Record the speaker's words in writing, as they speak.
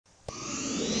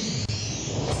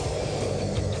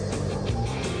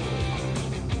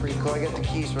Go get the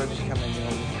keys, ready to come in, you know,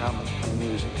 with comic and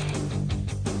music.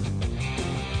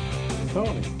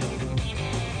 Tony.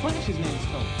 Flash's name is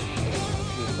Tony.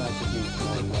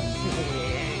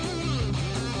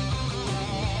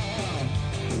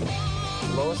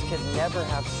 Lois can never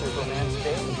have Superman's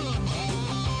baby.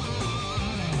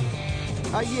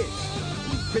 Ah, yes.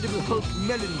 Incredible Hulk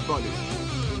melon body.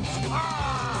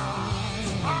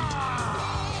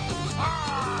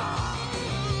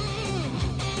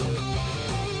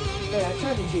 Hey, I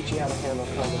tried to teach you how to handle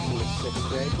comics in the 6th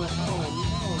grade, but oh no,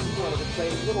 you wanted to play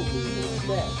Little League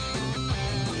instead.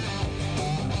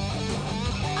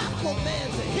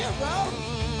 Aquaman's a hero!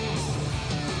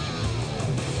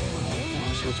 Want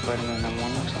to see what Spider-Man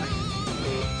 #1 looks like?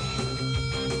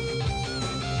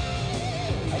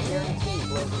 I guarantee you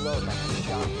blows the load like a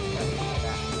shot.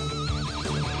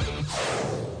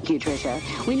 Thank you, Trisha.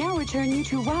 We now return you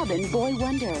to Robin, Boy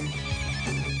Wonder.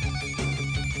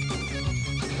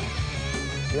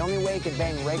 The only way he could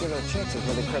bang regular chicks is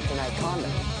with a kryptonite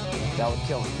condom. That would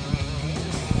kill him.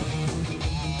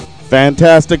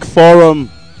 Fantastic Forum.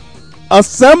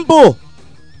 Assemble!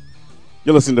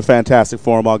 You're listening to Fantastic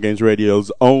Forum, All Games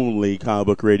Radio's only comic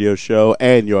book radio show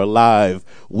and your live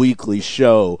weekly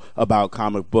show about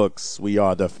comic books. We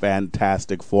are the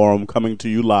Fantastic Forum, coming to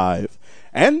you live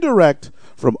and direct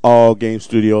from All Games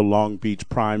Studio, Long Beach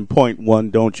Prime Point 1.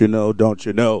 Don't you know, don't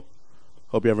you know?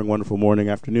 Hope you're having a wonderful morning,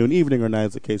 afternoon, evening, or night,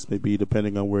 as the case may be,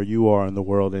 depending on where you are in the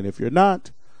world. And if you're not,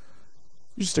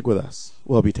 you stick with us.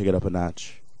 We'll help you take it up a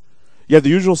notch. You have the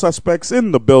usual suspects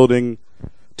in the building.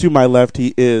 To my left,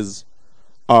 he is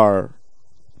our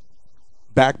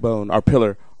backbone, our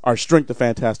pillar, our strength, the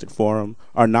Fantastic Forum,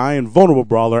 our nigh invulnerable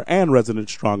brawler and resident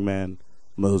strongman,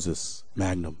 Moses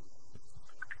Magnum.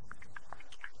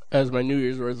 As my New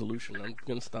Year's resolution, I'm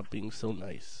going to stop being so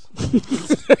nice.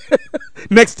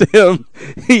 Next to him,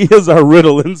 he is our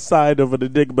riddle inside of an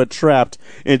enigma trapped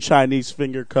in Chinese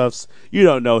finger cuffs. You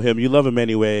don't know him. You love him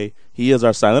anyway. He is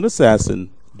our silent assassin,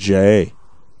 Jay.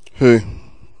 Hey.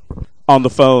 On the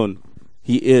phone,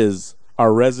 he is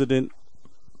our resident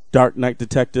Dark Knight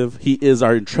detective. He is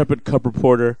our intrepid cub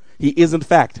reporter. He is, in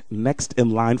fact, next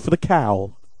in line for the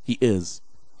cowl. He is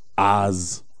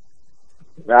Oz.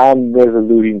 I'm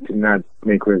resoluting to not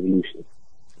make resolutions.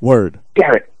 Word.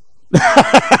 Damn it.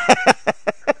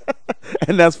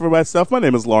 And as for myself, my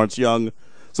name is Lawrence Young.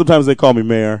 Sometimes they call me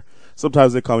Mayor.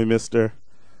 Sometimes they call me Mister.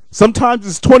 Sometimes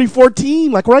it's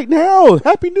 2014, like right now.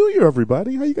 Happy New Year,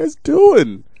 everybody. How you guys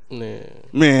doing?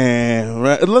 Man,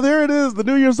 right, there it is. The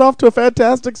New Year's off to a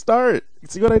fantastic start.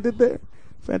 See what I did there?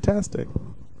 Fantastic.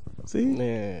 See?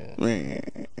 Man.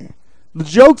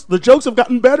 The jokes have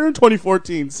gotten better in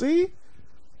 2014. See?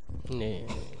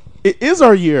 It is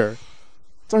our year.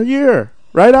 It's our year.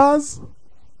 Right, Oz?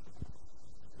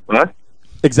 What?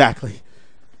 Exactly.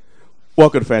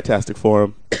 Welcome to Fantastic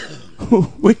Forum.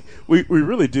 we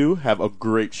really do have a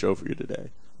great show for you today.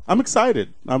 I'm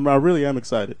excited. I really am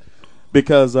excited.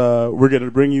 Because we're going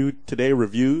to bring you today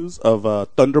reviews of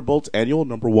Thunderbolts Annual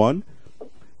 #1,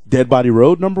 Dead Body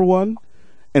Road #1,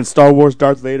 and Star Wars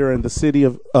Darth Vader and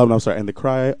the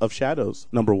Cry of Shadows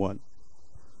 #1.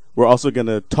 We're also going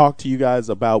to talk to you guys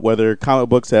about whether comic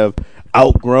books have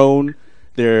outgrown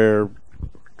their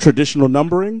traditional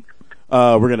numbering.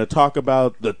 We're going to talk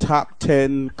about the top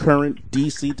 10 current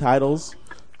DC titles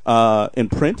in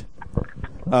print.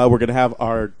 We're going to have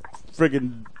our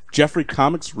friggin' Geoffrey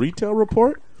Comics retail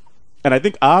report. And I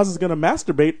think Oz is going to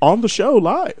masturbate on the show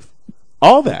live.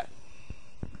 All that.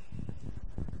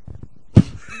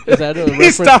 Is that a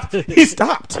reference? He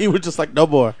stopped. He was just like, no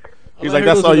more. He's like,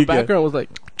 that's all you get. The background was like,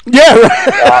 yeah,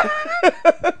 right.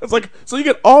 It's like, so you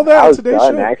get all that on today's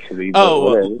show? Actually,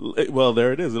 well,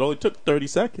 there it is. It only took 30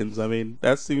 seconds. I mean,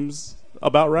 that seems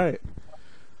about right.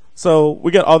 So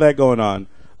we got all that going on.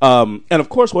 And of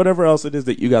course, whatever else it is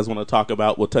that you guys want to talk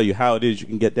about, we'll tell you how it is you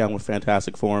can get down with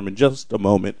Fantastic Forum in just a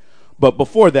moment. But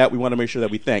before that, we want to make sure that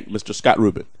we thank Mr. Scott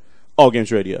Rubin, All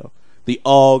Games Radio, the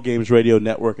All Games Radio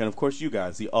Network, and of course you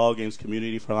guys, the All Games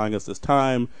community, for allowing us this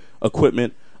time,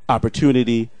 equipment,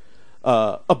 opportunity,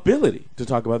 ability to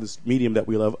talk about this medium that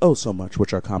we love oh so much,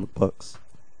 which are comic books.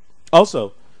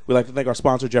 Also, we'd like to thank our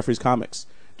sponsor, Geoffrey's Comics.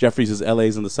 Jeffrey's is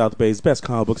LA's and the South Bay's best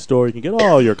comic book store. You can get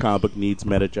all your comic book needs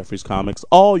met at Jeffrey's Comics.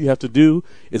 All you have to do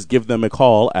is give them a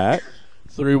call at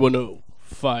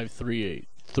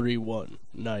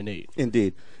 310-538-3198.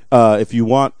 Indeed. If you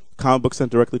want comic books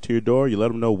sent directly to your door, you let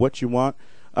them know what you want,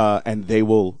 and they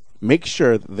will make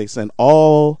sure that they send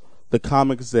all the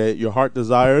comics that your heart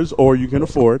desires or you can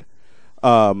afford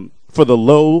for the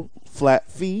low flat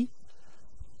fee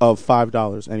of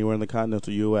 $5 anywhere in the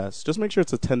continental U.S. Just make sure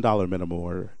it's a $10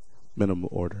 minimum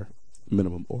order.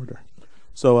 minimum order.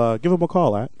 So give them a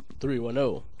call at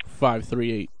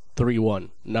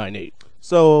 310-538-3198.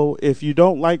 So if you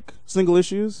don't like single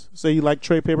issues, say you like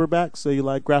trade paperbacks, say you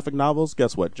like graphic novels,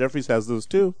 guess what? Geoffrey's has those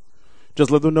too.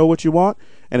 Just let them know what you want.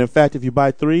 And in fact, if you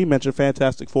buy 3, mention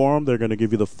Fantastic Forum, they're going to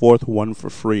give you the 4th one for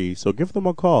free. So give them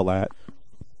a call at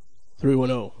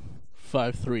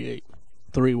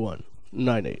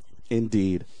 310-538-3198.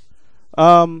 Indeed.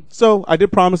 So I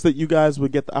did promise that you guys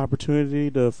would get the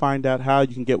opportunity to find out how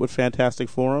you can get with Fantastic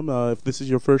Forum. If this is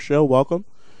your first show, welcome.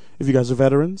 If you guys are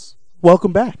veterans,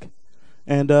 welcome back.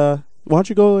 And why don't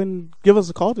you go and give us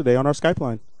a call today on our Skype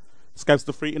line. Skype's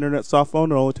the free internet soft phone.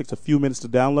 It only takes a few minutes to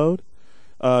download.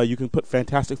 You can put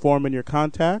Fantastic Forum in your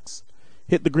contacts,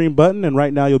 hit the green button, and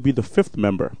right now you'll be the 5th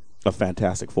member of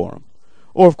Fantastic Forum.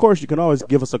 Or, of course, you can always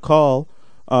give us a call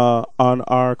on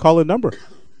our call-in number.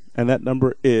 And that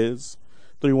number is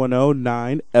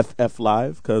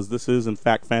 310-9FF-LIVE, because this is, in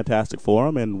fact, Fantastic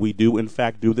Forum, and we do, in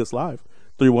fact, do this live.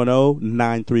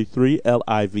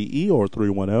 310-933-LIVE or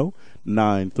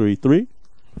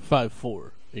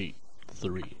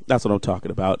 310-933-5483. That's what I'm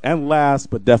talking about. And last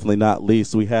but definitely not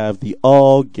least, we have the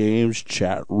All Games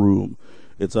chat room.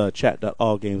 It's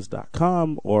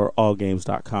chat.allgames.com or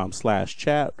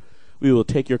allgames.com/chat. We will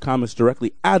take your comments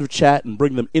directly out of chat and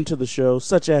bring them into the show,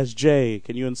 such as Jay.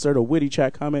 Can you insert a witty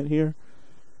chat comment here?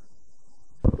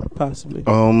 Possibly.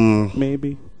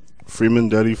 Maybe. Freeman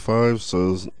Daddy 5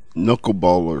 says,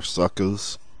 knuckleballer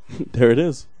suckers. There it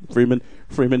is.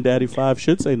 Freeman Daddy 5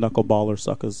 should say knuckleballer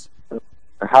suckers.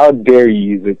 How dare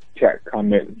you use a chat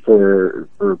comment for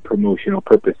promotional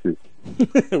purposes?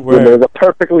 When there's a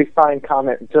perfectly fine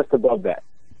comment just above that.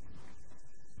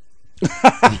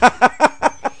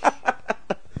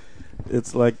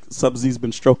 It's like Sub-Z's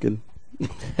been stroking.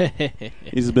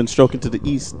 He's been stroking to the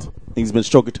east. He's been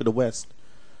stroking to the west.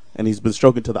 And he's been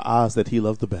stroking to the Oz that he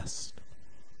loved the best.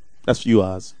 That's for you,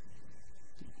 Oz.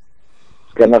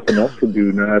 He's got nothing else to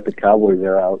do now that the Cowboys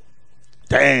are out.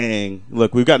 Dang.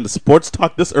 Look, we've gotten to sports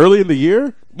talk this early in the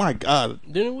year? My God.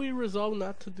 Didn't we resolve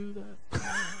not to do that?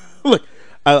 Look,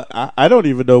 I don't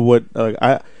even know what...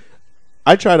 I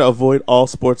try to avoid all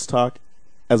sports talk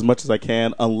as much as I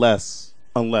can unless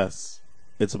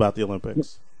it's about the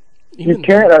Olympics. You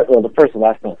can't... Well, the first and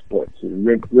last not sports.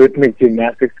 Rhythmic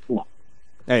gymnastics. Come on.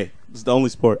 Hey, it's the only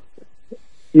sport.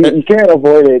 You can't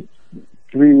avoid it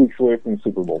 3 weeks away from the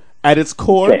Super Bowl. At its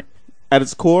core,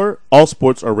 all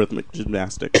sports are rhythmic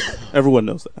gymnastics. Everyone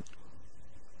knows that.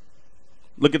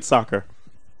 Look at soccer.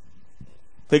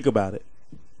 Think about it.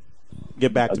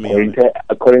 Get back to me.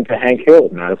 According to Hank Hill,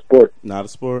 not a sport. Not a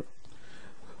sport.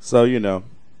 So, you know.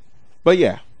 But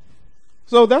yeah.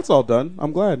 So that's all done.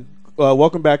 I'm glad.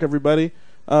 Welcome back, everybody.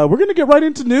 We're going to get right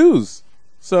into news.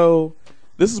 So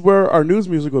this is where our news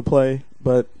music would play.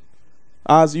 But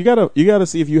Oz, you gotta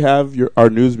see if you have our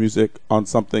news music on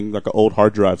something like an old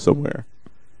hard drive somewhere,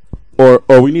 or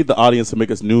we need the audience to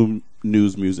make us new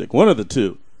news music. One of the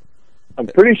two. I'm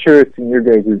pretty sure it's in your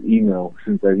guys' email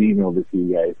since I've emailed it to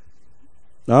you guys.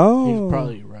 Oh, he's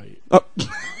probably right. Oh.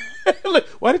 Look,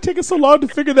 why did it take us so long to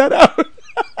figure that out?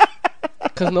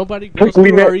 Because nobody goes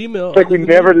through our email. It's like we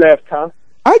never left, huh?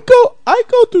 I go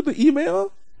through the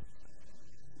email.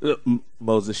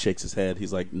 Moses shakes his head.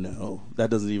 He's like, "No,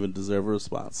 that doesn't even deserve a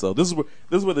response." So this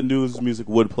is where the news music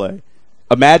would play.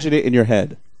 Imagine it in your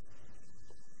head.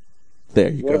 There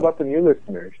you go. What about the new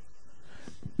listeners?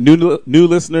 New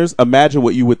listeners, imagine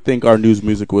what you would think our news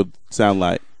music would sound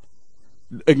like.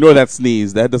 Ignore that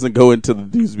sneeze. That doesn't go into the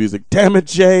news music. Damn it,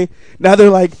 Jay. Now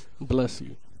they're like, bless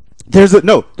you.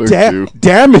 Damn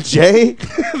it, Jay.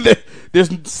 There's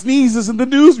sneezes in the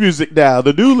news music now.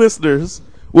 The new listeners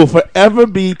will forever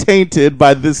be tainted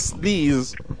by this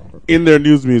sneeze in their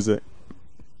news music.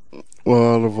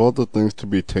 Well, out of all the things to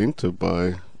be tainted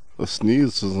by, a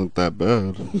sneeze isn't that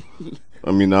bad.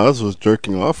 I mean, Oz was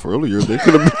jerking off earlier. They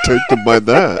could have been tainted by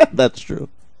that. That's true.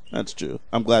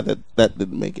 I'm glad that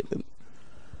didn't make it in.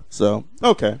 So,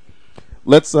 okay.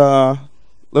 Let's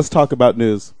talk about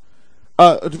news.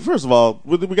 First of all,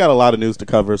 we got a lot of news to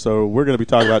cover, so we're going to be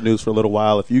talking about news for a little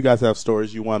while. If you guys have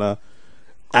stories you want to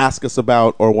ask us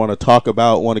about or want to talk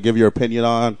about, want to give your opinion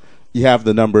on, you have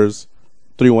the numbers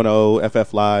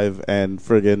 310-FF-LIVE and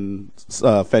friggin'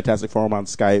 Fantastic Forum on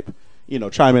Skype. You know,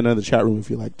 chime in the chat room if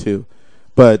you like to.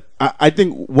 But I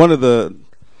think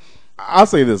I'll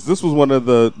say this was one of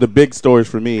the big stories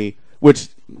for me, which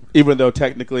even though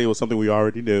technically it was something we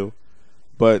already knew,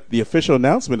 but the official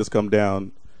announcement has come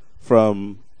down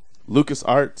from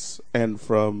LucasArts and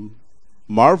from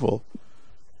Marvel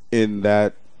in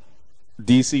that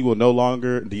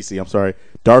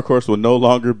Dark Horse will no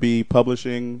longer be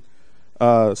publishing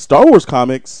Star Wars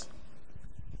comics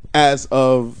as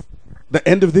of the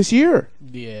end of this year.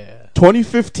 Yeah.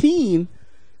 2015,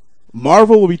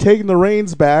 Marvel will be taking the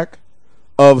reins back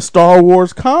of Star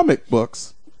Wars comic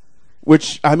books,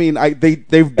 which I mean,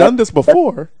 they've done this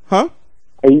before, huh?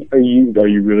 Are you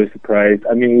really surprised?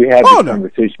 I mean, we had this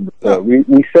conversation before. No.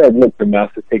 We said, look, the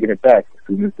mouse is taking it back as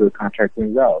soon as the contract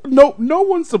runs out. No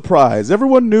one's surprised.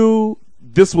 Everyone knew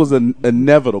this was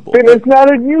inevitable. Then it's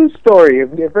not a news story.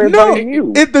 If everybody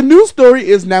knew. The news story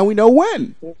is now we know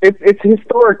when. It's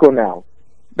historical now.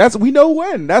 We know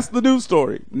when. That's the news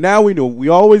story. Now we know. We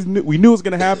always knew. We knew it was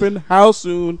going to happen. How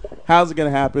soon? How's it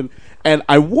going to happen? And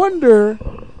I wonder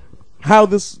how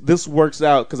this works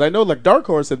out, because I know like Dark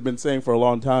Horse had been saying for a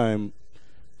long time,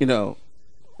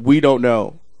 we don't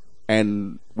know,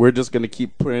 and we're just going to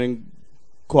keep printing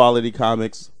quality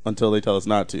comics until they tell us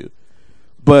not to.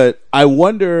 But I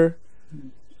wonder,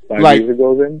 5 years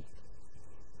ago, then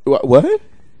what?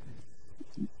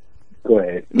 Go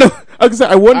ahead. No,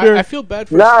 I wonder. I feel bad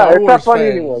for Star Wars it's not funny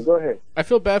fans. anymore. Go ahead. I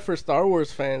feel bad for Star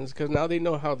Wars fans because now they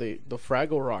know how the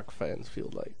Fraggle Rock fans feel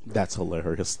like. That's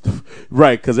hilarious,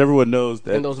 right? Because everyone knows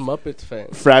that. And those Muppets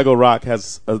fans. Fraggle Rock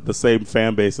has the same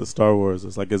fan base as Star Wars.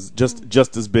 It's like it's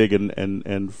just as big and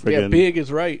friggin'. Yeah, big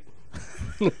is right.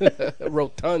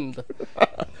 Rotund.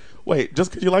 Wait,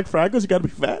 just because you like Fraggles, you got to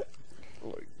be fat?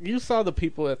 You saw the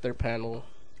people at their panel.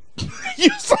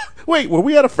 Wait, were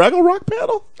we at a Fraggle Rock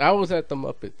panel? I was at the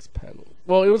Muppets panel.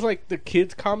 Well, it was like the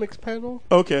kids comics panel.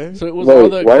 Okay. So it was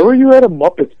why were you at a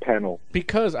Muppets panel?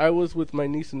 Because I was with my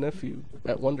niece and nephew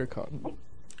at WonderCon.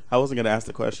 I wasn't gonna ask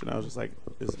the question. I was just like,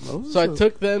 is Moses? So I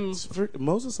took them.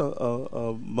 Moses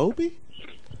a Moby?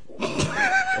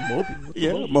 A Moby?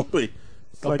 Yeah, Moby.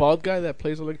 A bald guy that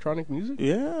plays electronic music?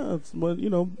 Yeah, it's when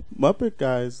Muppet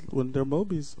guys when they're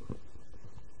Mobies.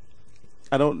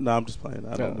 I'm just playing.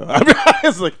 I don't know.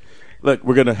 It's like, look,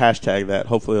 we're gonna hashtag that.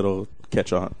 Hopefully, it'll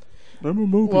catch on. I'm a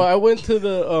Moby. Well, I went to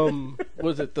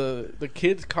the the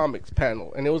kids comics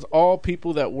panel, and it was all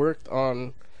people that worked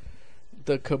on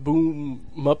the Kaboom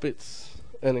Muppets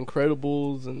and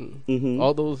Incredibles and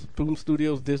all those Boom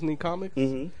Studios Disney comics.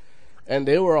 Mm-hmm. And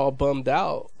they were all bummed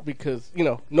out because,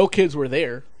 no kids were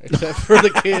there except for the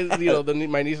kids,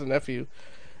 my niece and nephew.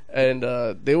 And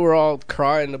they were all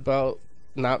crying about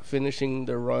not finishing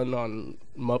their run on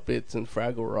Muppets and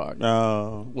Fraggle Rock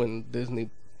when Disney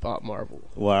bought Marvel.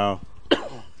 Wow.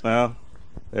 Well,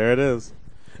 there it is.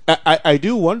 I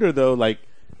do wonder, though, like,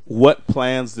 what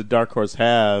plans did Dark Horse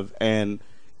have? And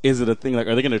is it a thing, like,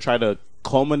 are they going to try to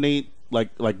culminate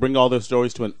like bring all their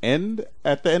stories to an end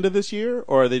at the end of this year,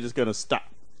 or are they just gonna stop?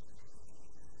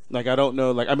 Like, I don't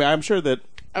know. Like, I mean, I'm sure that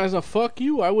as a fuck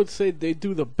you, I would say they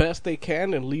do the best they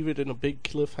can and leave it in a big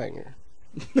cliffhanger.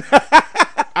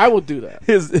 I would do that.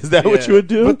 Is that what you would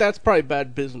do? But that's probably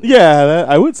bad business. Yeah,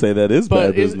 I would say that is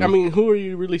bad business. I mean, who are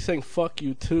you really saying fuck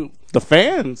you to? The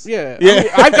fans. Yeah. I mean,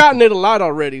 I've gotten it a lot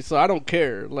already, so I don't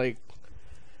care. Like,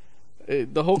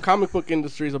 the whole comic book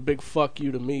industry is a big fuck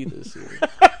you to me this year.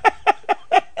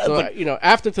 So,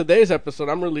 after today's episode,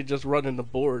 I'm really just running the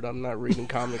board. I'm not reading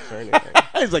comics or anything.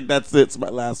 He's like, that's it. It's my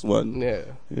last one. Yeah.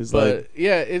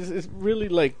 It's really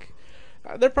like,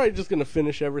 they're probably just going to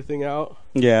finish everything out.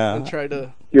 Yeah. And try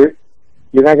to... You're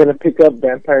not going to pick up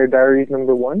Vampire Diaries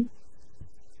 #1?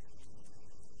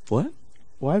 What?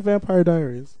 Why Vampire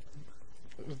Diaries?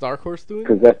 Is Dark Horse doing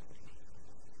it?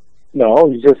 No,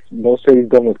 he's just mostly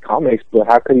done with comics, but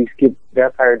how could he skip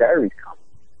Vampire Diaries comics?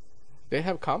 They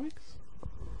have comics?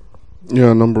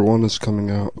 Yeah, #1 is coming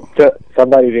out. So,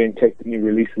 somebody didn't check the new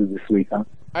releases this week, huh?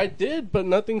 I did, but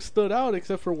nothing stood out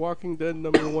except for Walking Dead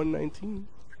 #119.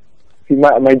 See,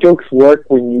 my jokes work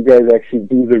when you guys actually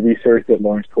do the research that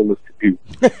Lawrence told us to do.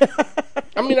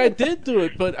 I mean, I did do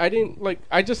it, but I didn't,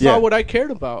 I just saw what I cared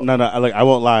about. No, I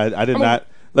won't lie. I did not.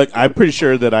 I'm pretty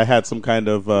sure that I had some kind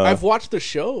of... I've watched the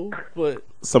show, but...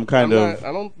 Some kind of...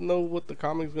 I don't know what the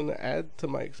comic's going to add to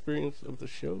my experience of the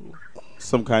show.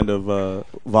 Some kind of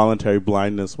voluntary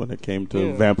blindness when it came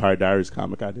to Vampire Diaries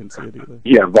comic. I didn't see it either.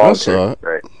 Yeah, voluntary.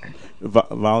 Right.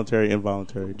 Voluntary,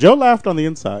 involuntary. Joe laughed on the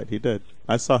inside. He did.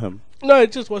 I saw him. No,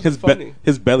 it just wasn't funny.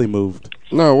 His belly moved.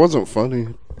 No, it wasn't funny,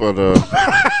 but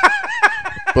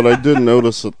but I did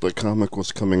notice that the comic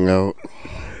was coming out.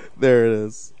 There it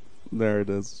is.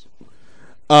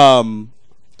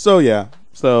 So yeah.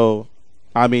 So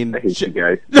I mean, I hate you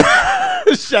guys.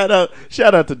 shout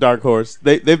out to Dark Horse.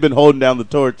 They've been holding down the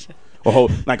torch. Or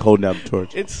not holding down the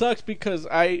torch. It sucks because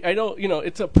I don't,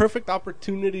 it's a perfect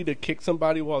opportunity to kick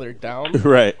somebody while they're down.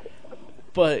 Right.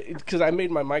 But because I made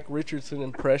my Mike Richardson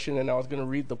impression and I was going to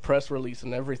read the press release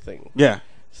and everything. Yeah.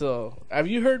 So, have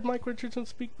you heard Mike Richardson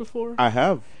speak before? I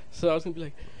have. So I was going to be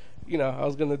like, I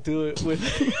was gonna do it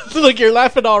with. Look, you're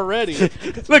laughing already.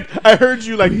 Look, I heard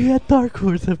you like. Yeah, Dark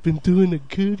Horse have been doing a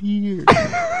good year.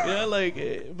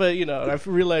 Yeah, but I've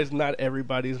realized not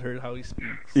everybody's heard how he speaks.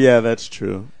 Yeah, that's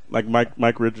true. Like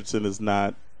Mike Richardson is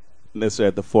not necessarily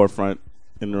at the forefront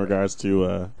in regards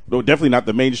to, definitely not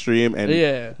the mainstream,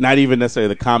 and not even necessarily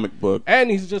the comic book. And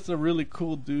he's just a really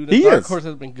cool dude. He Dark is. Horse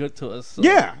has been good to us. So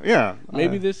Yeah.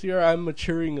 Maybe this year I'm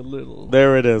maturing a little.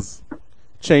 There it is.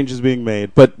 Change is being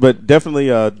made, but definitely,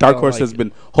 Dark Horse has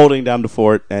been holding down the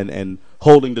fort and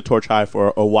holding the torch high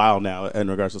for a while now in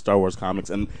regards to Star Wars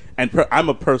comics, and I'm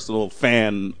a personal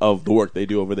fan of the work they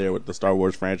do over there with the Star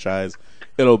Wars franchise.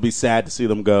 It'll be sad to see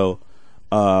them go,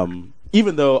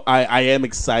 even though I am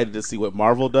excited to see what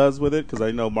Marvel does with it, because I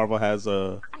know Marvel has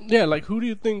a like who do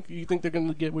you think they're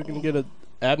gonna get? We're gonna get a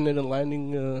Abnett and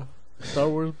Landing Star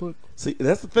Wars book. See,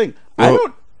 that's the thing. Well, I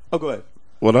don't. Oh, go ahead.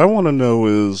 What I want to know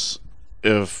is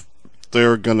if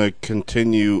they're gonna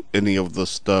continue any of the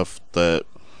stuff that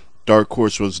Dark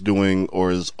Horse was doing, or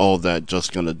is all that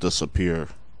just gonna disappear?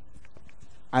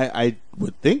 I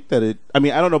would think that it. I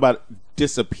mean, I don't know about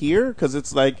disappear, because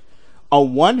it's like,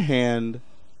 on one hand,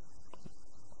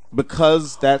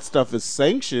 because that stuff is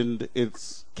sanctioned,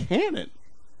 it's canon.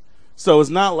 So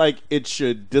it's not like it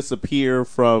should disappear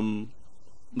from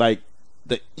like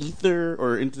the ether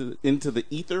or into the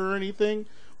ether or anything,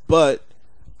 but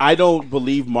I don't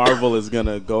believe Marvel is going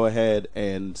to go ahead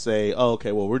and say, oh,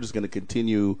 okay, well, we're just going to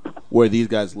continue where these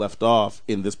guys left off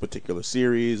in this particular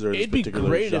series or this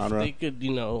particular genre. It'd be great if they could,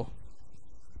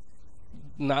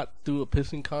 not do a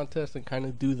pissing contest and kind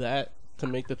of do that to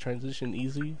make the transition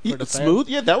easy for the fans. Smooth?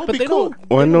 Yeah, that would be cool.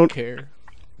 They don't care.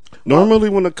 Normally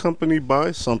when a company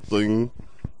buys something,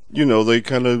 they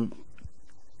kind of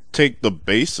take the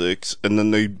basics and then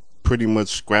they pretty much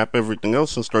scrap everything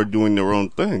else and start doing their own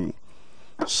thing.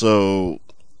 So,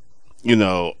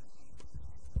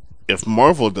 if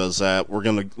Marvel does that, we're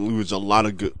going to lose a lot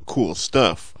of good, cool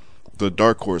stuff the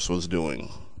Dark Horse was doing.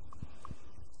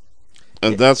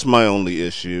 And that's my only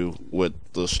issue with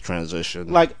this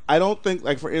transition. Like, I don't think,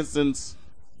 like, for instance,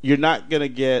 you're not going to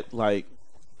get, like,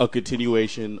 a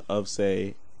continuation of,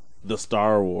 say, the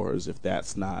Star Wars if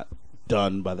that's not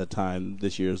done by the time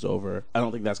this year's over. I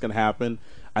don't think that's going to happen.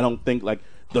 I don't think, like,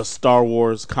 the Star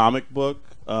Wars comic book,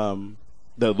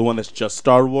 the one that's just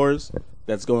Star Wars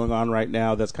that's going on right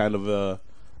now, that's kind of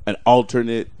an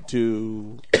alternate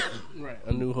to right,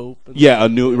 A New Hope.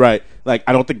 Right. Like,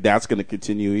 I don't think that's going to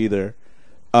continue either.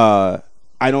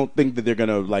 I don't think that they're going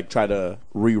to like try to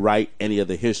rewrite any of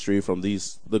the history from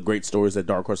the great stories that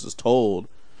Dark Horse has told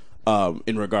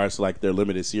in regards to like their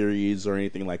limited series or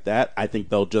anything like that. I think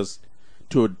they'll just,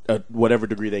 to whatever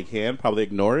degree they can, probably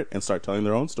ignore it and start telling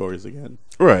their own stories again.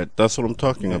 Right, that's what I'm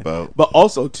talking about. But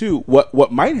also, too,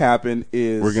 what might happen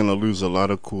is we're going to lose a lot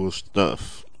of cool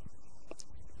stuff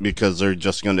because they're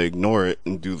just going to ignore it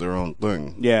and do their own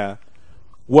thing. Yeah.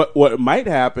 What might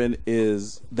happen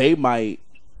is they might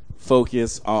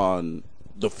focus on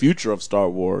the future of Star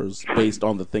Wars based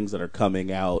on the things that are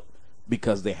coming out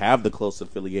because they have the close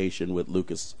affiliation with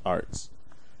LucasArts.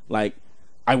 Like,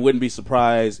 I wouldn't be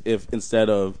surprised if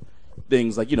instead of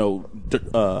things like,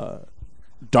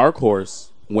 Dark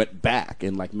Horse went back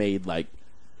and like made like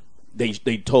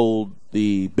they told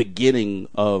the beginning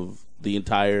of the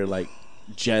entire like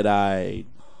Jedi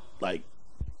like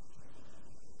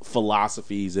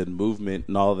philosophies and movement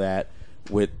and all that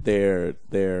with their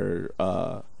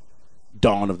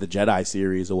Dawn of the Jedi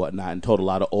series or whatnot, and told a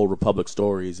lot of Old Republic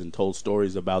stories and told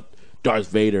stories about Darth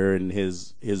Vader and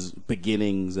his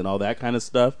beginnings and all that kind of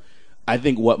stuff. I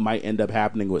think what might end up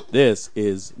happening with this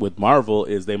is with Marvel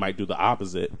is they might do the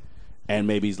opposite, and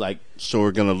maybe it's like, so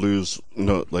we're gonna lose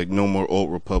no more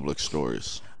Old Republic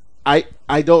stories. I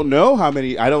don't know how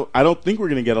many. I don't think we're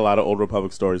gonna get a lot of Old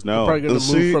Republic stories. No, we're probably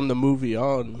gonna move from the movie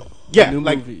on. Yeah,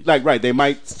 like right. They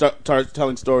might start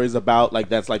telling stories about like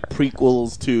that's like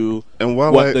prequels to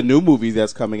the new movie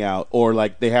that's coming out, or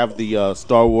like they have the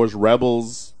Star Wars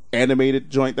Rebels animated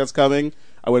joint that's coming.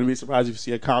 I wouldn't be surprised if you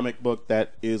see a comic book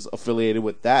that is affiliated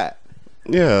with that.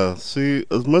 Yeah, see,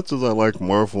 as much as I like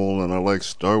Marvel and I like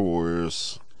Star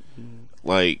Wars,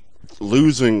 like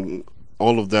losing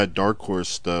all of that Dark Horse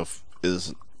stuff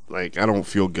is like, I don't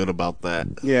feel good about that.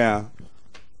 Yeah.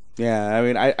 I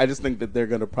mean, I just think that they're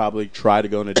going to probably try to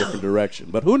go in a different direction.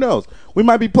 But who knows? We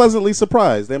might be pleasantly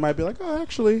surprised. They might be like, oh,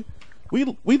 actually,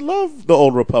 we love the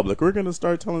Old Republic. We're going to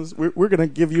start telling us, we're going to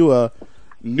give you a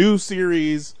new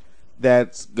series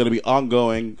that's going to be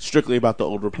ongoing strictly about the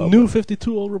Old Republic. New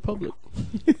 52 Old Republic.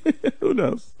 Who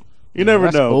knows? You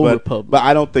never know. Old Republic. But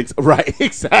I don't think so. Right,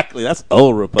 exactly. That's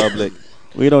Old Republic.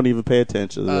 We don't even pay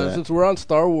attention to that. Since we're on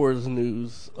Star Wars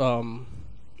news, our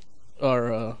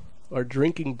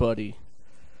drinking buddy,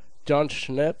 John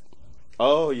Schnepp,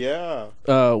 Oh yeah.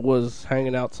 was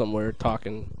hanging out somewhere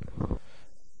talking,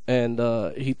 and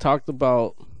he talked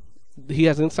about he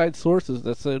has inside sources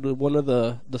that said one of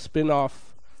the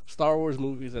spin-off Star Wars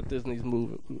movies that Disney's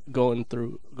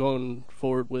going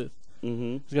forward with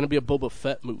is going to be a Boba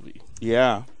Fett movie.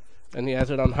 Yeah. And he has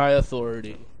it on high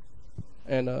authority.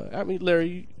 And I mean,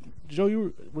 Larry,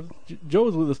 Joe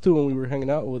was with us too when we were hanging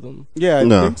out with him. Yeah, I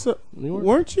No. think so.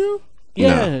 Weren't you?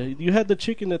 Yeah, you had the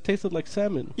chicken that tasted like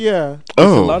salmon. Yeah.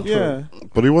 Oh, Cilantro. Yeah.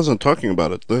 but he wasn't talking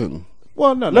about it then.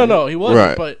 Well, No, he wasn't.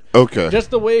 Right. But Okay.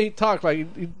 just the way he talked, like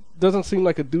he doesn't seem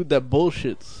like a dude that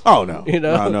bullshits. Oh no. You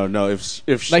know? No. If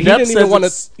Like Schnepp he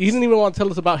says didn't even want to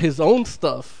tell us about his own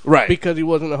stuff, Right. Because he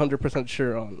wasn't 100%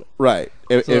 sure on it. right.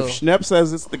 If So- Schnepp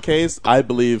says it's the case, I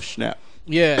believe Schnepp.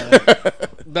 Yeah,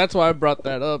 that's why I brought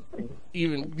that up.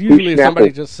 Even usually, if somebody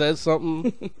Snapple. just says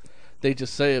something, they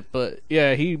just say it. But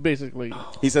yeah, he basically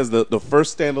He says the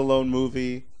first standalone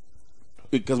movie,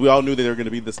 because we all knew that they were going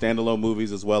to be the standalone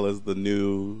movies as well as the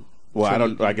new. Well,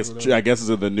 I guess it's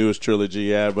the newest trilogy.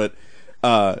 Yeah, but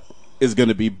is going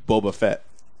to be Boba Fett.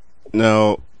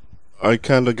 Now, I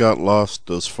kind of got lost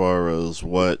as far as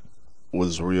what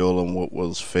was real and what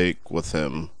was fake with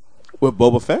him. With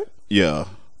Boba Fett? Yeah.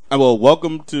 Well,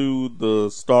 welcome to the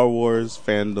Star Wars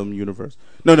fandom universe.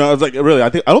 No, I was like, really, I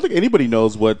don't think anybody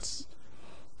knows what's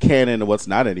canon and what's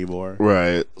not anymore.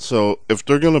 Right. So, if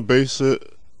they're going to base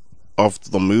it off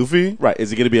the movie, Right?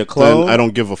 Is it going to be a clone? then I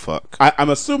don't give a fuck. I'm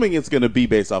assuming it's going to be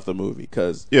based off the movie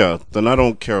because Yeah, then I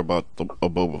don't care about a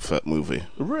Boba Fett movie.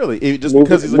 really, because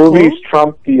he's a movies clone.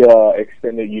 trump the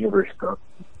extended universe stuff.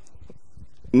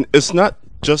 It's not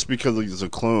just because he's a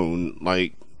clone.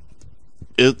 Like,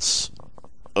 it's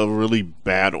a really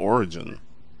bad origin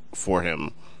for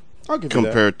him I'll give you that.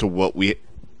 compared to what we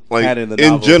like Had in the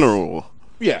in novels. general.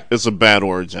 Yeah, It's a bad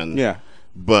origin. yeah.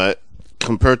 But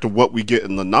compared to what we get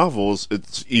in the novels,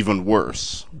 it's even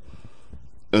worse.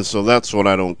 And so that's what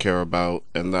I don't care about,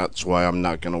 and that's why I'm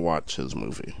not going to watch his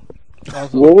movie.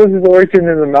 What was his origin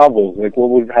in the novels? Like,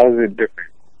 how is it different?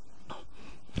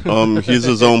 He's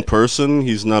his own person.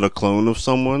 He's not a clone of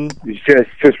someone. He's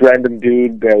just random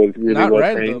dude that was really not well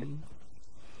random. trained.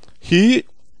 He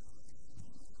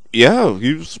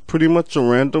was pretty much a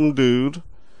random dude.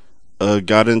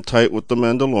 Got in tight with the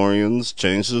Mandalorians,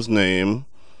 changed his name,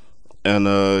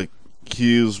 and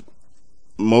he's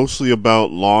mostly about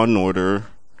law and order,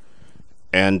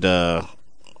 and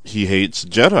he hates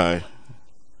Jedi.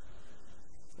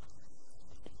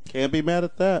 Can't be mad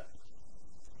at that.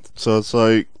 So it's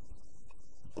like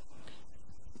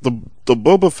the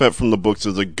Boba Fett from the books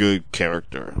is a good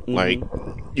character. Like,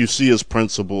 you see his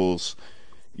principles.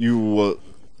 You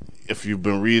if you've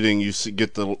been reading, you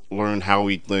get to learn how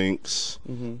he thinks,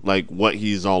 like what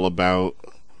he's all about,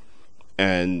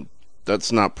 and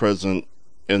that's not present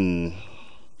in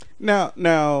Now,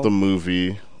 the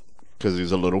movie because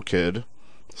he's a little kid.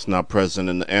 It's not present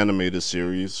in the animated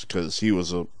series because he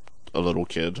was a little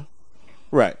kid.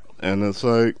 right? And it's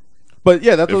like, But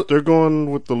yeah, that's if they're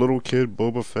going with the little kid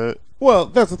Boba Fett, well,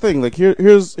 that's the thing. Like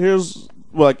here's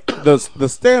like the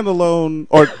standalone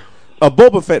or a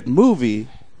Boba Fett movie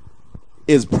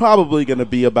is probably going to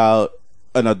be about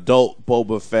an adult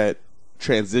Boba Fett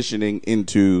transitioning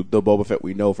into the Boba Fett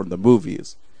we know from the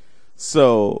movies.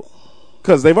 So,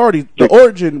 because the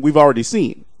origin we've already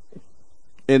seen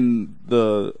in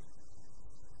the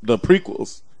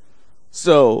prequels.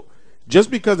 So,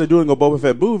 just because they're doing a Boba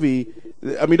Fett movie,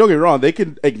 I mean, don't get me wrong, they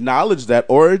can acknowledge that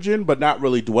origin, but not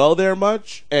really dwell there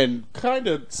much, and kind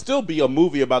of still be a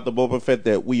movie about the Boba Fett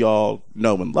that we all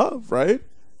know and love, right?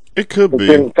 it could be.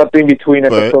 Something between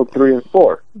But- episode 3 and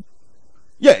 4.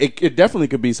 Yeah, it definitely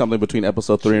could be something between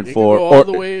episode 3 and It 4, could go all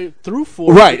the way through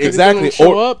 4. right? because it Exactly. doesn't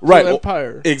show Or up till right,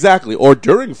 Empire. exactly, or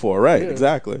during 4, right? Yeah.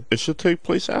 Exactly. It should take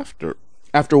place after.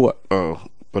 After what? Oh,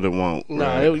 but it won't.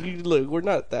 Nah, right? look, we're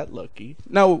not that lucky.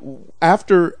 No,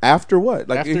 after what?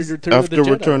 Like After he's- Return After of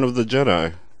the Jedi. Return of the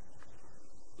Jedi.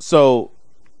 so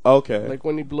okay. Like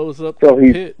when he blows up So the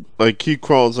he- pit. Like, he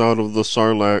crawls out of the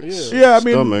Sarlacc's Yeah, I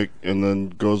mean- stomach and then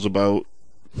goes about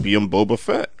being Boba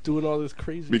Fett. Doing all this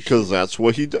crazy Because shit. that's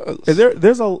what he does. Is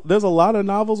there's a lot of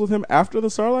novels with him after the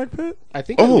Sarlacc pit? I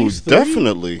think at Oh, least 3.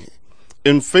 definitely.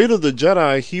 In Fate of the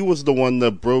Jedi, he was the one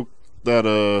that broke that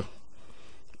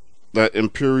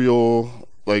Imperial,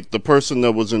 like the person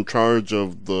that was in charge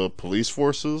of the police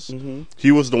forces. Mm-hmm.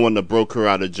 He was the one that broke her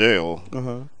out of jail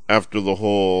Uh-huh. after the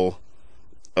whole,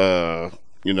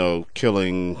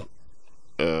 killing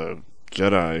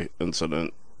Jedi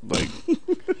incident. Like,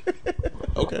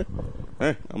 Okay.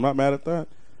 Hey, I'm not mad at that.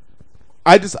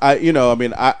 I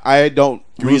don't.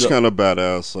 He was kind of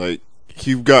badass. Like,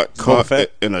 he got caught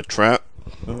Fett? in a trap,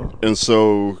 and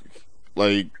so,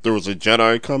 like, there was a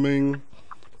Jedi coming,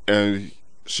 and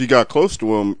she got close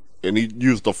to him, and he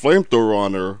used the flamethrower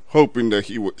on her, hoping that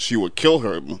she would kill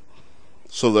him,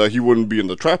 so that he wouldn't be in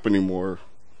the trap anymore.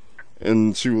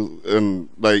 And it's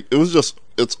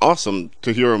awesome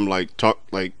to hear him like talk,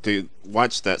 like to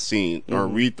watch that scene or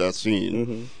read that scene.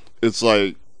 Mm-hmm. It's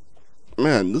like,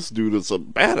 man, this dude is a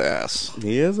badass.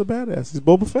 He is a badass. He's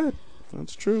Boba Fett.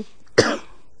 That's true.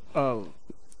 John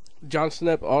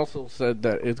Snepp also said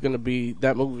that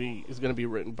that movie is gonna be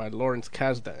written by Lawrence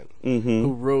Kasdan,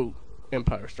 who wrote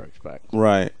Empire Strikes Back.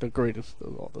 Right. The greatest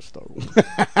of all the Star Wars.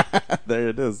 There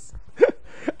it is.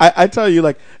 I tell you,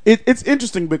 like, it's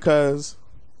interesting because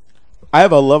I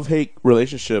have a love-hate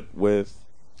relationship with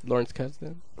Lawrence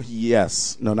Kasdan?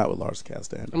 Yes. No, not with Lawrence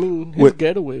Kasdan. I mean, his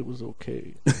Getaway was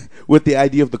okay. With the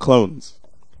idea of the clones.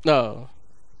 No.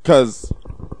 Because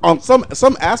on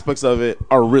some aspects of it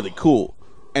are really cool.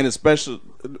 And especially...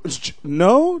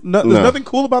 No? There's nothing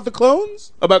cool about the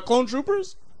clones? About clone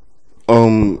troopers?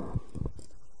 Clone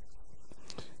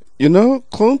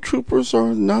troopers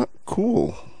are not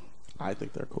cool. I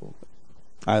think they're cool.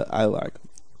 I like them.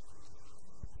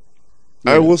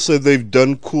 I will say they've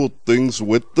done cool things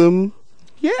with them.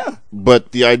 Yeah.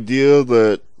 But the idea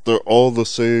that they're all the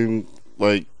same,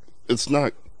 like, it's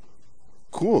not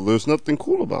cool. There's nothing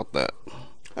cool about that.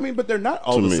 I mean, but they're not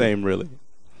all the same, really.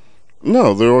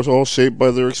 No, they're all shaped by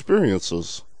their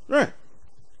experiences. Right.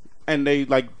 And they,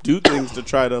 like, do things to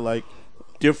try to, like,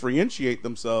 differentiate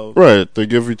themselves. Right. They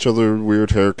give each other weird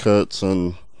haircuts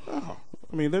and... Oh.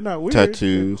 I mean, they're not weird.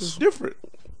 Tattoos. It's different.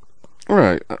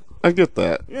 Right. I get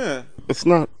that. Yeah. It's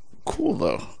not cool,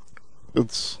 though.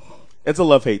 It's a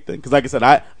love-hate thing. Because, like I said,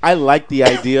 I like the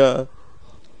idea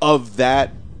of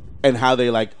that and how they,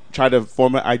 like, try to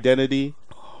form an identity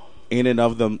in and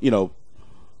of them,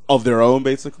 of their own,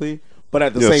 basically. But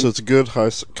at the same... Yes, it's good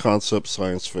high-concept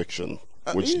science fiction,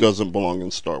 which doesn't belong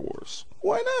in Star Wars.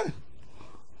 Why not?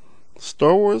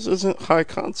 Star Wars isn't high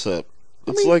concept.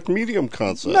 It's like medium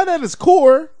concept. Not at its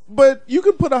core, but you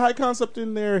could put a high concept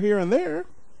in there here and there.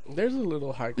 There's a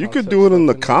little high concept. You could do it in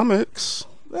the comics.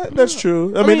 That's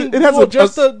true. I mean, it has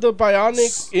just the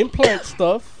bionic implant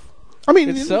stuff. I mean,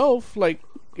 itself, like,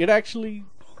 it actually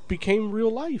became real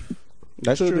life.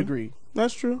 That's to true. a degree.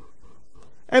 That's true.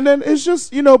 And then it's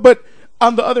just, but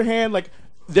on the other hand, like,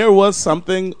 there was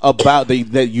something about that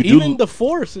you do. Even the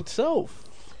Force itself,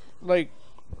 like,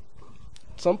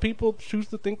 some people choose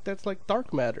to think that's like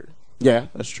dark matter. Yeah,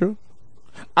 that's true.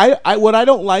 I what I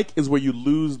don't like is where you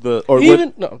lose the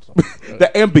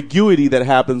the ambiguity that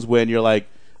happens when you're like,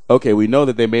 okay, we know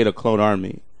that they made a clone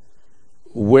army.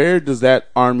 Where does that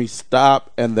army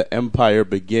stop and the Empire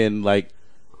begin? Like,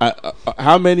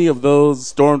 how many of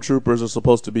those stormtroopers are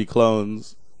supposed to be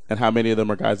clones, and how many of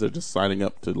them are guys that are just signing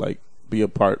up to, like, be a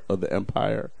part of the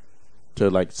Empire,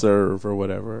 to, like, serve or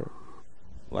whatever?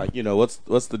 Like,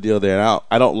 what's the deal there? And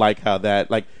I don't like how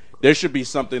that, like, there should be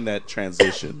something that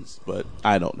transitions, but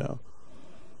I don't know.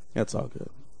 That's all good.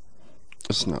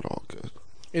 It's not all good.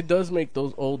 It does make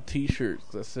those old T-shirts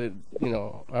that said,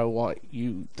 I want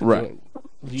you to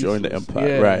join the Empire.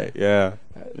 Yeah. Right, yeah.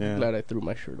 I'm glad I threw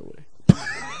my shirt away.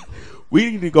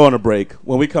 We need to go on a break.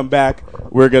 When we come back,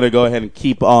 we're going to go ahead and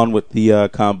keep on with the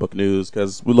comic book news,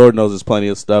 because Lord knows there's plenty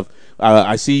of stuff.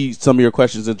 I see some of your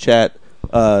questions in chat,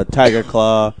 Tiger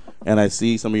Claw, and I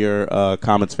see some of your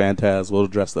comments, Phantaz. We'll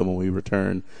address them when we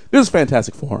return. This is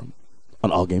Fantastic Forum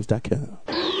on allgames.com.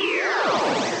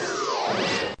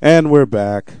 And we're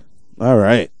back. All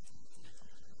right.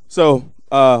 So,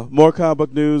 more comic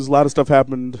book news. A lot of stuff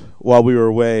happened while we were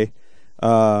away.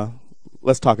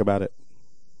 Let's talk about it.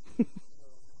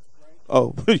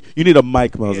 Oh, you need a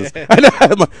mic, Moses. Yeah.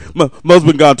 Mo's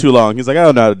been gone too long. He's like, I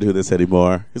don't know how to do this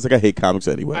anymore. He's like, I hate comics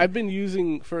anyway. I've been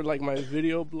using, for like my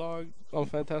video blog on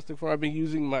Fantastic Four, I've been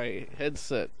using my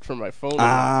headset from my phone.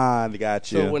 I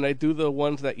got you. So when I do the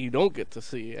ones that you don't get to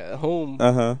see at home,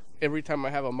 every time I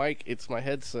have a mic, it's my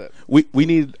headset. We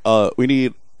need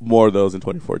more of those in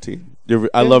 2014.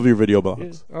 I love your video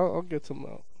blogs. Yeah, I'll get some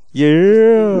out.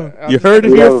 Yeah, you heard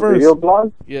it here first. Video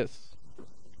blog? Yes.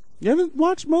 You haven't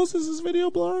watched Moses'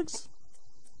 video blogs?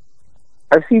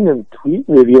 I've seen him tweet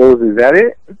videos. Is that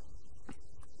it?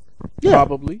 Yeah.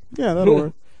 Probably. Yeah, that'll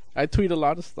work. I tweet a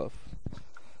lot of stuff.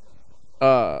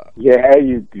 Yeah,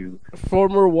 you do.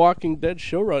 Former Walking Dead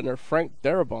showrunner Frank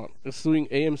Darabont is suing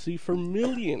AMC for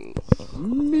millions.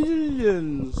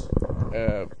 Millions.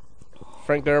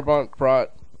 Frank Darabont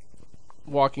brought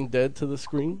Walking Dead to the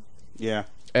screen. Yeah.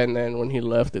 And then when he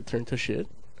left, it turned to shit.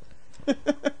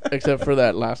 except for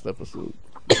that last episode.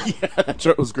 Yeah, I'm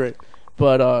sure it was great.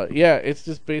 But yeah, it's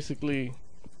just basically,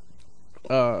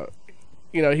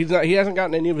 he hasn't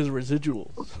gotten any of his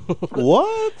residuals.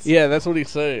 What? Yeah, that's what he's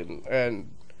saying,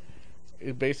 and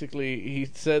he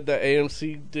said that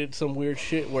AMC did some weird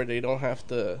shit where they don't have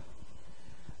to.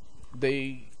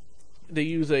 They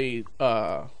use a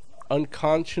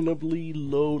unconscionably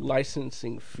low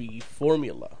licensing fee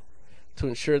formula to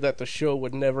ensure that the show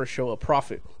would never show a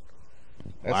profit,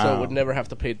 and so it would never have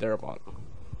to pay Darabont.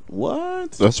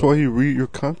 What? That's why you read your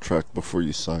contract before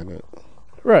you sign it.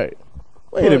 Right.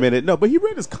 Wait a minute. No, but he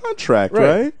read his contract,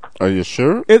 right? Are you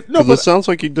sure? But it sounds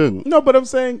like he didn't. No, but I'm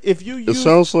saying if you use... It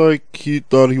sounds like he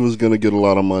thought he was going to get a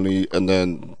lot of money, and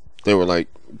then they were like,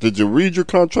 did you read your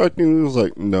contract? And he was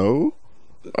like, no.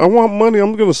 I want money.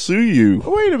 I'm going to sue you.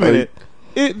 Wait a minute.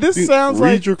 This sounds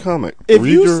like... Read your comic. If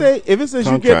it says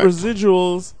contract. You get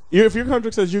residuals... If your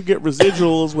contract says you get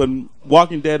residuals when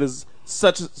Walking Dead is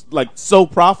so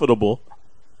profitable,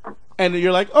 and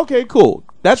you're like, okay, cool.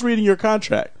 That's reading your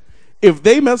contract. If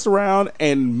they mess around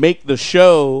and make the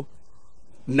show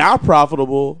not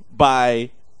profitable by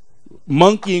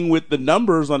monkeying with the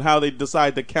numbers on how they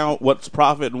decide to count what's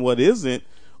profit and what isn't,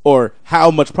 or how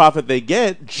much profit they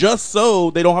get, just so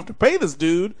they don't have to pay this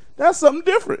dude, that's something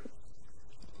different.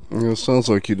 It sounds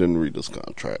like he didn't read his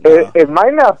contract. It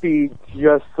might not be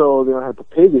just so they don't have to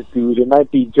pay this dude. It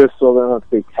might be just so they don't have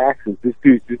to pay taxes. This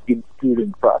dude's just getting screwed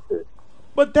in the process.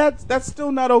 But that's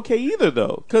still not okay either,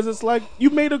 though, because it's like you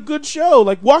made a good show.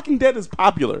 Like Walking Dead is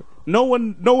popular. No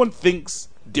one thinks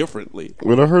differently.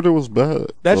 Well, I heard it was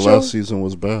bad. The last season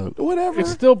was bad. Whatever. It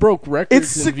still broke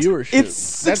records in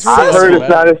viewership. I heard it's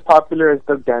not as popular as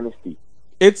Duck Dynasty.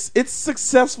 It's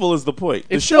successful is the point.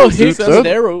 It still hits and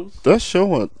arrows.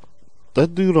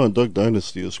 That dude on Duck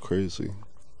Dynasty is crazy.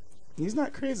 He's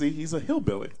not crazy. He's a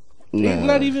hillbilly. He's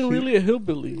not even really a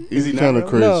hillbilly. Is he kind of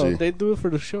crazy? No, they do it for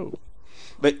the show.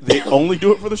 They only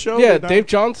do it for the show? Yeah, Dave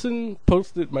Johnson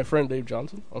posted, my friend Dave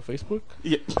Johnson on Facebook.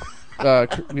 Yeah.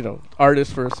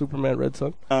 Artist for Superman Red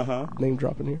Sun. Uh-huh. Name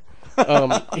dropping here.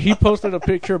 He posted a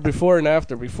picture before and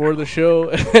after, before the show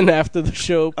and after the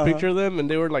show, picture of them, and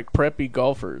they were like preppy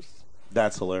golfers.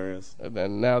 That's hilarious. And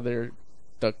then now they're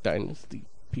Duck Dynasty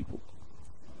people.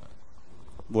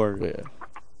 Word. Yeah.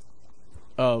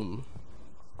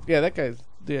 Yeah, that guy's,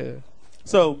 yeah.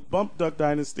 So, bump Duck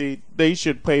Dynasty, they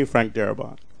should pay Frank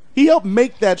Darabont. He helped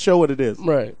make that show what it is.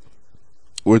 Right.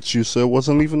 Which you said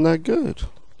wasn't even that good.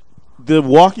 The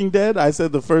Walking Dead, I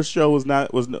said the first show was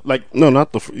not like... No,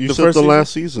 not you said the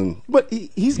last season. But he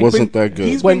wasn't that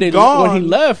good. When he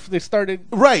left, they started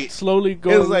slowly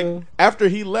going... It was like, after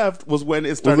he left was when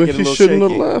it started getting a little shaky. He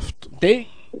shouldn't have left. They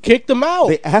kicked him out.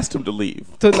 They asked him to leave.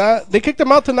 They kicked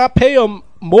him out to not pay him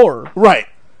more. Right.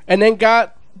 And then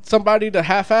got somebody to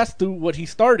half-ass do what he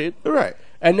started. Right.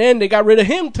 And then they got rid of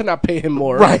him to not pay him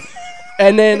more. Right.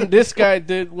 And then this guy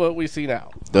did what we see now.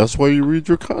 That's why you read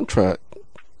your contract.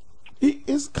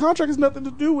 His contract has nothing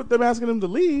to do with them asking him to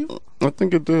leave. I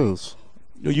think it does.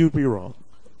 You'd be wrong.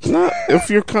 Nah, if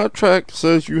your contract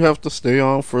says you have to stay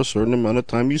on for a certain amount of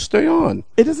time, you stay on.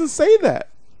 It doesn't say that.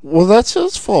 Well, that's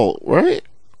his fault, right?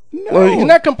 No. He's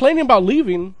not complaining about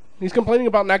leaving. He's complaining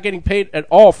about not getting paid at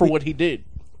all for what he did.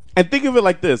 And think of it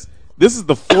like this. This is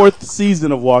the 4th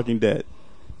season of Walking Dead.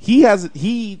 They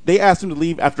asked him to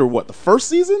leave after what, the first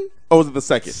season? Or was it the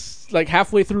second? Like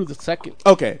halfway through the second.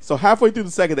 Okay, so halfway through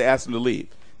the second, they asked him to leave.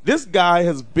 This guy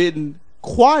has been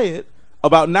quiet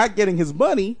about not getting his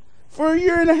money for a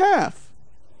year and a half.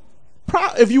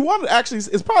 If you want to actually,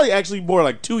 it's probably actually more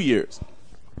like 2 years.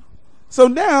 So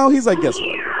now he's like, guess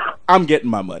what? I'm getting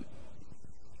my money.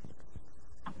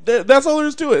 That's all there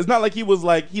is to it. It's not like he was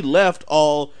like, he left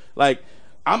all like,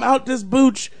 I'm out this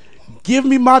booch. Give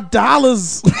me my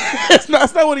dollars. That's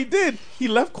not what he did. He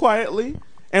left quietly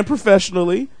and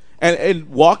professionally. And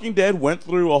Walking Dead went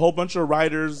through a whole bunch of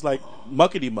writers like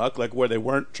muckety muck, like where they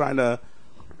weren't trying to,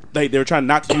 they were trying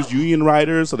not to use union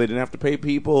writers, so they didn't have to pay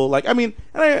people. Like, I mean,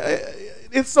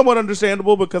 it's somewhat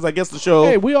understandable because I guess the show.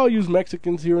 Hey, we all use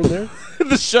Mexicans here and there.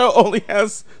 The show only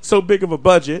has so big of a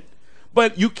budget,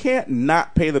 but you can't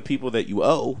not pay the people that you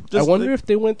owe. I wonder if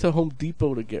they went to Home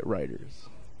Depot to get writers.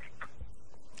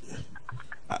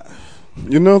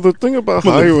 You know, the thing about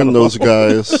hiring those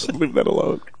guys, leave that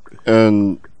alone.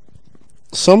 And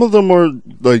some of them are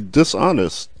like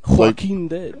dishonest. Joaquin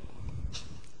dead.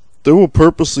 They will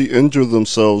purposely injure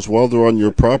themselves while they're on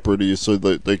your property so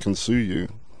that they can sue you.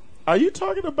 Are you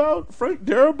talking about Frank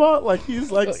Darabont? Like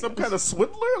he's like some kind of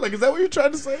swindler? Like, is that what you're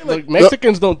trying to say? Like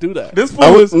Mexicans don't do that.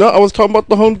 I was talking about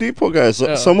the Home Depot guys.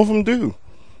 Yeah. Some of them do.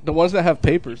 The ones that have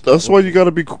papers. That's why you got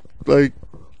to be like,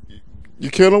 You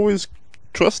can't always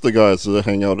trust the guys that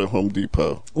hang out at Home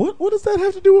Depot. What does that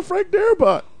have to do with Frank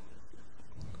Darabont?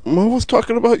 I was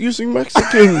talking about using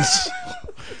Mexicans.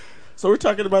 So we're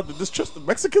talking about the distrust of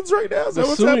Mexicans right now? Is that The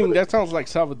what's suing, happening? that sounds like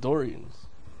Salvadorians.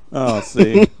 Oh,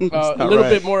 see. A little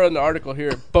bit more on the article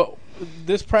here. But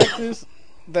this practice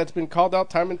that's been called out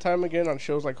time and time again on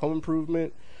shows like Home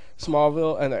Improvement,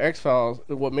 Smallville, and the X-Files,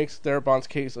 what makes Darabont's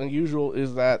case unusual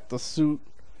is that the suit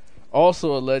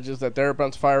also alleges that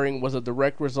Darabont's firing was a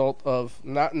direct result of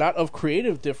not of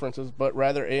creative differences, but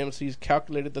rather AMC's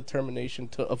calculated determination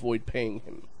to avoid paying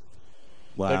him.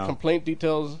 Wow. The complaint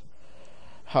details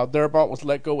how Darabont was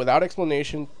let go without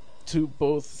explanation to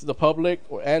both the public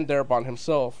and Darabont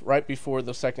himself right before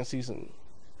the second season,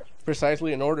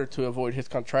 precisely in order to avoid his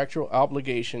contractual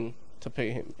obligation to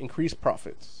pay him increased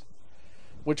profits,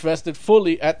 which vested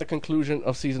fully at the conclusion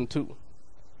of season 2.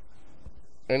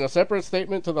 In a separate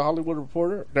statement to The Hollywood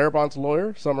Reporter, Darabont's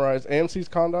lawyer summarized AMC's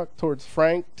conduct towards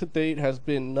Frank to date has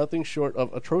been nothing short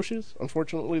of atrocious.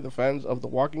 Unfortunately, the fans of The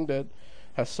Walking Dead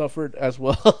have suffered as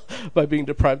well by being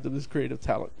deprived of this creative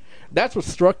talent. That's what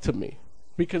struck to me.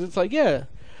 Because it's like, yeah,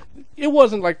 it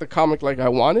wasn't like the comic like I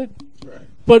wanted, Right.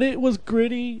 but it was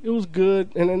gritty, it was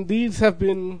good, and then these have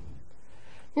been,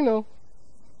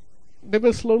 they've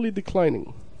been slowly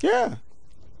declining. Yeah.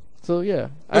 So yeah,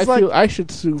 It's I like- feel I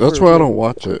should sue. That's for why I don't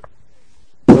watch it.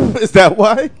 Is that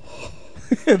why?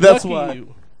 That's Lucky why.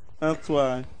 you. That's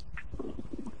why.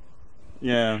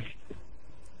 Yeah.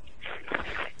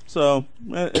 So,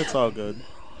 it's all good.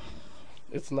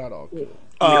 It's not all good.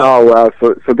 Oh wow!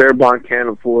 So Darabont can't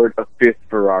afford a 5th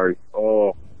Ferrari.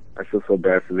 Oh, I feel so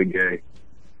bad for the guy.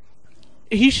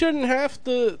 He shouldn't have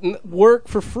to work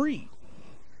for free.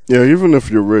 Yeah, even if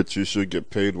you're rich, you should get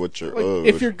paid what you're owed.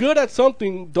 If you're good at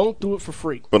something, don't do it for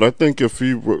free. But I think if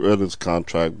he read his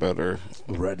contract better,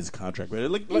 Read his contract.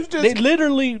 Like, you just, They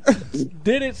literally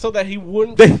did it so that he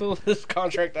wouldn't fulfill his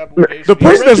contract obligation. the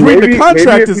person that's reading the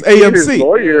contract maybe is if he told his AMC.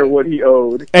 lawyer what he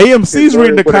owed. AMC's His lawyer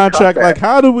reading the would've cut contract that. like,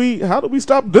 how do we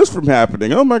stop this from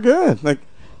happening? Oh my god! Like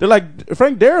they're like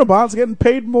Frank Darabont's getting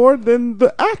paid more than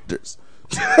the actors.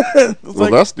 It's well,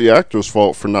 like, that's the actor's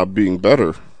fault for not being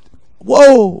better.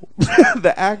 whoa!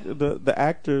 the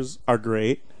actors are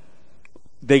great.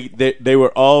 They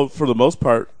were all for the most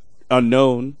part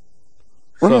unknown.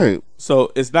 Right.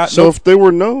 So it's not. So if they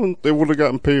were known, they would have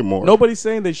gotten paid more. Nobody's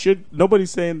saying they should. Nobody's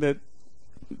saying that.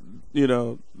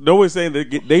 Nobody's saying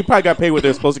that they probably got paid what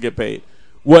they're supposed to get paid.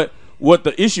 What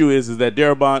the issue is that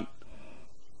Darabont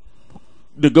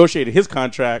negotiated his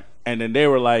contract, and then they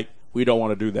were like, "We don't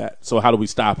want to do that. So how do we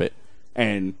stop it?"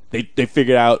 And they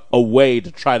figured out a way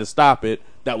to try to stop it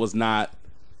that was not.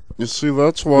 You see,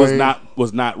 that's why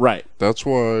Was not right. That's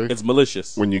why It's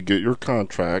malicious. when you get your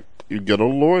contract, you get a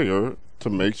lawyer to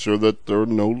make sure that there are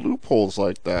no loopholes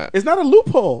like that. It's not a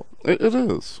loophole, It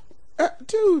is.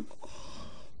 dude.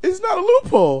 It's not a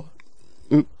loophole.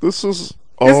 This is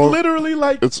It's all. literally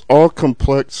like It's all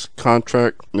complex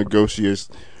contract negotiations.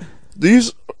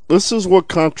 This is what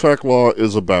contract law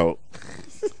is about.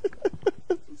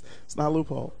 it's not a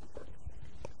loophole.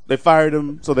 They fired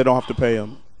him so they don't have to pay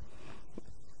him.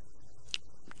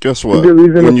 Guess what? The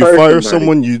reason When to you fire fire somebody.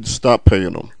 someone, you stop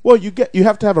paying them. Well, you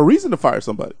have to have a reason to fire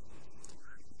somebody.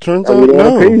 Turns I out, mean,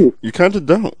 I'll pay no. you. You kind of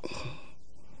don't.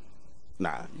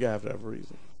 Nah, you have to have a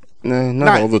reason. Nah, not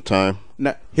Nah. all the time.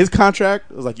 Now, his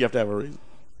contract was like you have to have a reason.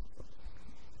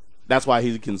 That's why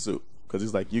he can sue, because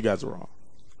he's like, you guys are wrong,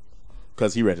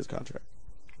 because he read his contract.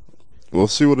 We'll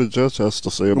see what a judge has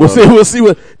to say about We'll see. it. We'll see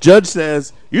what judge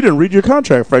says. You didn't read your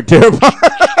contract, Frank Darabont.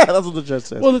 That's what the judge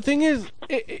says. Well, the thing is,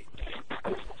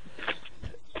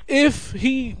 if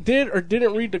he did or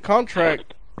didn't read the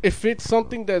contract, if it's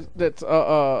something that's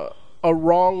a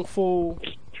wrongful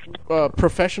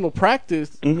professional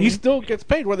practice, he still gets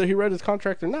paid whether he read his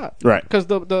contract or not. Right. Because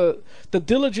the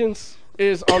diligence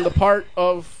is on the part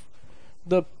of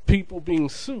the people being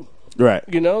sued. Right.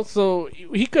 So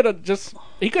he could have just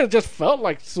felt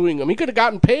like suing him. He could have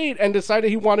gotten paid and decided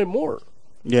he wanted more.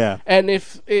 Yeah. And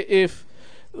if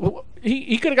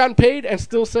he could have gotten paid and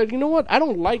still said, you know what, I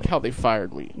don't like how they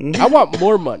fired me. I want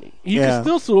more money. You Yeah. can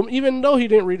still sue him, even though he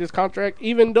didn't read his contract,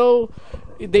 even though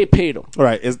they paid him.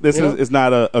 Right. It's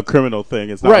not a criminal thing.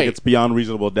 It's not Right. like it's beyond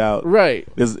reasonable doubt. Right.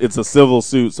 It's a civil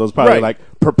suit, so it's probably Right. like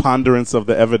preponderance of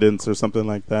the evidence or something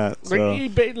like that. So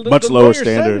the much the lower lawyer said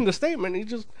standard. in the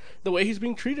statement, the way he's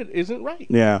being treated isn't right.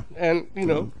 Yeah. And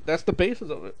that's the basis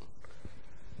of it.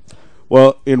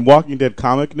 Well, in Walking Dead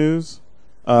comic news,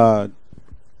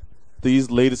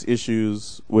 these latest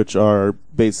issues, which are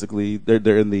basically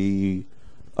they're in the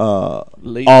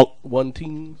Late all one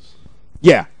teams.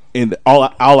 yeah in the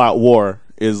all out war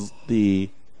is the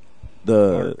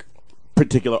the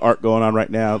particular arc going on right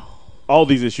now. All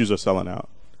these issues are selling out,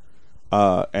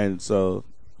 and so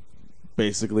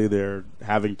basically they're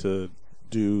having to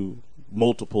do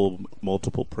multiple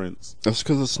prints. That's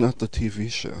because it's not the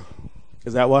TV show.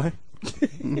 Is that why?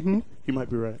 Mm-hmm. You might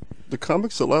be right. The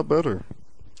comic's a lot better.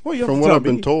 Well, you have from to what tell I've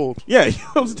me. been told. Yeah, you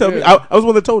have to tell me. I was the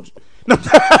one that told you. No,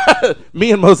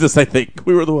 me and Moses, I think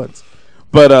we were the ones.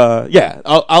 But yeah,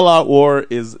 All Out War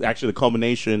is actually the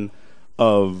culmination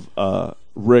of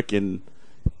Rick and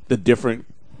the different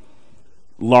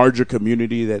larger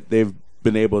community that they've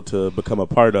been able to become a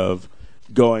part of,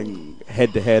 going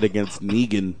head to head against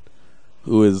Negan,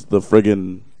 who is the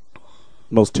friggin'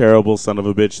 most terrible son of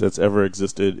a bitch that's ever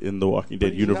existed in the Walking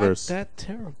Dead universe. Not that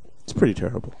terrible. It's pretty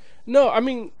terrible. No, I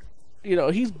mean,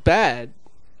 he's bad.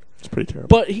 It's pretty terrible.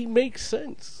 But he makes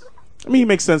sense. I mean, he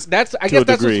makes sense. I guess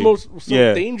that's degree. what's most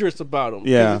dangerous about him.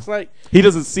 Yeah, it's like he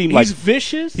doesn't seem like he's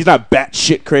vicious. He's not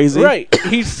batshit crazy, right?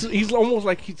 He's almost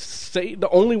like he's the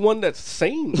only one that's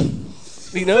sane.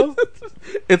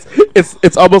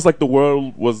 It's almost like the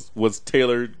world was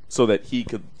tailored so that he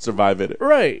could survive in it.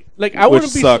 Right. Like I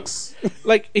wouldn't be sucks.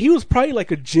 Like he was probably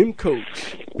like a gym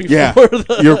coach before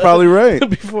you're probably right.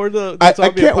 Before the I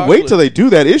can't wait till they do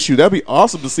that issue. That'd be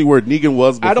awesome to see where Negan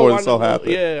was before this all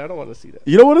happened. Yeah, I don't want to see that.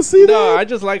 You don't want to see that? No, I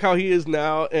just like how he is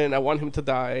now, and I want him to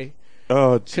die.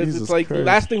 Oh, Jesus Because it's like Christ. the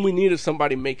last thing we need is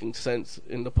somebody making sense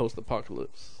in the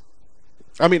post-apocalypse.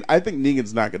 I mean, I think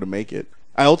Negan's not going to make it.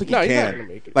 I don't think he can. He's not gonna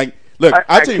make it. Like, look,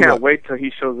 I tell you can't what. wait till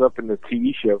he shows up in the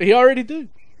TV show. He already did.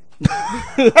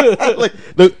 Like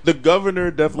the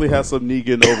governor definitely has some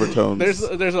Negan overtones.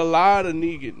 There's a lot of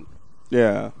Negan.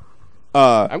 Yeah.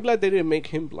 I'm glad they didn't make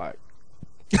him black.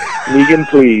 Negan,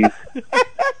 please.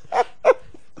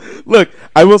 Look,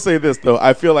 I will say this though.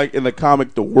 I feel like in the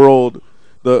comic, the world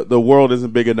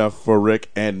isn't big enough for Rick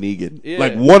and Negan. Yeah.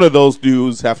 Like one of those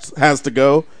dudes has to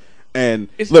go. And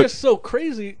it's look, just so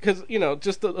crazy because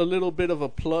just a little bit of a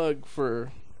plug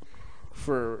for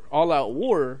All Out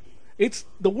War. It's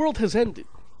the world has ended.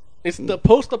 It's the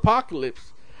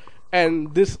post-apocalypse,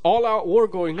 and this all-out war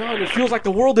going on. It feels like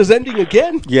the world is ending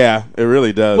again. Yeah, it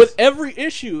really does. With every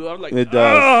issue, I'm like, it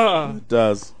does. It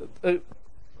does.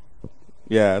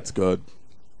 Yeah, it's good.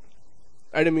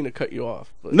 I didn't mean to cut you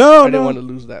off, but I didn't want to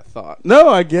lose that thought. No,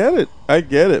 I get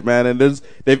it, man. And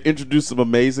they've introduced some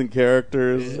amazing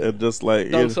characters and just like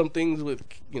done some things with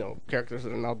characters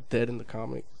that are now dead in the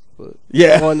comics. But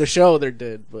yeah, on the show they're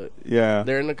dead, but yeah,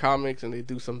 they're in the comics and they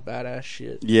do some badass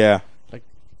shit. Yeah, like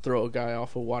throw a guy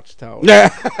off a watchtower.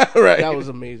 Yeah, right. That was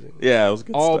amazing. Yeah, it was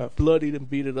good all stuff. bloodied and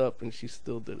beat it up, and she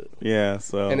still did it. Yeah,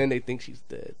 so and then they think she's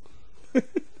dead.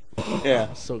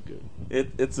 Yeah, so good.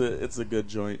 It's a good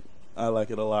joint. I like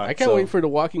it a lot. I can't wait for the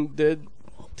Walking Dead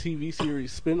TV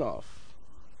series spin-off.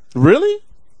 Really?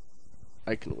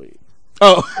 I can wait.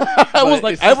 Oh,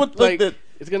 I would think that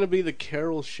it's gonna be the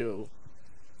Carol show.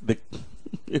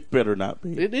 It better not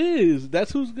be. It is.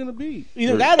 That's who's gonna be.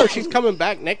 Either that or she's coming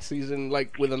back next season,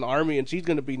 like with an army, and she's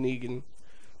gonna be Negan.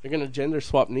 They're gonna gender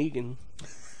swap Negan.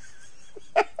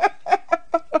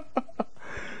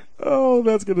 Oh,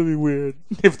 that's gonna be weird.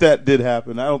 If that did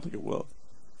happen, I don't think it will.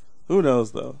 Who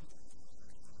knows though?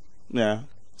 Yeah.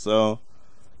 So,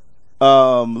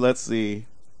 let's see.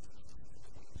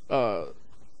 What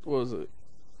was it?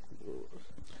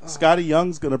 Scotty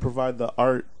Young's gonna provide the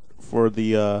art for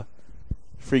the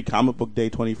free Comic Book Day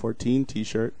 2014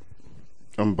 T-shirt.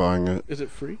 I'm buying it. Is it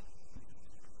free?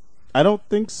 I don't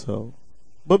think so,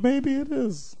 but maybe it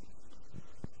is.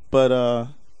 But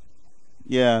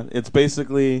yeah, it's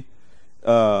basically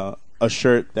a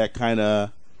shirt that kind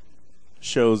of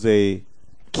shows a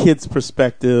kid's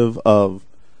perspective of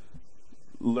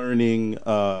learning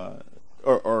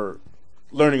or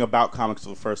learning about comics for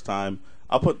the first time.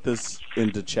 I'll put this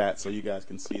into chat so you guys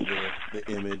can see the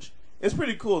image. It's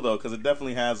pretty cool though, because it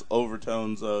definitely has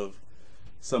overtones of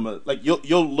some of, like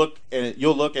you'll look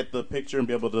at the picture and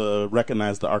be able to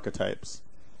recognize the archetypes.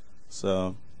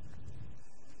 So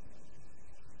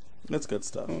that's good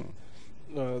stuff.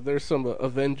 There's some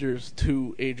Avengers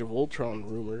 2 Age of Ultron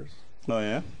rumors. Oh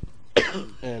yeah,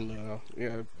 and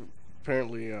yeah,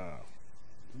 apparently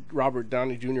Robert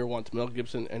Downey Jr. wants Mel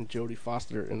Gibson and Jodie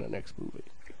Foster in the next movie.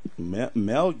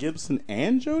 Mel Gibson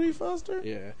and Jodie Foster?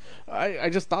 Yeah. I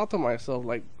just thought to myself,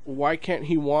 like, why can't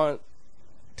he want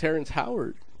Terrence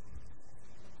Howard?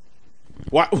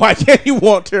 Why can't he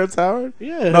want Terrence Howard?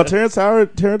 Yeah. No, Terrence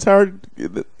Howard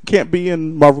can't be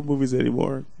in Marvel movies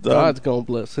anymore. God's gonna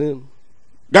bless him.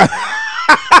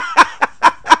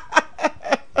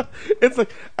 It's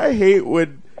like, I hate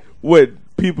when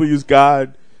people use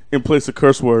God in place of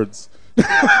curse words.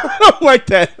 I don't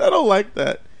like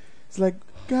that. It's like,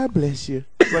 God bless you.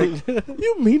 Like,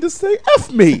 you mean to say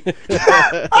F me?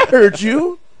 I heard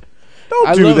you. Don't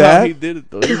I do love that. how he did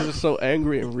it though. He was just so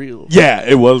angry and real. Yeah,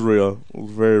 it was real. It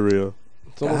was very real.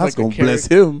 It's almost God's like gonna bless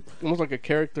him. Almost like a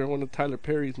character in one of Tyler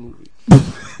Perry's movies.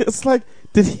 It's like,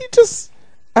 did he just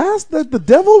ask that the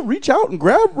devil reach out and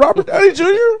grab Robert Downey Jr.?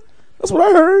 That's what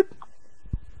I heard.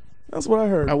 That's what I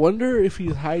heard. I wonder if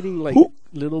he's hiding like Who?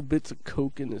 little bits of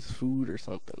coke in his food or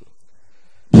something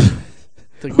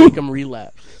to make him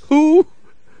relapse. Who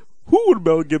would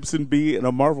Mel Gibson be in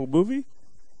a Marvel movie?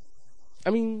 I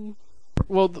mean,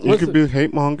 well, You could be a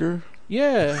hate monger.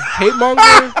 yeah, hate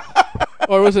monger,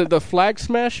 or was it the flag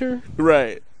smasher?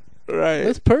 Right.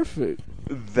 That's perfect.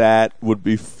 That would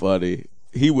be funny.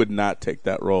 He would not take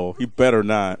that role. He better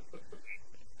not.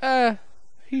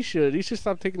 He should. He should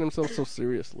stop taking himself so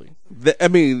seriously I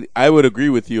mean, I would agree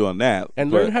with you on that.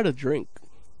 and learn how to drink.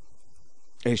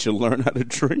 He should learn how to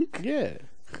drink. Yeah,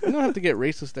 you don't have to get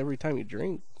racist every time you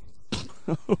drink.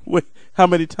 Wait, how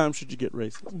many times should you get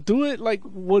racist? Do it like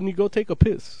when you go take a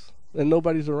piss and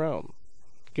nobody's around.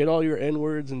 Get all your N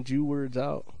words and Jew words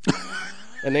out,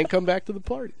 and then come back to the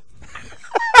party.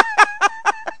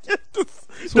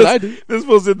 That's what I do. This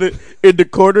was in the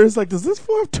corner. It's like, does this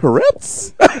fool have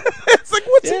Tourette's? It's like,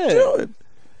 what's he doing?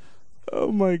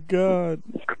 Oh my god,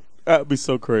 that'd be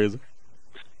so crazy.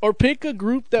 Or pick a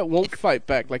group that won't fight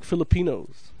back, like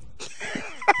Filipinos.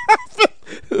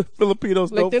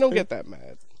 Filipinos, Like they don't fight. get that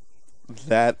mad.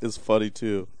 That is funny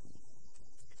too.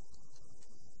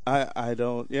 I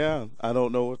don't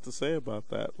know what to say about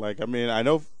that. Like, I mean, I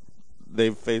know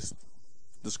they've faced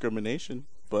discrimination,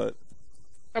 but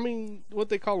I mean, what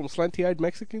they call them, slanty-eyed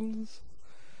Mexicans?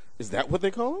 is that what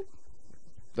they call them?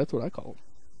 That's what I call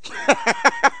them.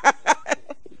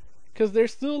 Because they're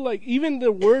still like, even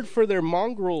the word for their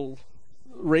mongrel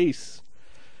race,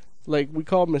 like we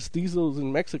call mestizos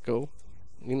in Mexico,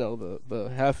 you know, the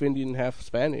half Indian, half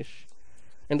Spanish,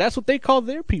 and that's what they call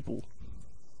their people.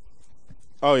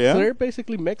 Oh yeah, So they're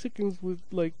basically Mexicans with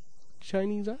like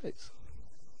Chinese eyes.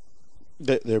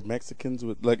 they're Mexicans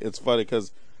with, like, it's funny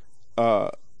because,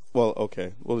 well,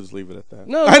 okay, we'll just leave it at that.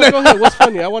 No, go ahead. What's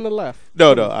funny? I want to laugh.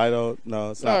 No, I don't.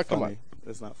 No, it's not come funny. on.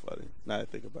 It's not funny. Now I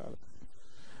think about it.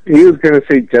 He was gonna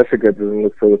say Jessica doesn't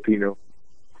look Filipino.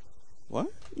 What?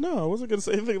 No, I wasn't gonna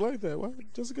say anything like that. Why?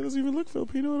 Jessica doesn't even look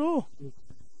Filipino at all.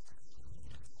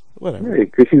 Whatever.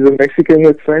 Right, because she's a Mexican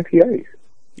with slanty eyes.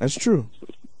 That's true.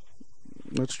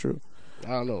 That's true. I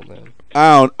don't know, man.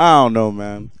 I don't know,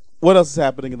 man. What else is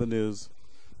happening in the news?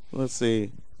 Let's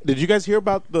see. Did you guys hear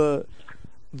about the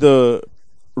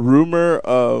rumor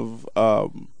of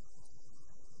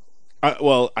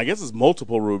well, I guess it's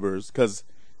multiple rumors, because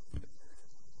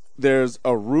there's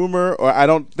a rumor, or I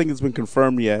don't think it's been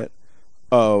confirmed yet,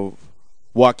 of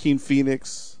Joaquin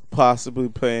Phoenix possibly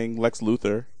playing Lex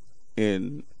Luthor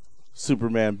in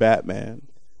Superman Batman.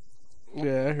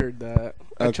 Yeah, I heard that.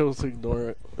 I chose to ignore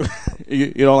it.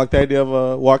 You don't like the idea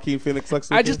of Joaquin Phoenix Lex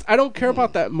Luthor? I don't care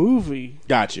about that movie.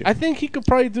 Got you. I think he could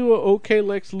probably do an okay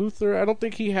Lex Luthor. I don't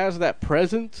think he has that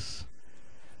presence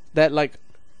that, like,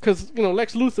 because, you know,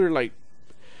 Lex Luthor, like,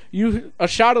 a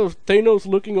shot of Thanos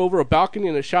looking over a balcony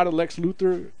and a shot of Lex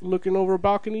Luthor looking over a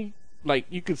balcony, like,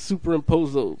 you could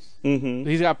superimpose those. Mm-hmm.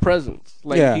 He's got presence.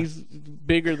 Like, he's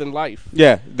bigger than life.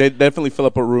 Yeah, they definitely fill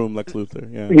up a room, Lex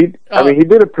Luthor. Yeah. He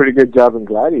did a pretty good job in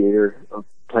Gladiator of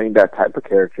playing that type of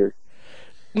character.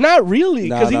 Not really,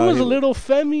 because he was a little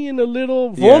femmy and a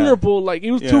little vulnerable. Like, he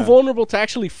was too vulnerable to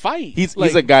actually fight. He's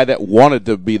a guy that wanted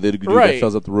to be the dude that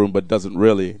fills up the room, but doesn't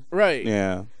really. Right.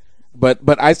 Yeah. But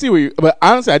I see where you. But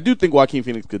honestly, I do think Joaquin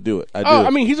Phoenix could do it. I do. I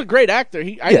mean, he's a great actor.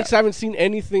 I just haven't seen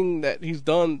anything that he's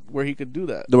done where he could do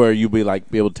that. Where you'd be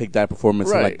able to take that performance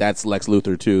and, like, that's Lex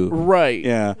Luthor too. Right.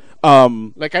 Yeah.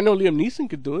 Like, I know Liam Neeson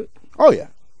could do it. Oh yeah.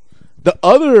 The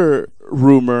other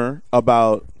rumor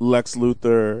about Lex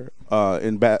Luthor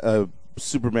in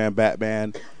Superman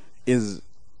Batman is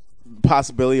the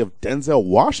possibility of Denzel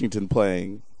Washington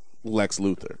playing Lex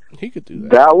Luthor. He could do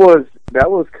that. That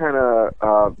was kind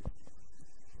of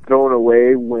thrown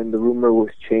away when the rumor was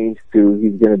changed to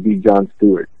he's going to be Jon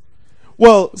Stewart.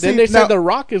 Well, then they said The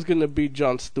Rock is going to be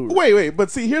Jon Stewart. Wait, but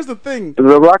see, here's the thing. The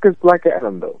Rock is Black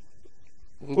Adam, though.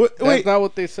 That's not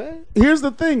what they said. Here's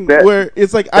the thing, where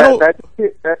it's like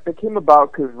that came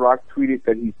about because Rock tweeted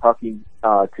that he's talking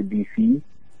to DC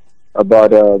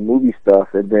about movie stuff,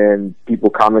 and then people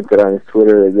commented on his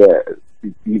Twitter that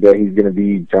he's going to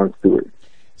be Jon Stewart.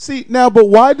 See, now, but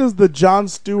why does the Jon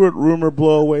Stewart rumor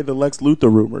blow away the Lex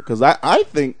Luthor rumor? Because I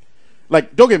think,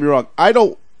 like, don't get me wrong, I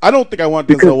don't think I want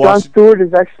Denzel Washington. Jon Stewart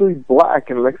is actually black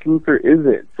and Lex Luthor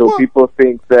isn't, so people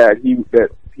think that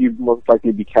he he'd most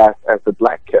likely be cast as the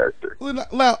black character.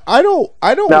 Now, I don't.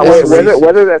 Now,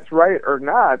 whether that's right or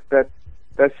not, that's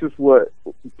just what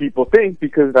people think,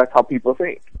 because that's how people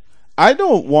think. I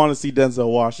don't want to see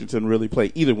Denzel Washington really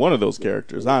play either one of those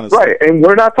characters, honestly. Right, and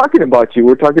we're not talking about you.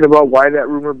 We're talking about why that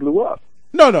rumor blew up.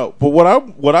 No. But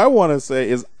what I want to say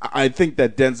is, I think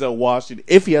that Denzel Washington,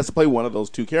 if he has to play one of those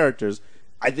two characters,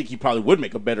 I think he probably would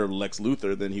make a better Lex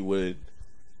Luthor than he would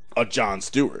a Jon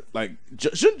Stewart. Like,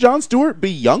 shouldn't Jon Stewart be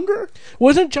younger?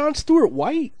 Wasn't Jon Stewart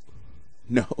white?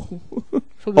 No.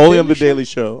 Only on the Show? Daily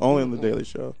Show. Only on the Daily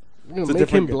Show. It's a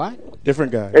different him black?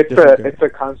 Different guy. It's a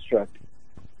construct.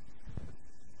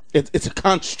 It's a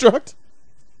construct?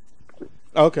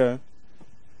 Okay.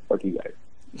 Fuck you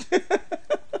guys.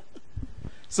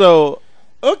 So,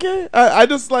 okay. I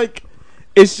just like,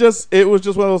 it was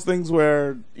just one of those things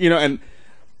where, and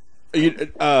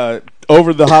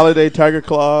over the holiday, Tiger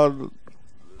Claw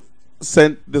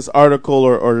sent this article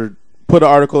or put an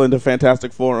article into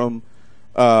Fantastic Forum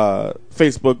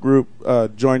Facebook group.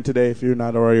 Join today if you're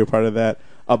not already a part of that,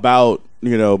 about,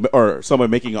 or someone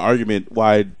making an argument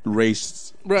why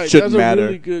race shouldn't matter. That's a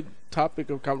really good topic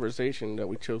of conversation that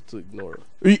we chose to ignore.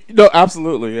 No,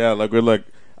 absolutely, yeah. Like, we're like,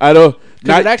 I don't. It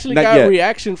actually got a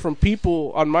reaction from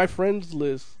people on my friends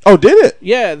list. Oh, did it?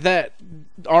 Yeah, that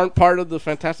aren't part of the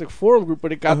Fantastic Forum group,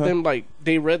 but it got them, like,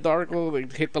 they read the article, they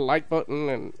hit the like button,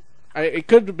 and it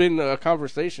could have been a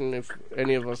conversation if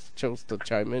any of us chose to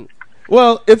chime in.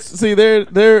 Well, it's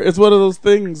one of those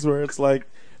things where it's like,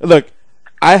 look,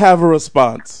 I have a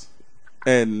response,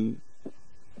 and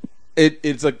I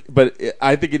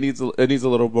think it needs a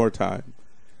little more time.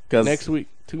 Next week.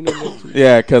 Tune in next week.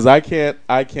 Yeah, because I can't,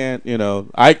 I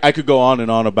could go on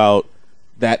and on about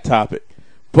that topic.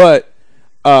 But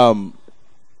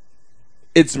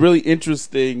it's really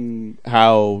interesting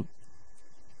how,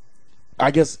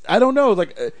 I guess, I don't know,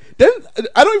 like, I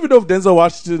don't even know if Denzel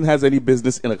Washington has any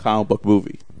business in a comic book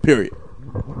movie, period.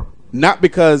 Not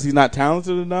because he's not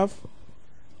talented enough.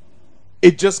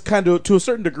 It just kind of, to a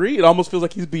certain degree, it almost feels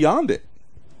like he's beyond it.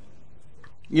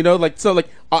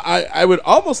 I would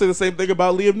almost say the same thing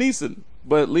about Liam Neeson,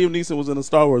 but Liam Neeson was in a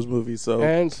Star Wars movie, so,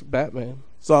 and Batman.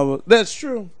 So that's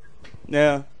true.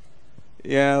 Yeah.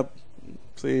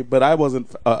 See, but I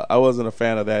wasn't a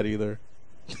fan of that either.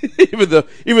 even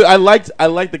I liked the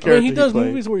character. I mean, he does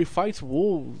movies where he fights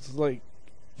wolves, like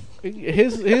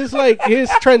his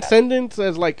transcendence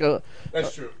as like a.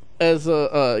 That's true. As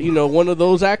a one of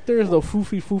those actors, the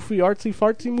foofy artsy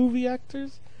fartsy movie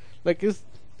actors, like it's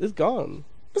gone.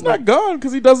 It's not gone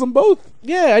because he does them both.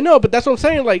 Yeah, I know, but that's what I'm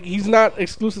saying. Like, he's not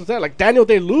exclusive to that. Like, Daniel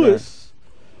Day-Lewis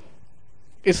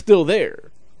is still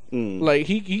there. Like,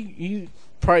 he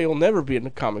probably will never be in a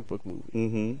comic book movie.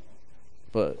 Mm-hmm.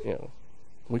 But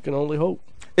we can only hope.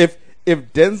 If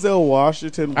Denzel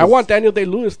Washington, I want Daniel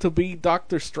Day-Lewis to be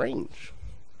Doctor Strange.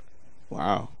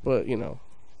 Wow. But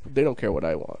they don't care what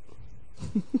I want.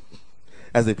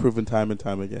 As they've proven time and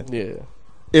time again. Yeah.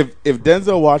 If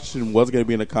Denzel Washington was going to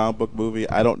be in a comic book movie,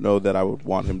 I don't know that I would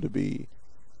want him to be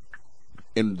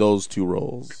in those two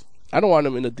roles. I don't want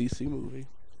him in a DC movie.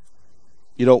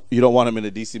 You don't want him in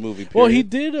a DC movie, period? Well, he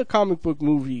did a comic book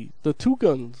movie, The Two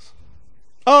Guns.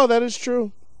 Oh, that is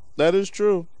true. That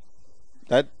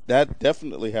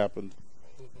definitely happened.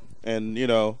 And,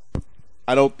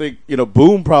 I don't think,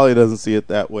 Boom probably doesn't see it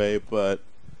that way, but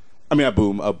I mean,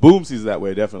 Boom sees it that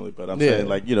way, definitely. But I'm saying,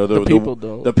 like, the people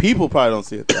don't. The people probably don't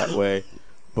see it that way.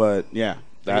 But yeah,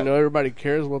 everybody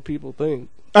cares what people think.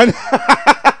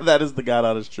 That is the God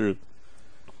honest truth.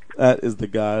 That is the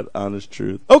God honest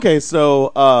truth. Okay,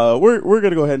 so we're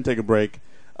gonna go ahead and take a break.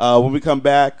 When we come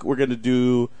back, we're gonna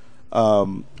do a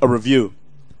review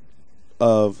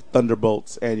of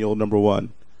Thunderbolts Annual #1,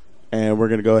 and we're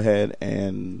gonna go ahead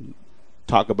and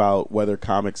talk about whether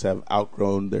comics have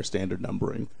outgrown their standard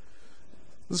numbering.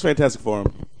 This is Fantastic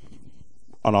Forum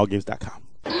on allgames.com.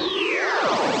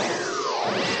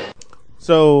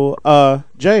 So,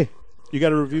 Jay, you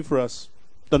got a review for us.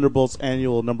 Thunderbolts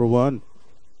Annual #1.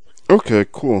 Okay,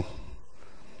 cool.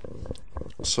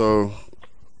 So,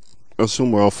 I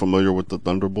assume we're all familiar with the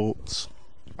Thunderbolts.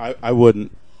 I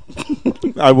wouldn't.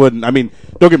 I wouldn't. I mean,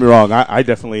 don't get me wrong. I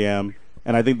definitely am.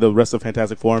 And I think the rest of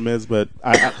Fantastic Forum is. But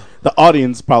the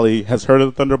audience probably has heard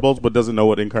of the Thunderbolts but doesn't know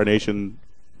what incarnation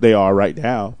they are right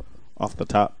now off the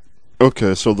top.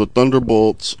 Okay, so the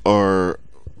Thunderbolts are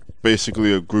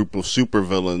basically a group of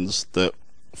supervillains that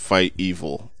fight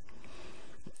evil.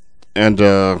 And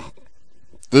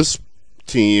this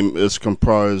team is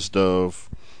comprised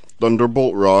of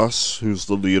Thunderbolt Ross, who's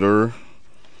the leader,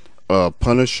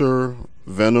 Punisher,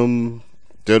 Venom,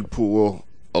 Deadpool,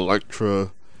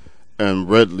 Elektra, and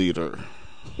Red Leader.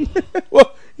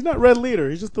 Well, He's not Red Leader.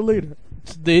 He's just the leader.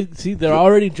 They're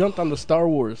already jumped on the Star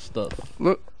Wars stuff.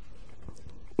 Look,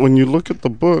 when you look at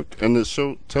the book and it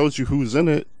tells you who's in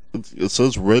it, it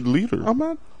says Red Leader. I'm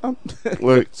not.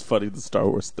 Like, it's funny, the Star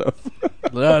Wars stuff.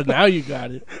 Now you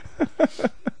got it.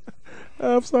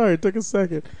 I'm sorry, it took a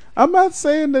second. I'm not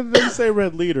saying that they say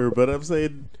Red Leader, but I'm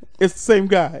saying it's the same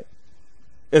guy.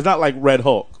 It's not like Red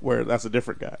Hulk, where that's a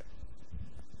different guy.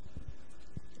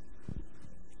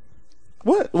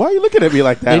 What? Why are you looking at me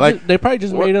like that? They probably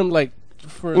just made him like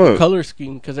for the color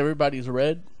scheme because everybody's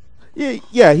red.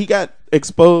 Yeah. He got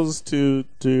exposed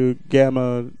to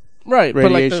gamma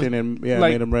radiation and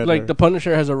made him red. Like the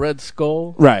Punisher has a red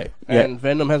skull, right? And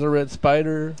Venom has a red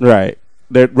spider, right?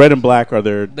 They're red and black are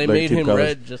their. They their made him colors.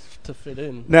 red just to fit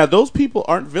in. Now those people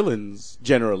aren't villains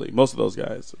generally. Most of those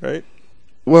guys, right?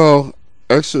 Well,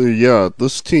 actually, yeah.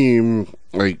 This team,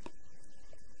 like,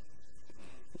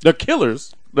 they're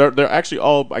killers. They're actually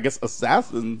all, I guess,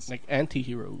 assassins, like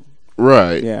anti-heroes.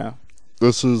 Right. Yeah.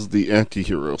 This is the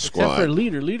anti-hero squad. Except for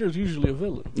Leader. Leader's usually a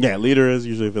villain. Yeah, Leader is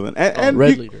usually a villain. And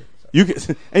Red Leader. You can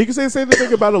say the same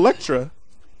thing about Elektra.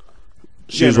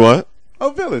 She's what?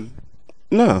 A villain.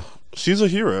 No, she's a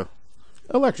hero.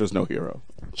 Elektra's no hero.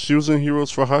 She was in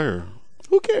Heroes for Hire.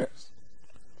 Who cares?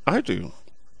 I do.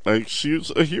 Like,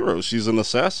 she's a hero. She's an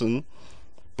assassin,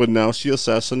 but now she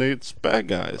assassinates bad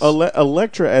guys.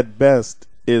 Elektra at best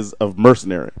is a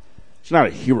mercenary. She's not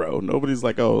a hero. Nobody's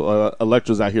like,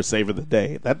 Elektra's out here saving the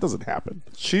day. That doesn't happen.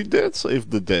 She did save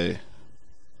the day.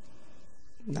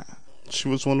 Nah. She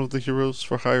was one of the heroes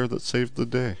for hire that saved the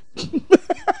day.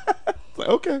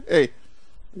 Okay. Hey.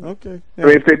 Okay. I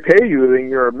mean, if they pay you, then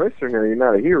you're a mercenary. You're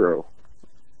not a hero.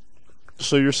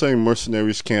 So you're saying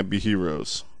mercenaries can't be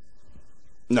heroes?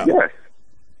 No. Yes.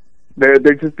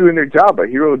 They're just doing their job. A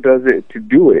hero does it to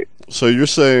do it. So you're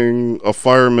saying a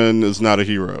fireman is not a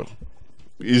hero?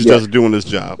 He's just doing his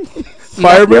job.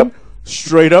 Fireman,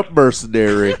 straight up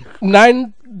mercenary.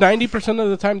 90% of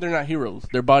the time, they're not heroes.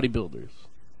 They're bodybuilders.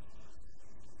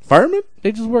 Firemen?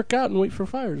 They just work out and wait for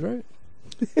fires, right?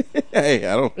 Hey,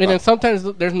 I don't. And then sometimes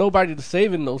there's nobody to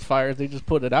save in those fires. They just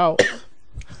put it out.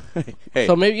 Hey.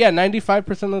 So maybe 95%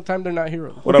 of the time they're not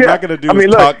heroes. What I'm not going to do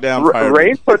is talk down firemen.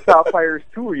 Rain puts out fires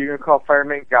too. Are you going to call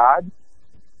firemen God?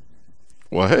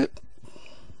 What?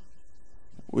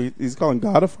 He's calling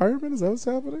God a fireman? Is that what's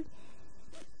happening?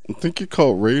 I think you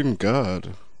call rain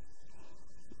God.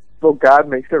 Well, God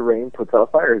makes it rain, puts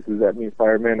out fires. Does that mean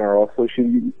firemen are also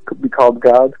should be called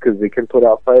gods because they can put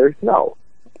out fires? No.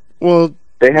 Well,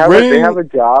 they have a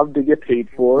job to get paid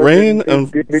for. Rain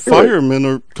and firemen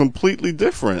are completely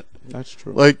different. That's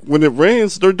true. Like, when it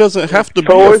rains, there doesn't have to be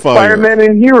So a is fire. fireman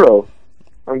and hero.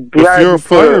 I'm glad if you're a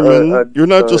fireman, you're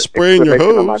not just spraying your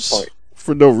exclamation on my hose point.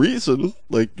 for no reason.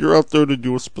 Like, you're out there to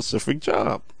do a specific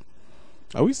job.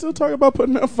 Are we still talking about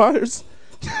putting out fires?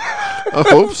 I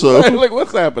hope so. Like,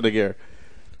 what's happening here?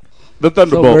 The So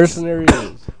Thunderbolts. mercenary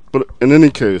is. But in any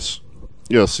case,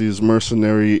 yes, these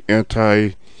mercenary,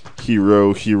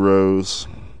 anti-hero heroes,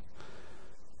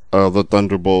 the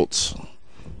Thunderbolts.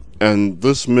 And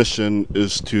this mission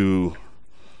is to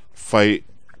fight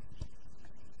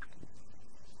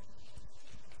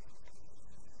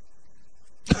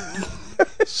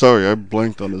sorry, I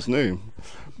blanked on his name.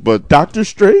 But Doctor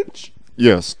Strange?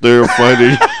 yes, they're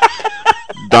fighting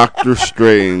Doctor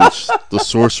Strange, the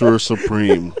Sorcerer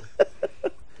Supreme.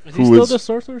 Is he still the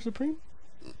Sorcerer Supreme?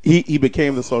 He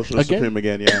became the Sorcerer Supreme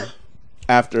again, yeah.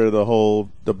 After the whole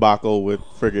debacle with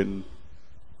friggin'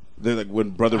 like when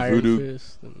Brother Voodoo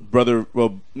Brother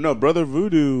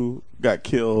Voodoo got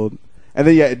killed. And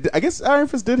then I guess Iron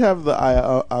Fist did have the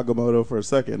Agamotto for a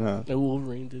second, huh? And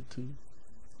Wolverine did too.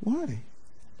 Why?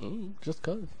 Just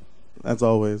cause. That's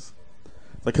always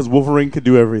like because Wolverine could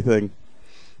do everything.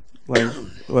 Like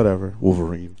whatever,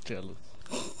 Wolverine. Jealous.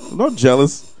 I'm not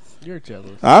jealous. You're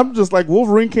jealous. I'm just like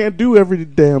Wolverine can't do every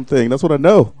damn thing. That's what I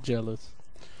know. Jealous.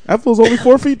 That fool's only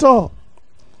 4 feet tall.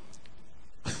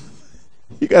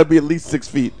 You gotta be at least 6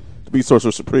 feet to be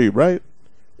Sorcerer Supreme, right?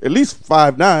 At least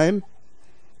 5'9".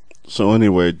 So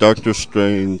anyway, Doctor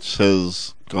Strange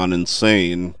has gone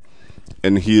insane,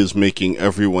 and he is making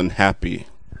everyone happy,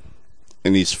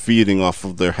 and he's feeding off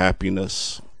of their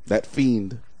happiness. That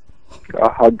fiend.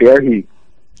 How dare he?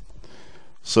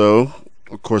 So,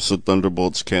 of course, the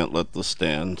Thunderbolts can't let this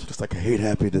stand. Just like I hate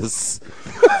happiness.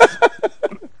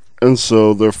 And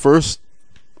so their first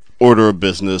order of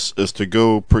business is to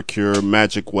go procure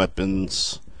magic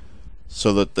weapons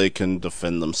so that they can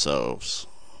defend themselves.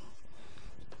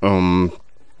 And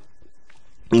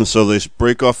so they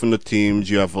break off into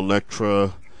teams. You have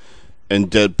Elektra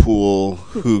and Deadpool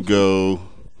who go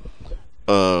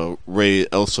raid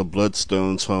Elsa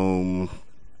Bloodstone's home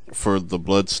for the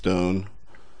Bloodstone,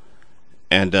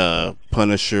 and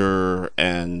Punisher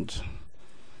and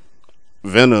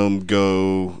Venom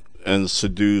go and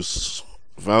seduce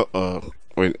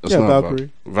Valkyrie,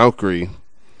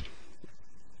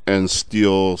 and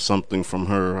steal something from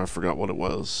her. I forgot what it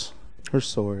was. Her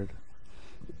sword.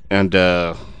 And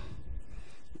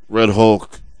Red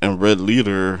Hulk and Red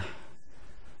Leader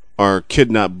are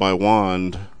kidnapped by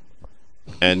Wand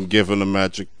and given a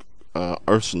magic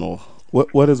arsenal.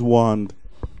 What is Wand?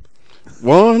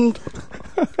 Wand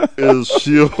is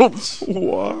S.H.I.E.L.D.'s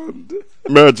Wand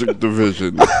magic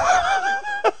division.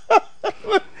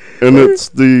 And it's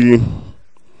the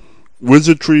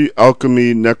Wizardry,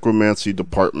 Alchemy, Necromancy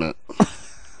department.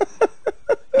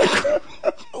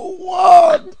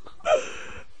 Wand!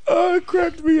 Oh, it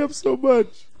cracked me up so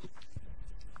much.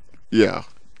 Yeah,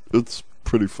 it's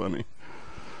pretty funny.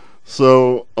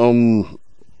 So,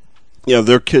 yeah,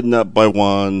 they're kidnapped by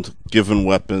Wand, given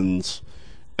weapons,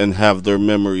 and have their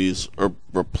memories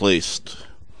replaced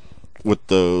with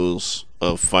those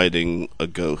of fighting a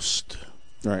ghost.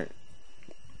 Right.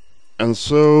 And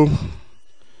so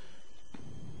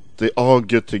they all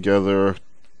get together,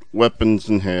 weapons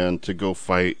in hand, to go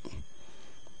fight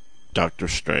Doctor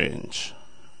Strange.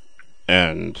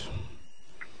 And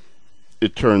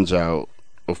it turns out,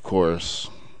 of course,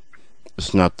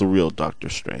 it's not the real Doctor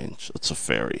Strange. It's a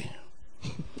fairy.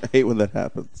 I hate when that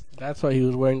happens. That's why he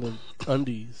was wearing the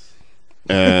undies.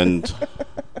 And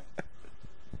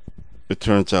it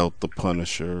turns out the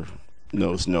Punisher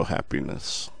knows no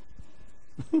happiness.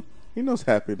 He knows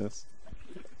happiness.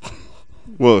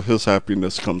 Well, his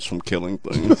happiness comes from killing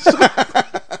things.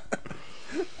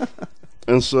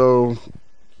 And so,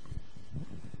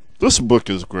 this book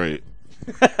is great.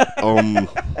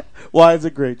 Why is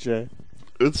it great, Jay?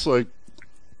 It's like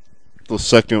the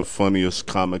second funniest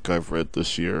comic I've read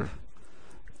this year.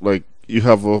 Like, you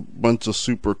have a bunch of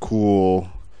super cool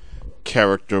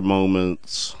character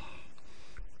moments.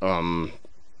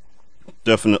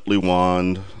 Definitely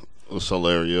Wand was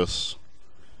hilarious.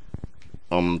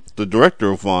 The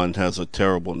director of Wand has a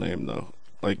terrible name, though.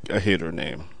 Like, I hate her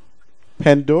name.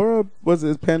 Pandora? Was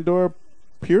it Pandora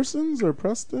Pearsons or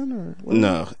Preston? Or what?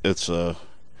 No, it's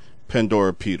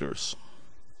Pandora Peters.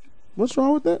 What's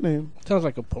wrong with that name? Sounds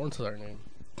like a porn star name.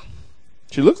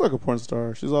 She looks like a porn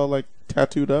star. She's all like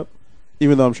tattooed up.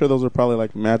 Even though I'm sure those are probably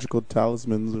like magical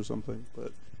talismans or something.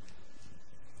 But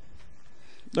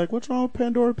like, what's wrong with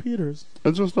Pandora Peters?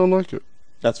 I just don't like it.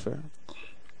 That's fair.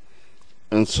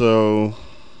 And so,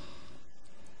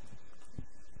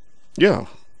 yeah.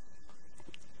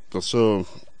 That's a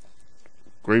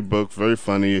great book, very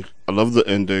funny. I love the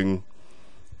ending,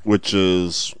 which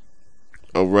is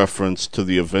a reference to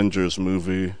the Avengers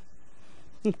movie,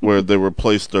 where they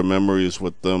replaced their memories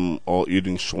with them all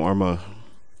eating shawarma.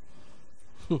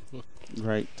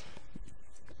 Right.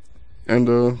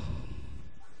 And,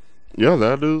 yeah,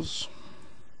 that is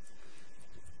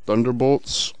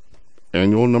Thunderbolts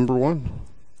Annual number 1.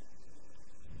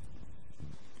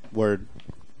 Word.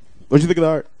 What'd you think of the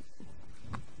art?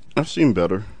 I've seen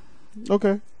better.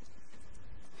 Okay.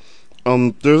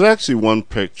 There's actually one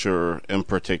picture in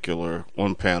particular,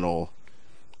 one panel,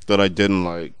 that I didn't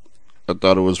like. I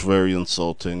thought it was very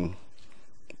insulting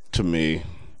to me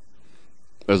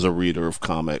as a reader of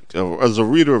comics, as a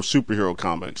reader of superhero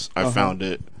comics. I found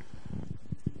it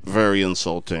very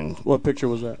insulting. What picture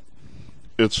was that?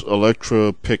 It's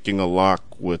Elektra picking a lock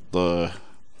with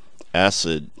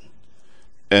acid,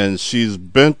 and she's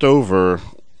bent over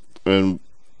in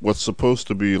what's supposed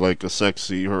to be like a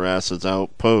sexy her acid's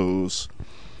out pose,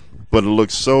 but it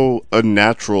looks so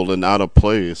unnatural and out of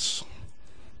place.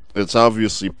 It's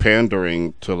obviously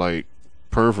pandering to like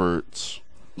perverts,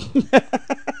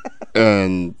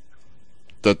 and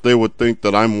that they would think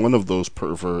that I'm one of those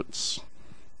perverts.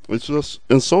 It's just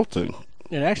insulting.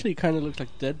 It actually kind of looks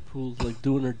like Deadpool's like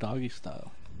doing her doggy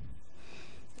style.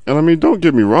 And I mean, don't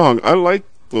get me wrong, I like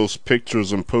those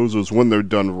pictures and poses when they're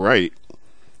done right.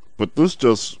 But this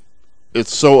just,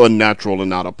 it's so unnatural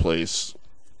and out of place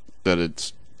that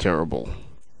it's terrible.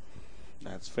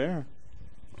 That's fair.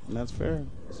 That's fair.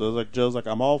 So it's like Joe's like,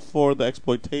 I'm all for the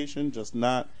exploitation, just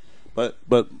not, but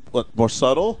what, more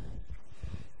subtle?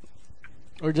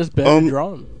 Or just better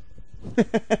drawn.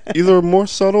 Either more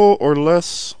subtle or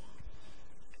less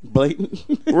blatant.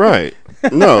 Right.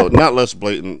 No, not less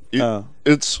blatant.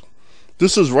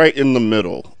 This is right in the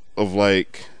middle of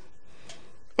like,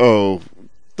 oh,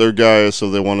 they're guys,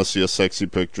 so they want to see a sexy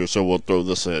picture, so we'll throw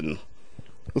this in.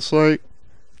 It's like,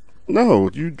 no,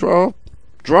 you draw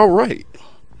right.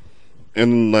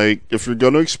 And like, if you're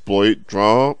gonna exploit,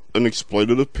 draw an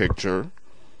exploitative picture,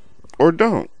 or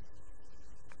don't.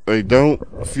 I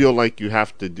don't feel like you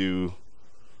have to do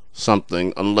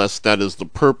something unless that is the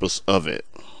purpose of it.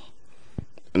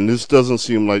 And this doesn't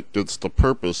seem like it's the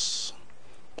purpose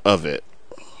of it.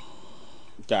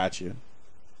 Got you.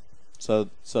 So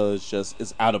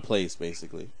it's out of place,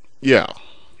 basically. Yeah.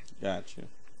 Got you.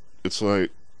 It's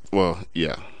like, well,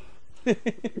 yeah.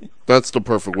 That's the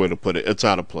perfect way to put it. It's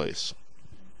out of place.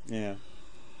 Yeah.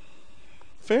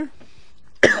 Fair.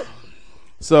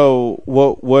 So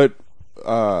what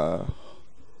or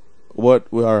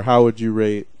how would you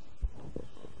rate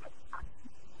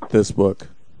this book?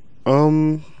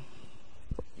 The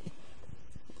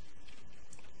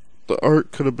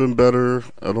art could have been better.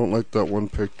 I don't like that one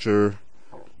picture,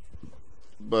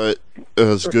 but it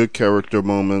has good character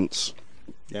moments.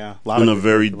 Yeah, and a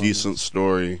very decent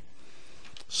story.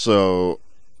 So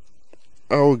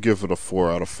I will give it a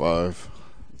 4 out of 5.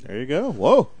 There you go.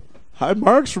 Whoa, high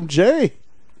marks from Jay.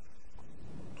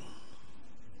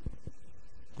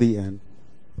 The end.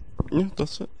 Yeah,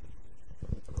 that's it.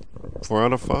 4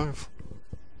 out of 5.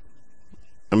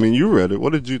 I mean, you read it.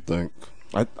 What did you think?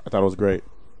 I thought it was great.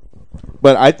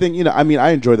 But I think,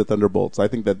 I enjoy the Thunderbolts. I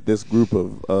think that this group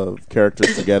of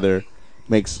characters together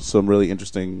makes some really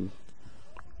interesting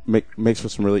makes for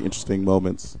some really interesting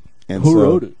moments. And Who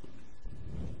wrote it?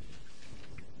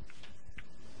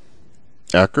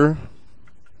 Acker?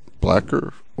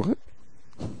 Blacker? What?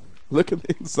 Look at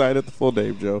the inside of the full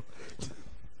name, Joe.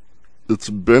 It's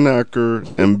Ben Acker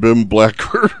and Ben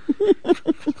Blacker.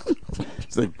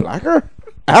 It's like Blacker?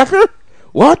 Acker?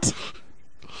 What?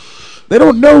 They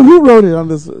don't know who wrote it on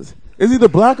this. It's either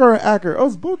Blacker or Acker. Oh,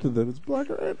 it's both of them. It's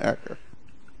Blacker and Acker.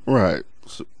 Right.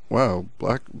 So, wow.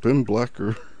 Ben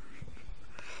Blacker.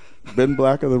 Ben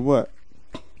Blacker than what?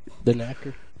 The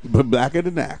Knacker. But Blacker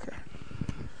than Acker.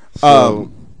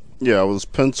 So, yeah, it was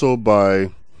penciled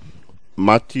by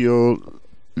Matteo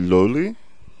Loeli.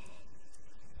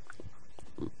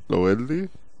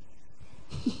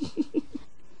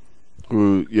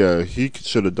 Who, yeah, he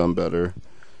should have done better.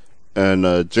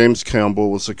 And James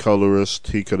Campbell was a colorist.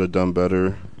 He could have done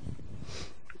better.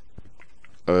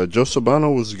 Joe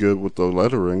Sabano was good with the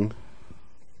lettering.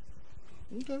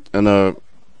 Okay. And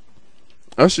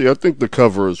actually, I think the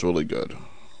cover is really good.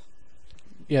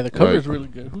 Yeah, the cover is really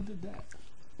good. Who did that?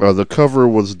 The cover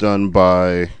was done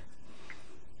by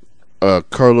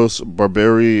Carlos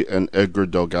Barberi and Edgar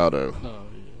Delgado. Oh,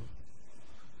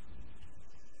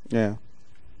 yeah.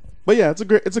 But yeah, it's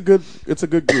a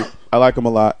good group. I like them a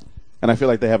lot, and I feel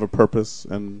like they have a purpose.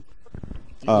 And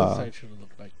the website should have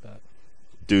looked like that.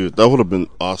 Dude, that would have been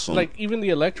awesome. Like even the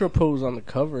Electro pose on the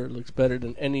cover looks better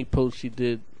than any pose she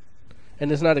did, and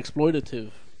it's not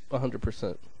exploitative,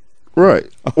 100%. Right.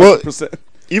 100%. Well,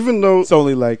 even though it's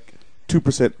only like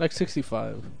 2%, like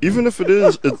 65. Even if it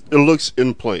is, it looks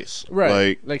in place.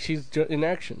 Right. Like she's in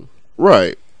action.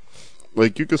 Right.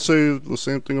 Like you could say the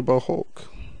same thing about Hulk.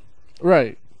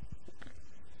 Right.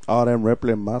 All them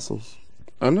rippling muscles.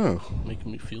 I know.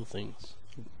 Making me feel things.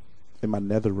 In my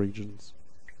nether regions.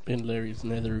 In Larry's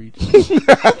nether regions.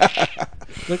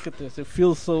 Look at this. It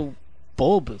feels so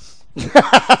bulbous.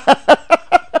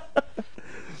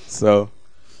 So,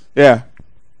 yeah.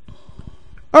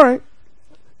 All right.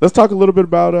 Let's talk a little bit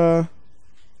about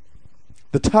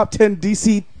the top 10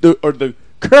 DC, or the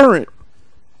current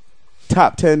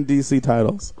top 10 DC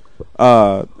titles.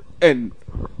 And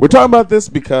we're talking about this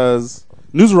because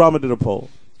Newsarama did a poll,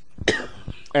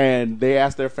 and they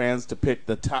asked their fans to pick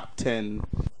the top 10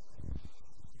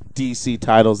 DC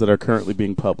titles that are currently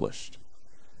being published.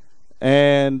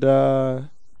 And they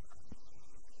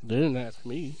didn't ask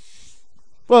me.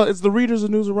 Well, it's the readers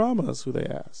of Newsarama who they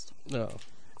asked. No.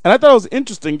 And I thought it was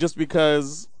interesting just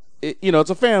because, it's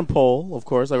a fan poll, of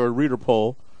course, like a reader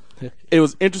poll. It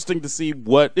was interesting to see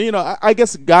what, I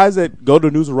guess guys that go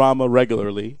to Newsarama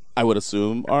regularly, I would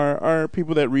assume, are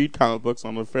people that read comic books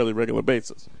on a fairly regular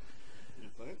basis.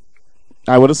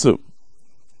 I would assume.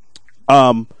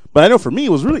 But I know for me,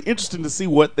 it was really interesting to see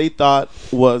what they thought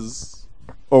was,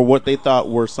 or what they thought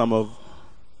were some of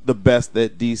the best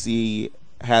that DC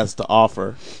has to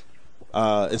offer.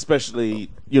 Especially,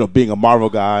 being a Marvel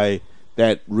guy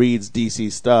that reads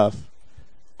DC stuff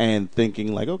and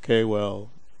thinking like, okay, well,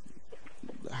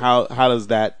 how does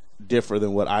that differ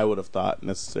than what I would have thought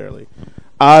necessarily?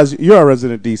 Oz, you're a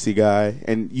resident DC guy,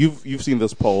 and you've seen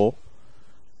this poll.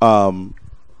 And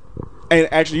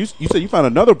actually, you said you found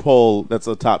another poll that's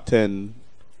a top 10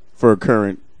 for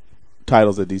current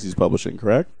titles that DC's publishing,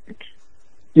 correct?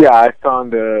 Yeah, I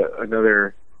found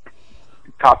another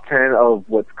top 10 of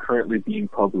what's currently being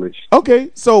published.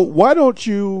 Okay, so why don't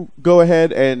you go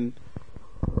ahead and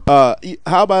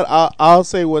how about I'll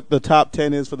say what the top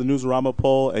 10 is for the Newsarama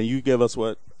poll, and you give us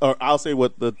what or I'll say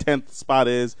what the 10th spot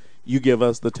is. You give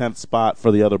us the 10th spot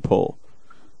for the other poll.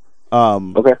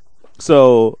 Okay.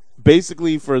 So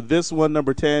basically, for this one,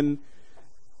 number 10,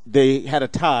 they had a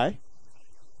tie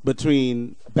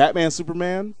between Batman,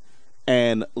 Superman,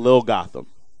 and Lil Gotham.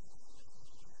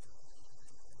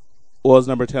 What was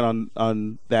number 10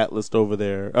 on that list over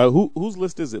there? Whose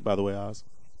list is it, by the way, Oz?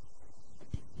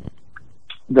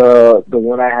 The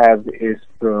one I have is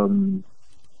from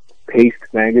Paste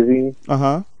Magazine.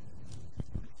 Uh-huh.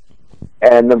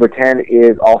 And number 10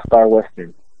 is All-Star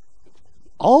Western.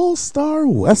 All-Star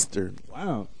Western.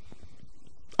 Wow.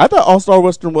 I thought All-Star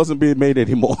Western wasn't being made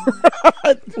anymore.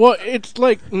 Well, it's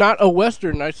like not a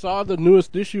Western. I saw the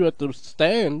newest issue at the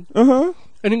stand, Uh-huh.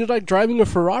 and he was like driving a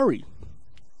Ferrari.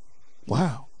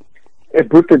 Wow. If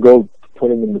Booster Gold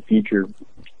put him in the future.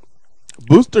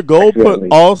 Booster Gold put Accidentally.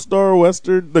 All-Star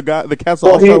Western, the Cats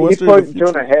Well, All-Star he Western put in the future?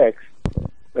 Jonah Hex,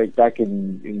 like, back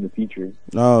in the future.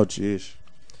 Oh, jeez.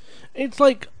 It's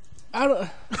like, I don't.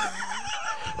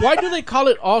 Why do they call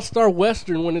it All-Star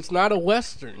Western when it's not a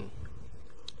Western?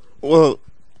 Well,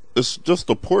 it's just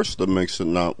the Porsche that makes it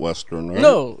not Western, right?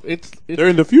 No, it's They're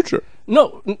in the future.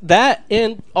 no, that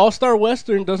and All-Star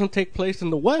Western doesn't take place in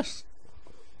the West.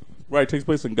 Right, it takes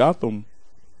place in Gotham,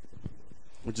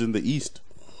 which is in the East.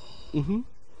 Mm-hmm.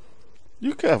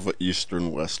 You can have an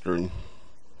Eastern Western.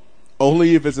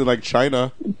 Only if it's in, like,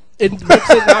 China. It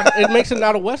makes it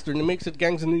not a Western. It makes it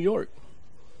Gangs in New York.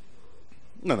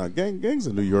 No, Gangs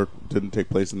in New York didn't take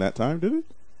place in that time, did it?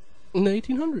 In the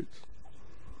 1800s.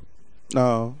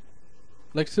 No.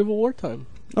 Like Civil War time.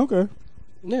 Okay.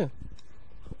 Yeah.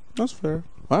 That's fair.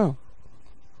 Wow.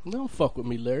 Don't fuck with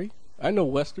me, Larry. I know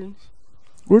Westerns.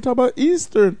 We're talking about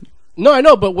Eastern. No, I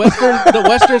know, but the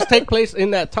Westerns take place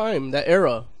in that time, that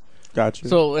era. Gotcha.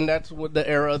 So, and that's what the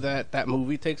era that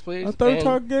movie takes place. I thought we and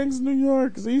talking Gangs in New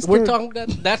York. It's Eastern. we're talking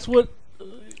that's what,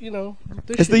 you know.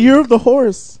 It's the year of the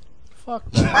horse. Fuck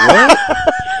that.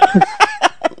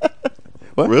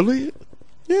 What? Really?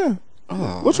 Yeah.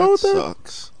 Oh, What's wrong with that?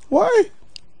 Sucks. Why?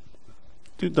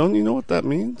 Dude, don't you know what that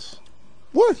means?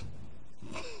 What?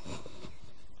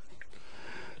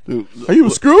 Dude, Are you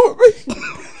screwing with me?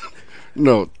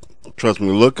 no, trust me.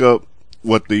 Look up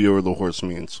what the year of the horse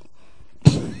means.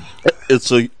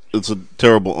 It's a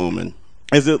terrible omen.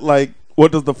 Is it like,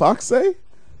 what does the fox say?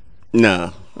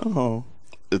 Nah, Oh.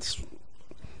 it's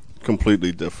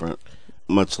completely different,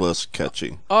 much less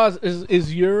catchy. Oz,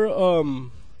 is your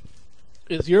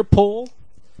poll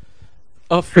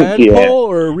a fan Yeah. poll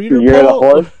or a reader You're the poll?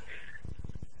 horse?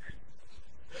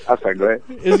 I'm sorry, go ahead.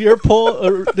 Is your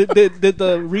poll? Did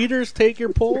the readers take your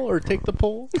poll or take the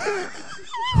poll?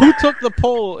 Who took the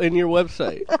poll in your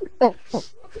website?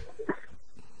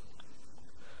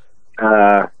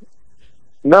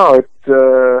 No,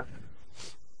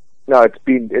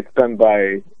 it's done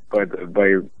by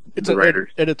the writers.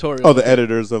 Editorial. Oh, the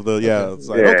editors of the, yeah. It's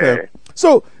like, Yeah. okay.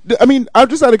 So, I mean, I'm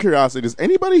just out of curiosity. Does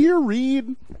anybody here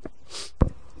read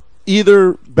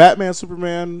either Batman,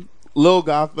 Superman, Lil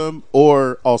Gotham,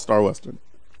 or All-Star Western?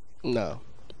 No.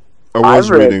 I was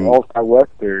I've read reading. All-Star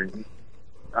Western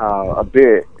a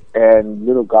bit, and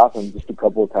Little Gotham just a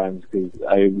couple of times because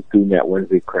I was doing that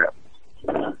Wednesday crap.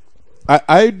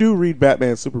 I do read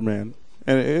Batman, Superman,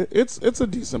 and it's a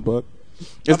decent book.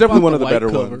 It's I definitely bought one the of the white better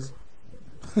cover. ones.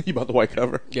 You bought the white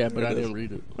cover? Yeah, but I didn't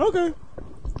read it. Okay.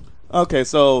 Okay,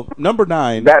 so number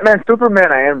 9. Batman,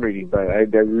 Superman, I am reading, but I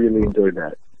really enjoyed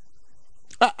that.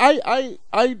 I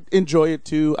enjoy it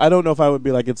too. I don't know if I would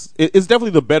be like it's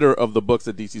definitely the better of the books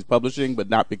that DC's publishing, but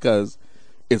not because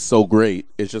it's so great.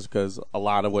 It's just because a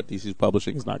lot of what DC's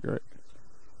publishing is not great.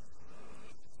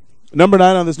 Number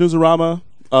 9 on this Newsarama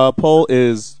poll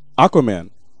is Aquaman.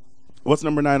 What's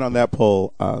number 9 on that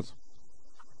poll, Oz?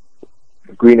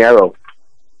 Green Arrow.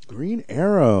 Green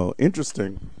Arrow.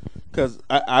 Interesting. Because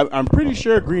I'm pretty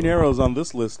sure Green Arrow's on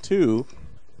this list too,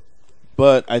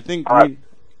 but I think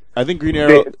Green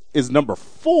Arrow is number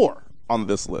 4 on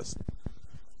this list.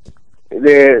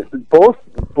 They're both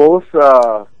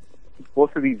of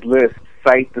these lists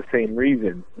cite the same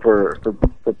reason for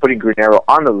putting Green Arrow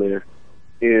on the list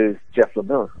is Jeff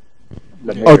Lemire.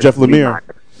 Oh, Jeff Lemire.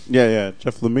 Yeah,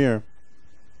 Jeff Lemire.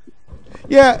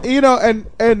 Yeah, you know,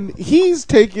 and he's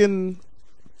taken.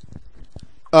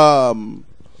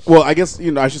 Well, I guess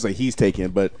I should say he's taken,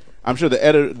 but I'm sure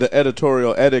the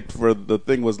editorial edict for the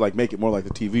thing was like make it more like the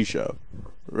TV show,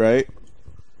 right?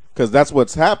 Because that's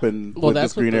what's happened with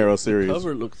this Green Arrow series. The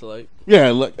cover looks like. Yeah,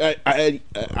 look, I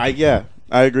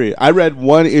agree. I read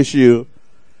one issue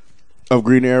of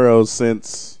Green Arrow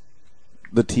since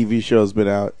the TV show's been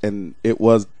out, and it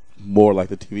was more like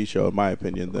the TV show, in my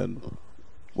opinion, than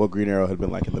what Green Arrow had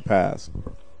been like in the past.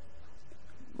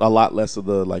 a lot less of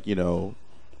the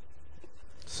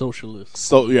Socialist.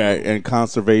 So yeah, and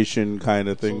conservation kind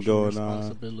of thing Social going on.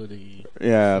 Responsibility.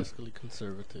 Yeah, Fiscally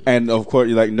conservative. And of course,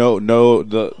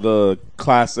 the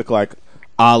classic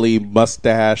Ali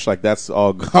mustache, that's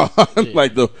all gone.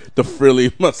 Yeah. The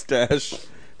frilly mustache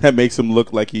that makes him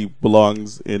look like he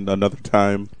belongs in another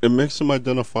time. It makes him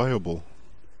identifiable.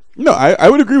 No, I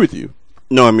would agree with you.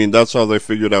 No, I mean that's how they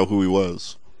figured out who he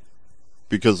was.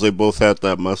 Because they both had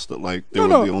that mustache, they were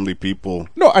the only people.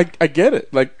 No, I get it.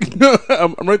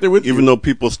 I'm right there with you. Even though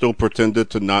people still pretended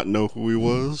to not know who he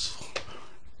was,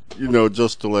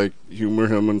 just to humor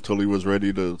him until he was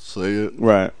ready to say it.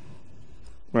 Right.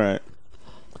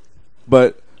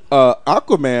 But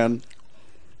Aquaman,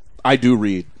 I do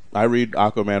read. I read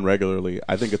Aquaman regularly.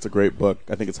 I think it's a great book.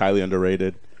 I think it's highly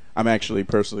underrated. I'm actually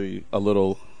personally a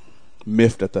little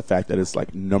miffed at the fact that it's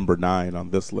number 9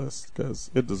 on this list because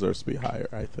it deserves to be higher,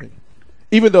 I think.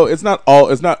 Even though it's not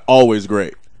always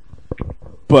great.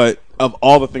 But of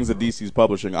all the things that DC's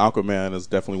publishing, Aquaman is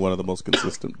definitely one of the most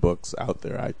consistent books out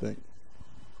there, I think.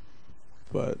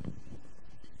 But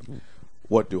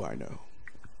what do I know?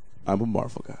 I'm a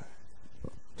Marvel guy.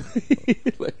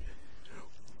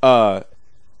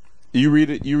 You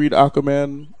read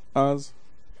Aquaman, Oz?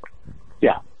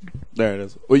 Yeah. There it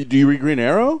is. Wait, do you read Green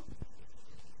Arrow?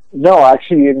 No,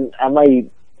 actually, I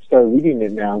might start reading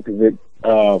it now because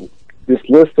this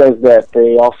list says that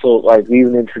they also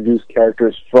even introduce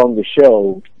characters from the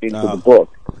show into the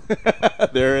book.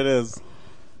 There it is.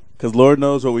 Because Lord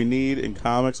knows what we need in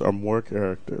comics are more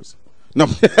characters. No,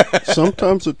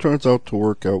 sometimes it turns out to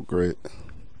work out great.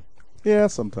 Yeah,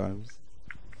 sometimes.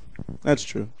 That's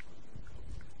true.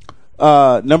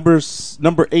 Number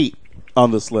 8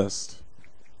 on this list,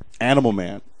 Animal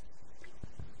Man,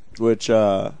 which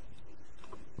that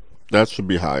should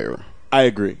be higher. I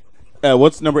agree.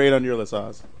 What's number 8 on your list,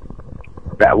 Oz?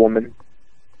 Batwoman.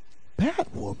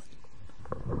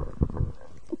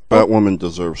 Batwoman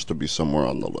deserves to be somewhere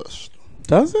on the list.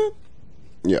 Does it?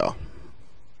 Yeah.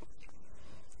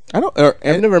 I don't.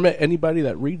 I've never met anybody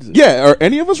that reads it. Yeah, are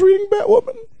any of us reading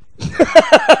Batwoman?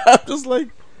 I'm just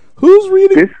who's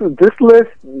reading this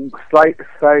list? Cites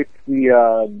the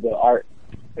art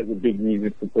as a big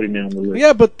reason for putting it on the list.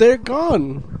 Yeah, but they're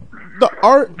gone.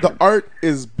 The art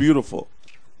is beautiful,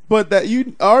 but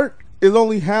art is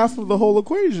only half of the whole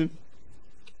equation.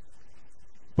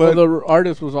 But the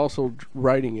artist was also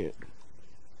writing it.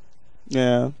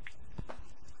 Yeah.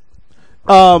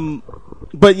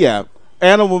 But yeah,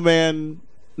 Animal Man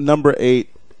number 8.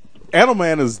 Animal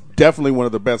Man is definitely one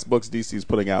of the best books DC's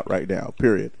putting out right now.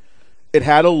 Period. It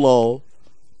had a lull,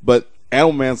 but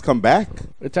Animal Man's come back.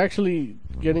 It's actually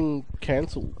getting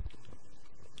canceled.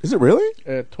 Is it really?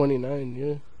 At 29,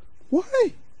 yeah.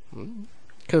 Why?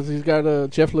 Because he's got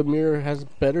Jeff Lemire has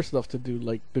better stuff to do,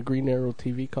 like the Green Arrow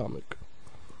TV comic.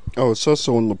 Oh, it says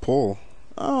so in the poll.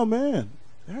 Oh man,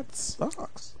 that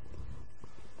sucks.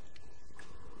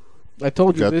 I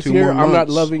told you this year I'm not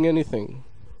loving anything.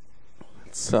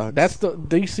 It sucks. That's the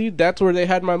DC. That's where they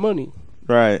had my money.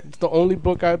 Right. It's the only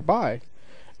book I'd buy,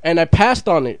 and I passed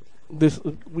on it this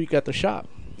week at the shop.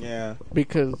 Yeah.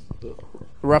 Because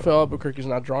Raphael Albuquerque's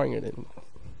not drawing it in.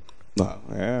 Oh,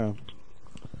 yeah.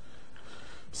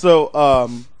 So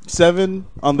 7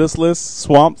 on this list,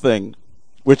 Swamp Thing,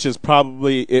 which is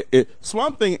probably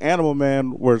Swamp Thing, Animal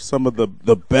Man were some of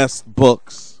the best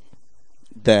books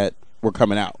that were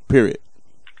coming out. Period.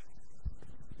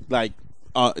 That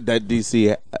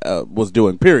DC was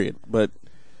doing. Period. But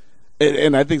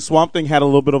and I think Swamp Thing had a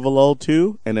little bit of a lull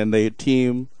too, and then the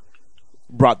team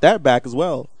brought that back as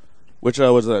well, which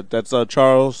that's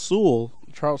Charles Soule.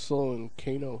 Charles Soule and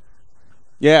Kano.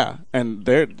 Yeah, and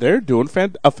they're doing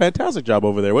a fantastic job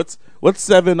over there. What's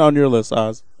 7 on your list,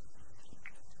 Oz?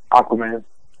 Aquaman.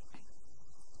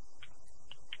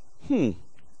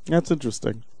 That's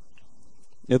interesting.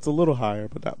 It's a little higher,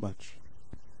 but not much.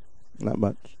 Not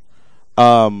much.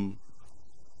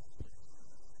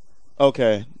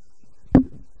 Okay.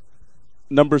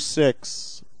 Number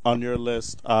 6 on your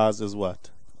list, Oz, is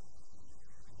what?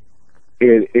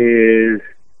 It is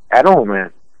Animal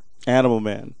Man. Animal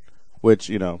Man,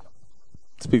 which,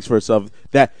 speaks for itself.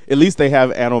 That at least they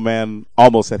have Animal Man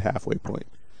almost at halfway point.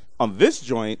 On this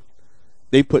joint,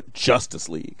 they put Justice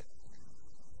League.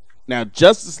 Now,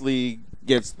 Justice League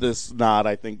gets this nod,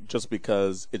 I think, just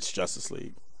because it's Justice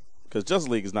League. Because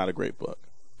Justice League is not a great book.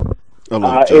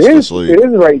 It is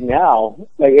right now.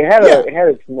 It had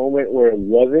its moment where it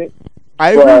wasn't.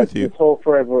 I agree with you. This whole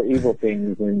Forever Evil thing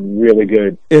has been really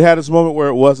good. It had its moment where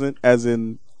it wasn't, as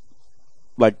in,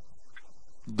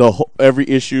 every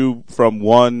issue from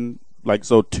 1,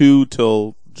 2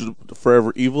 till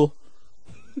Forever Evil.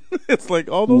 It's like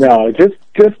all those. No, just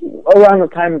around the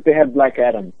time that they had Black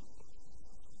Adam.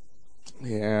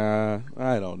 Yeah,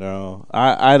 I don't know.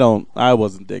 I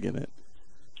wasn't digging it.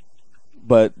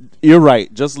 But you're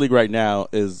right. Justice League right now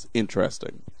is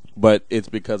interesting, but it's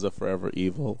because of Forever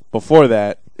Evil. Before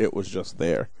that, it was just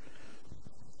there.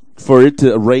 For it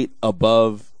to rate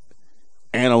above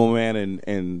Animal Man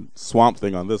and Swamp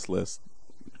Thing on this list,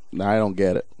 I don't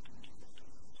get it.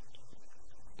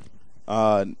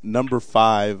 Number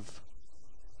 5.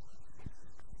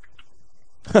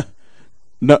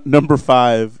 Number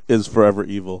 5 is Forever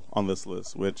Evil on this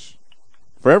list, which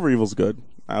Forever Evil's good.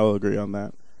 I will agree on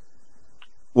that.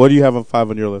 What do you have on 5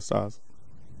 on your list, Oz?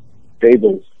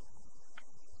 Fables.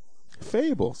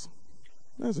 Fables.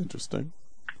 That's interesting.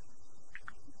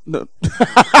 No.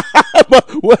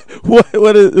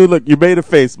 what is? Look, you made a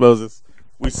face, Moses.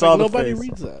 We saw the nobody face.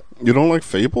 reads that. You don't like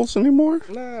Fables anymore?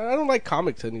 Nah, I don't like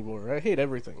comics anymore. I hate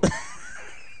everything.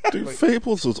 Dude,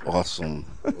 Fables is awesome.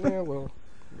 Yeah, well,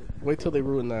 wait till they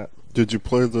ruin that. Did you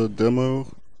play the demo?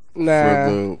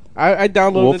 Nah, I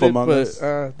downloaded Wolf it, Among but Us?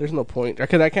 there's no point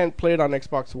because I can't play it on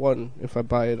Xbox One if I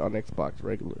buy it on Xbox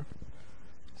regular.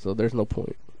 So there's no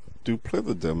point. Dude, play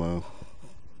the demo.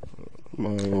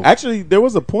 No. Actually, there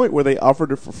was a point where they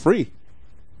offered it for free.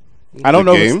 I don't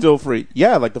know if it's still free.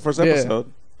 Yeah, like the first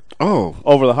episode. Oh.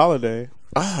 Over the holiday.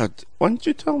 Why didn't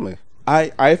you tell me?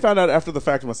 I found out after the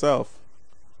fact myself.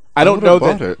 I don't know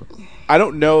that. It. I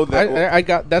don't know that. I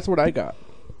got that's what I got.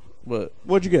 But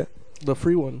What'd you get? the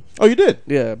free one. Oh, you did?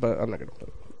 Yeah, but I'm not gonna play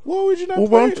it. What would you not Well,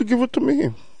 play? why don't you give it to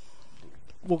me?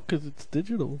 Well, because it's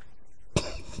digital.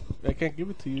 I can't give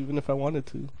it to you even if I wanted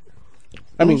to.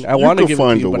 I mean, I want to give it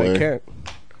to you, but I can't.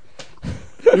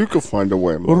 You could find a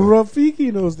way, man.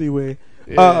 Rafiki knows the way.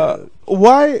 Yeah.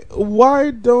 Why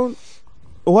don't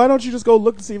you just go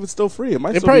look to see if it's still free? It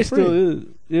might It still probably be free. still is.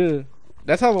 Yeah.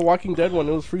 That's how the Walking Dead one,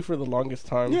 it was free for the longest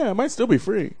time. Yeah, it might still be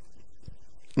free.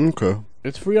 Okay.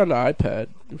 It's free on the iPad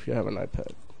if you have an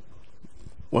iPad.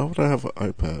 Why would I have an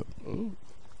iPad?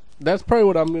 That's probably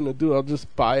what I'm going to do. I'll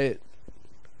just buy it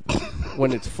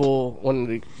when it's full.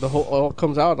 When the whole all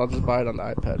comes out, I'll just buy it on the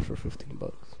iPad for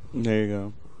 $15. There you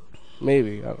go.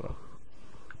 Maybe. I don't know.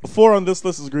 4 on this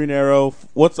list is Green Arrow.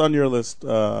 What's on your list,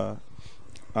 Oz?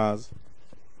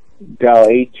 Dial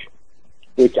H,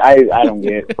 which I don't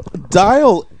get.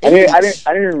 Dial I H?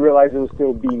 didn't realize it was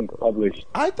still being published.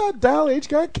 I thought Dial H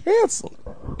got canceled.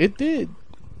 It did.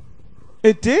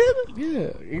 It did?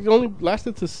 Yeah. It only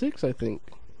lasted to 6, I think.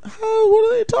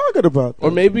 What are they talking about?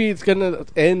 Or maybe it's going to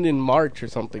end in March or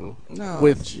something. No,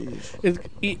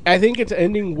 I think it's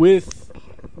ending with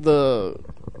the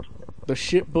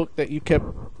shit book that you kept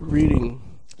reading.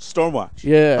 Stormwatch.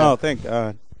 Yeah. Oh, thank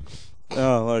God.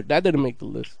 Oh, look. That didn't make the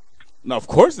list. No, of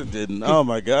course it didn't. Oh,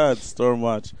 my God.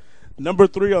 Stormwatch. Number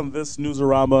 3 on this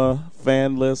Newsarama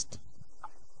fan list,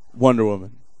 Wonder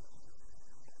Woman.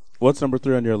 What's number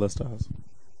 3 on your list, Oz?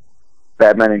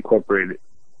 Batman Incorporated.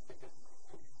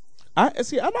 I'm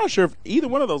not sure if either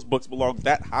one of those books belong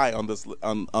that high on this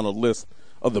on a list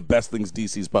of the best things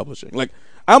DC's publishing. Like,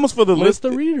 I almost feel the But list. it's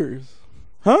the readers.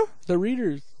 Huh? The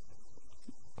readers.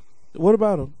 What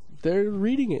about them? They're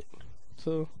reading it.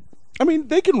 So I mean,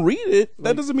 they can read it.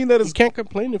 That doesn't mean that you it's. can't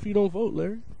complain if you don't vote,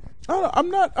 Larry.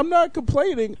 I'm not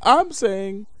complaining. I'm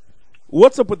saying,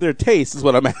 what's up with their taste is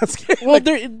what I'm asking. Well,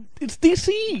 it's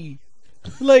DC.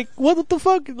 Like, what the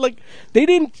fuck? Like, they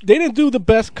didn't do the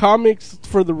best comics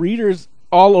for the readers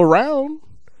all around.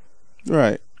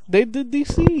 Right. They did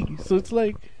DC, so it's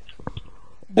like.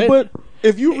 But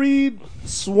if you read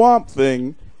Swamp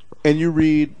Thing and you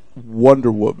read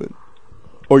Wonder Woman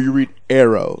or you read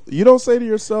Arrow, you don't say to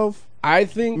yourself, I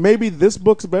think maybe this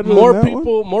book's better more than that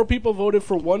people one? more people voted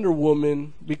for Wonder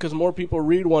Woman because more people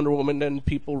read Wonder Woman than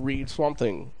people read Swamp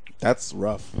Thing. That's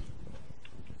rough.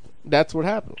 That's what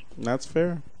happened. That's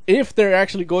fair. If they're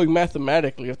actually going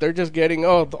mathematically, if they're just getting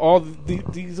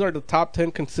these are the top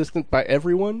 10 consistent by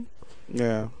everyone,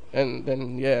 Yeah. and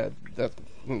then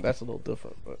that's a little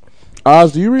different. But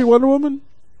Oz, do you read Wonder Woman?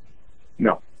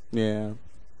 No. Yeah.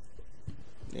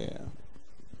 Yeah.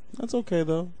 That's okay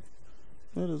though.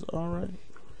 That is all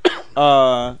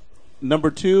right. Number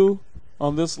 2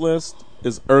 on this list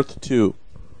is Earth 2,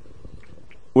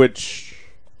 which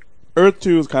Earth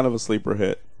 2 is kind of a sleeper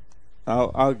hit.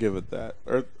 I'll give it that.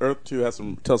 Earth 2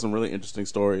 tells some really interesting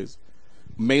stories,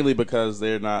 mainly because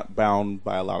they're not bound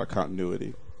by a lot of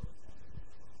continuity.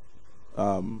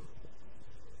 You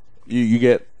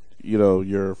get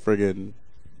your friggin'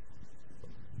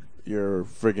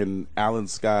 Alan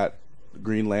Scott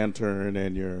Green Lantern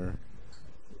and your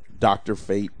Dr.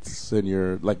 Fates and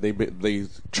your they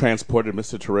transported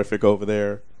Mr. Terrific over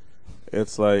there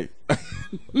It's like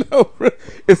no,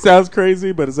 it sounds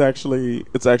crazy, but it's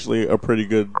actually a pretty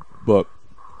good book.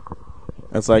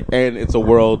 It's like, and it's a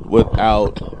world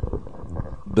without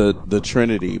the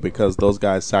Trinity, because those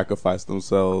guys sacrificed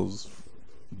themselves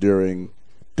during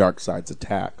Darkseid's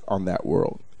attack on that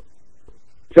world.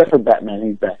 Except for Batman,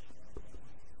 he's back.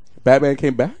 Batman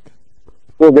came back?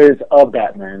 Well, there's a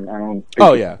Batman. I don't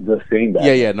think yeah. it's the same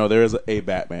Batman. Yeah. No, there is a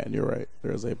Batman. You're right.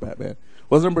 There is a Batman.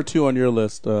 What's number 2 on your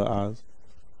list, Oz?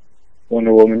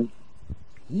 Wonder Woman.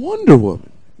 Wonder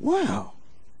Woman. Wow.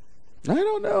 I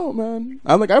don't know, man.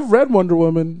 I've read Wonder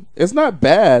Woman. It's not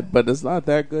bad, but it's not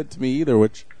that good to me either.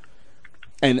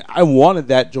 And I wanted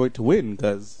that joint to win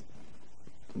because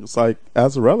it's like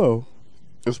Azzarello.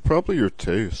 It's probably your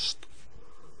taste.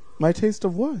 My taste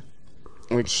of what?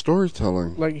 Like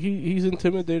storytelling. Like he's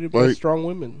intimidated by strong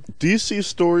women. DC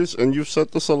stories, and you've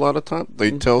said this a lot of times,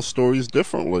 they tell stories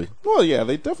differently. Well, yeah,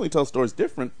 they definitely tell stories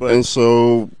different, but and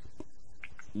so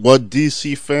what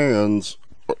DC fans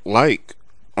like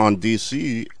on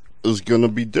DC is going to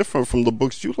be different from the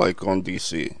books you like on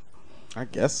DC. I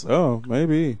guess so,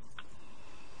 maybe.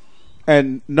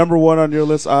 And number 1 on your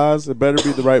list, Oz, it better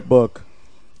be the right book.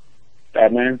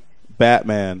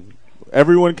 Batman.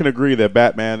 Everyone can agree that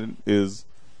Batman is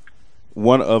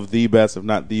one of the best, if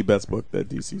not the best book that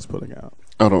DC's putting out.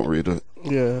 I don't read it.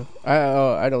 Yeah,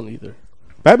 I don't either.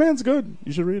 Batman's good.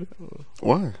 You should read it.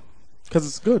 Why? Because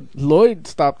it's good. Lloyd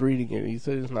stopped reading it. He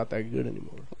said it's not that good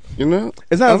anymore. You know?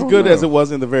 It's not as good as it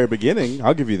was in the very beginning.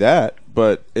 I'll give you that.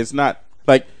 But it's not,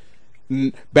 like,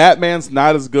 Batman's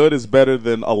not as good as better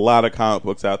than a lot of comic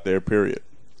books out there, period.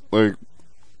 Like,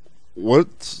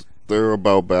 what's there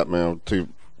about Batman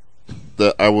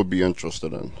that I would be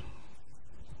interested in?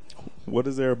 What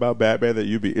is there about Batman that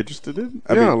you'd be interested in?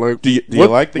 I mean, like, do you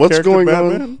like the character going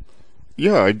Batman? On?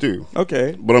 Yeah, I do.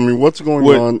 Okay, but I mean, what's going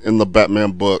on in the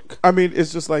Batman book? I mean,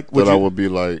 it's just like I would be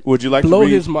like, would you like blow to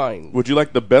read, his mind? Would you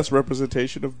like the best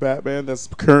representation of Batman that's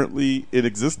currently in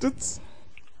existence?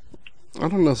 I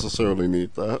don't necessarily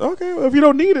need that. Okay, well, if you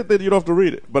don't need it, then you don't have to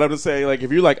read it. But I'm just saying, like,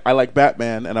 if you're like, I like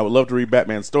Batman and I would love to read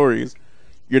Batman stories,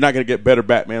 you're not going to get better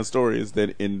Batman stories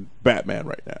than in Batman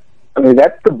right now. I mean,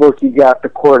 that's the book. You got the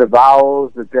Court of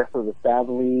Owls, the Death of the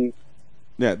Family.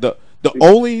 Yeah, the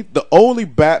only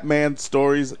Batman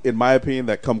stories, in my opinion,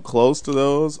 that come close to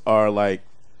those are like,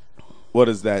 what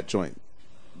is that joint?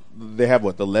 They have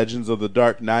the Legends of the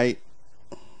Dark Knight,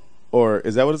 or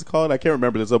is that what it's called? I can't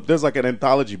remember. There's like an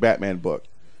anthology Batman book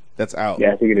that's out.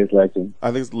 Yeah, I think it is Legends.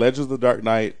 I think it's Legends of the Dark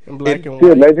Knight. In black and white.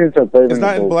 Yeah, Legends are better. It's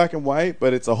not in black and white,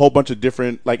 but it's a whole bunch of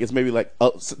different. Like, it's maybe like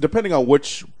depending on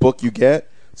which book you get.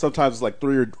 Sometimes it's like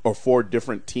 3 or 4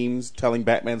 different teams telling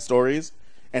Batman stories,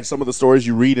 and some of the stories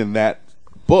you read in that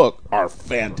book are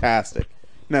fantastic.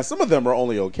 Now, some of them are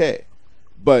only okay,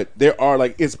 but there are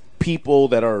it's people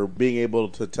that are being able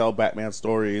to tell Batman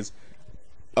stories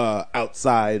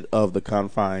outside of the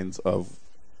confines of.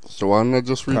 So why not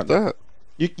just read that?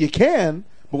 You can,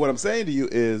 but what I'm saying to you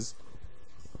is,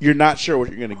 you're not sure what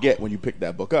you're going to get when you pick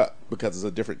that book up because it's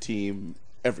a different team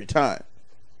every time.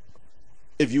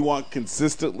 If you want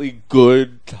consistently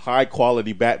good,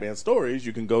 high-quality Batman stories,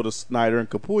 you can go to Snyder and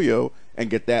Capullo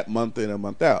and get that month in and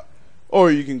month out.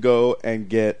 Or you can go and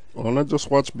get... Why not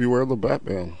just watch Beware the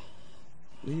Batman?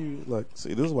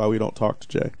 See, this is why we don't talk to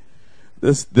Jay.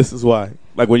 This is why.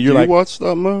 Like, when you're Do you watch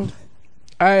that, Mo?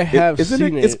 I have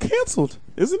seen it. It's canceled,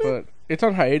 isn't it? But it's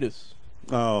on hiatus.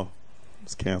 Oh,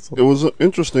 it's canceled. It was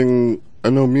interesting. I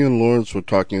know me and Lawrence were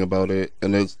talking about it,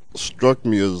 and it struck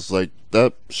me as like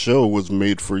that show was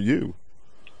made for you.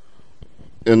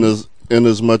 In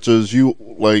as much as you're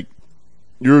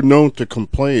known to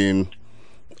complain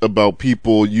about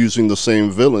people using the same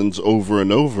villains over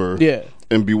and over. Yeah.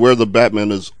 And Beware the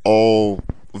Batman is all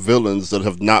villains that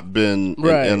have not been in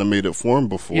animated form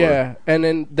before. Yeah, and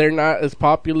then they're not as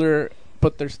popular,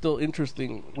 but they're still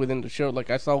interesting within the show. Like,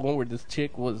 I saw one where this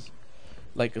chick was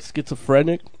like a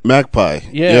schizophrenic. Magpie.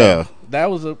 Yeah. That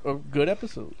was a good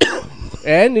episode.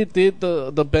 And it did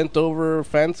the bent over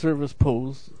fan service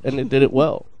pose, and it did it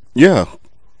well. Yeah.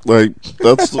 Like,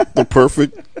 that's the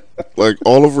perfect, like,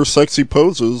 all of her sexy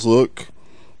poses look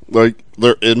like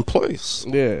they're in place.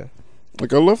 Yeah.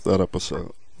 Like, I love that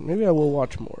episode. Maybe I will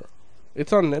watch more.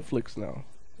 It's on Netflix now.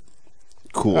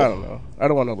 Cool. I don't know. I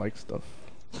don't want to like stuff.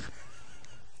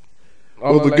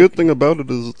 Well, the good thing about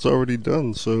it is it's already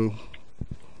done, so...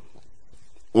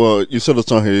 Well, you said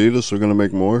it's on hiatus, so we're going to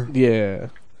make more? Yeah.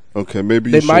 Okay,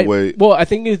 maybe you should wait. Well, I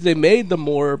think they made the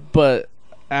more, but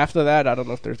after that, I don't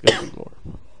know if there's going to be more.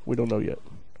 We don't know yet.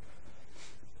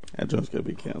 That joint's going to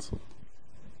be canceled.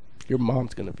 Your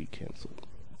mom's going to be canceled.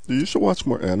 You should watch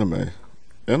more anime.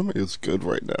 Anime is good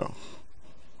right now.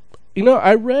 You know,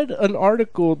 I read an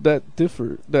article that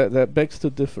that begs to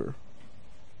differ.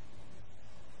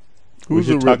 Who's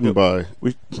it written by?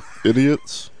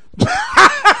 Idiots?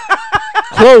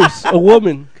 Close, a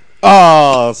woman.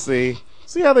 Oh, see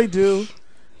how they do.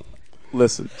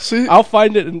 Listen, See, I'll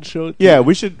find it and show it. yeah,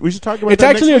 we should talk about. It's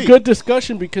that actually next a week. good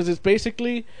discussion because it's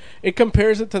basically it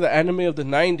compares it to the anime of the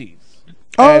 '90s.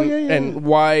 Oh, and, yeah. and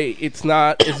why it's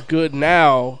not as good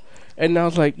now. And I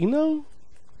was like,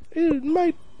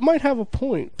 it might have a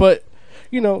point, but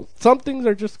some things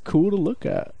are just cool to look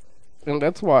at, and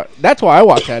that's why I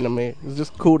watch anime. It's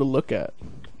just cool to look at.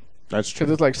 That's true.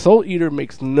 Because it's like Soul Eater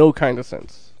makes no kind of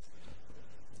sense,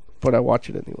 but I watch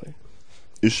it anyway.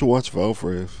 you should watch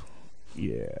Valvrave.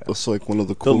 Yeah, That's like one of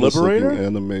the coolest Liberator?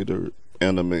 looking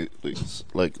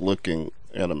looking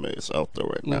animes out there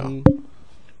right now. Mhm.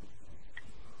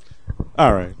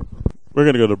 All right, we're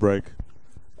gonna go to break.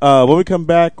 When we come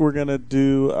back, we're gonna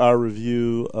do our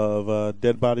review of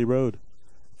Dead Body Road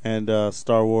and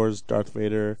Star Wars, Darth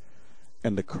Vader,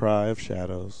 and the Cry of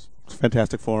Shadows.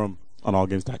 Fantastic Forum on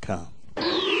allgames.com.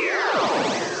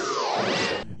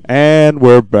 And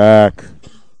we're back.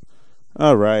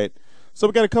 All right, so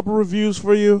we got a couple reviews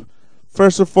for you.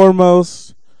 First and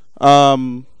foremost,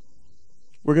 we're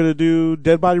gonna do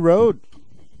Dead Body Road.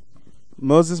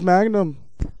 Moses Magnum,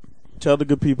 tell the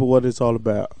good people what it's all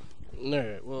about.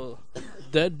 Alright, well,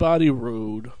 Dead Body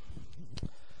Road.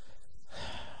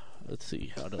 Let's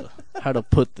see how to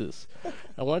put this.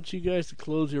 I want you guys to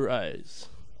close your eyes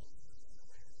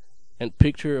and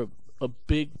picture a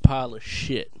big pile of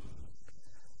shit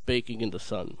baking in the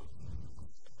sun.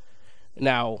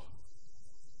 Now,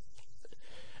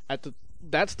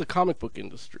 that's the comic book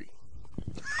industry.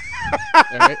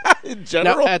 Alright? In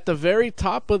general, Now, at the very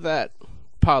top of that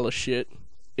pile of shit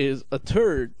is a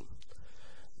turd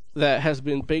that has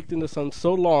been baked in the sun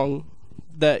so long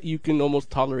that you can almost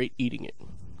tolerate eating it.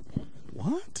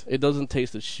 what? It doesn't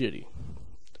taste as shitty.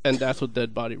 And that's what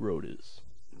Dead Body Road is.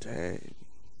 Dang.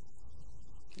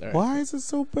 All right. Why is it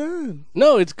so bad?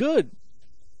 No, it's good.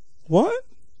 What?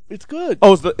 It's good.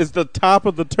 Oh, it's the top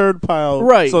of the turd pile.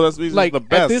 right. So that's means like it's the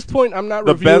best. At this point, I'm not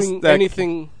The best reviewing that-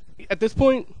 anything. At this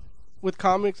point, with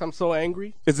comics, I'm so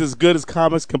angry. It's as good as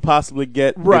comics can possibly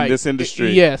get Right. in this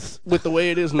industry. Yes, with the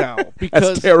way it is now.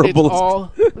 Because terrible. it's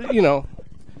all,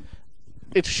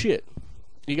 it's shit.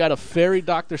 You got a fairy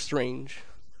Doctor Strange,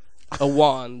 a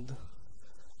wand.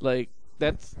 Like,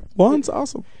 that's... One's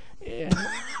awesome. Yeah,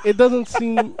 it doesn't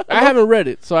seem... I haven't read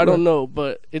it, so I don't know,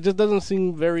 but it just doesn't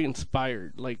seem very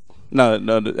inspired. Like, No,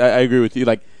 I agree with you.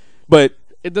 Like, but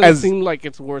it doesn't seem like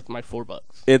it's worth my $4.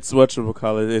 it's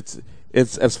whatchamacallit.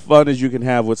 It's as fun as you can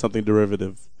have with something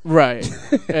derivative. Right.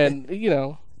 And,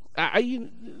 I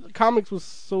comics was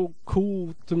so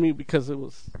cool to me because it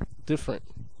was different.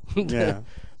 Yeah.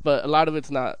 But a lot of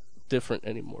it's not different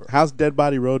anymore. How's Dead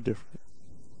Body Road different?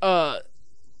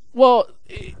 Well,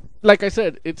 like I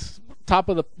said, it's top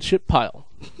of the shit pile.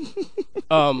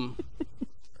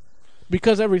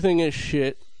 Because everything is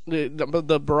shit.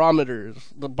 The barometers,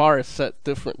 the bar is set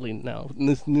differently now in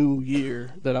this new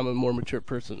year that I'm a more mature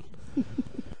person.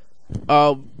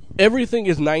 Everything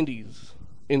is 90s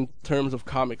in terms of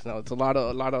comics now. It's a lot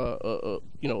of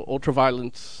ultra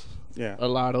violence. Yeah. A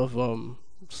lot of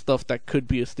stuff that could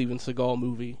be a Steven Seagal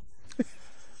movie.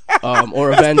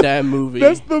 Or a Van Damme movie.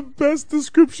 That's the best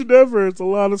description ever. It's a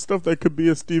lot of stuff that could be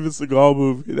a Steven Seagal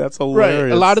movie. That's hilarious.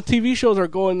 Right. A lot of TV shows are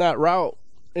going that route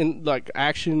in like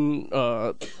action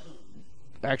dramas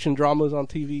on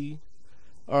TV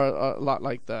are a lot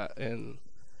like that. And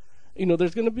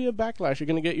there's going to be a backlash. You're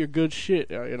going to get your good shit.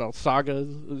 Saga is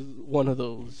one of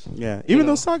those. Yeah. Even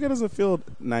though Saga doesn't feel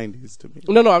 90s to me.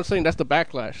 No, I'm saying that's the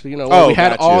backlash. When we had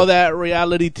gotcha. all that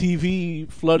reality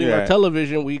TV flooding Yeah. our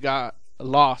television, we got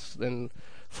Lost and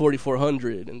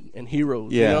 4400 and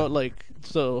Heroes. Yeah.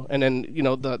 And then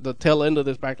the tail end of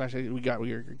this backlash, we got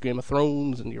your Game of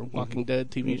Thrones and your Walking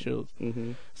Dead TV shows.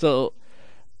 Mm-hmm. So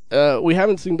we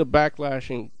haven't seen the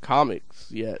backlash in comics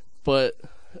yet, but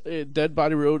Dead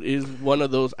Body Road is one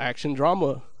of those action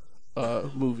drama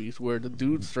movies where the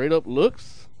dude straight up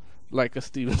looks like a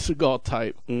Steven Seagal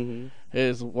type. Mm-hmm.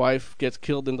 His wife gets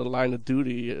killed in the line of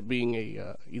duty, being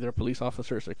either a police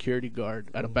officer or security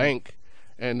guard at a bank,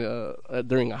 and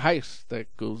during a heist that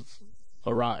goes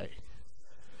awry.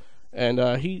 And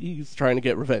he's trying to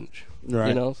get revenge.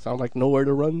 Right. Sound like Nowhere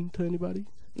to Run to anybody?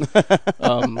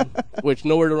 Which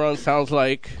Nowhere to Run sounds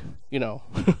like,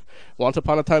 Once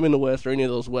Upon a Time in the West or any of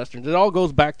those westerns. It all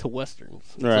goes back to westerns.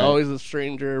 Right. It's always a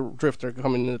stranger drifter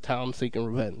coming into town seeking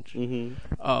revenge.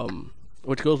 Mm-hmm.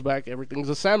 Which goes back, everything's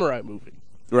a samurai movie.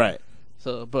 Right.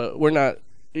 So, but we're not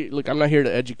look, I'm not here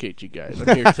to educate you guys.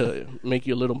 I'm here to make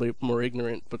you a little bit more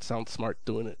ignorant, but sound smart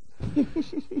doing it.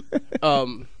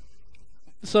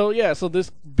 So this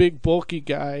big bulky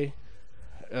guy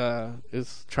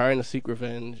is trying to seek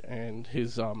revenge, and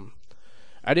his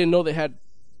I didn't know they had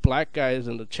black guys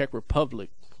in the Czech Republic,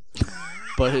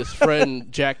 but his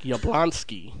friend Jack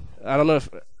Yablonsky. I don't know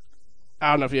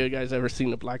if you guys ever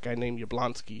seen a black guy named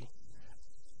Yablonsky.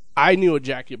 I knew a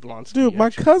Jack Yablonsky. Dude, my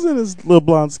cousin is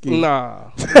Leblonsky.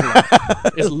 Nah.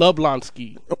 It's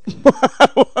Lublonsky.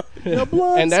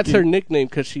 And that's her nickname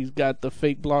because she's got the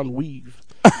fake blonde weave.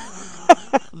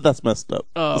 That's messed up.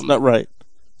 It's not right.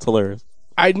 It's hilarious.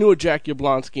 I knew a Jack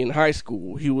Yablonsky in high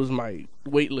school. He was my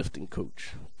weightlifting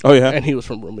coach. Oh, yeah? And he was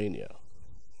from Romania.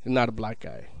 Not a black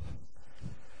guy.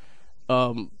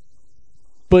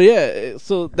 But yeah,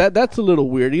 so that's a little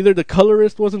weird. Either the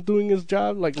colorist wasn't doing his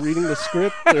job, like reading the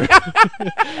script, or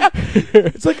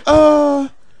it's like,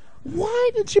 why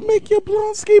did you make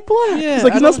Yablonsky black? Yeah, it's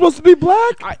like, he's not supposed to be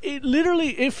black?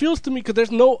 It feels to me, because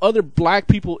there's no other black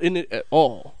people in it at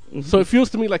all. Mm-hmm. So it feels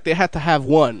to me like they had to have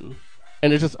one.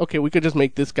 And it's just, okay, we could just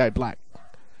make this guy black.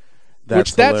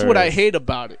 That's what I hate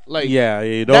about it. Like, yeah,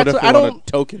 you don't want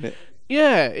to token it.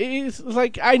 Yeah, it's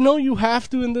like, I know you have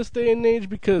to in this day and age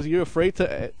because you're afraid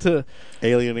to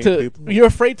alienate people. You're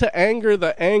afraid to anger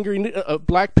the angry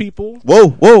black people.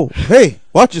 Whoa, hey,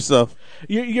 watch yourself.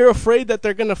 You're afraid that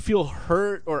they're gonna feel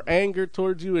hurt or anger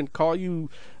towards you and call you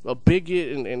a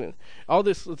bigot and all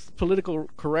this political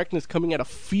correctness coming out of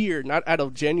fear, not out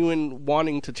of genuine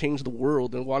wanting to change the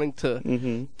world and wanting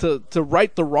to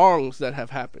right the wrongs that have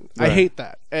happened. Right. I hate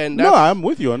that. And no, I'm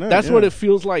with you on that. That's what it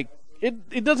feels like.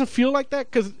 It doesn't feel like that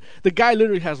because the guy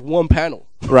literally has one panel.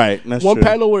 Right, that's one true.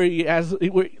 panel where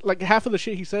like half of the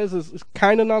shit he says is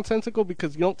kind of nonsensical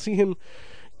because you don't see him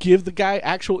give the guy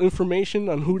actual information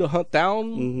on who to hunt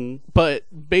down. Mm-hmm. But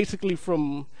basically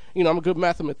from, I'm a good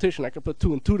mathematician. I can put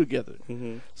 2 and 2 together.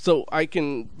 Mm-hmm. So I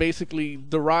can basically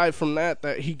derive from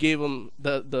that he gave him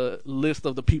the list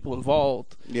of the people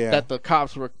involved that the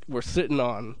cops were sitting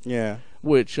on. Yeah.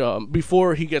 Which,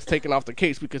 before he gets taken off the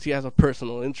case because he has a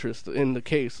personal interest in the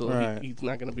case, so he's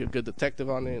not going to be a good detective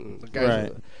on it.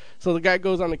 And so the guy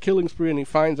goes on a killing spree and he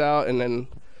finds out, and then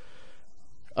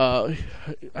I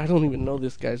don't even know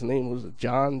this guy's name. Was it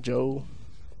John, Joe?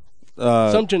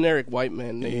 Some generic white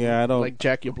man name. Yeah, I don't like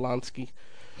Jack Yablonsky.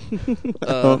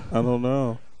 I don't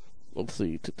know. Let's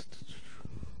see.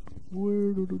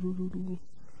 Don't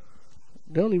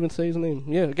even say his name.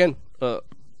 Yeah, again,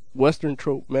 Western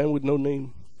trope, man with no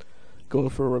name, going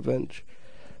for revenge.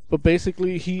 But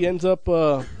basically, he ends up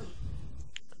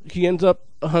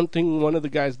hunting one of the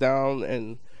guys down,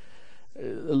 and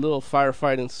a little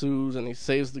firefight ensues, and he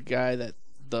saves the guy that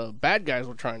the bad guys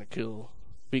were trying to kill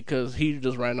because he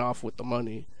just ran off with the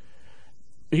money.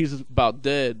 He's about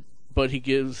dead, but he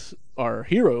gives our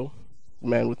hero,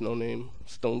 man with no name,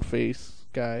 stone face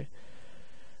guy,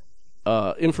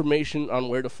 information on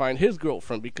where to find his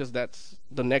girlfriend because that's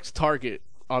the next target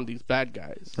on these bad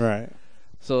guys. Right.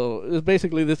 So it's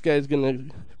basically this guy's gonna,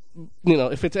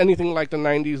 if it's anything like the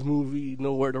 90s movie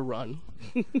Nowhere to Run,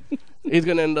 he's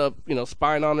gonna end up,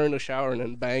 spying on her in the shower and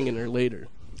then banging her later.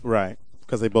 Right.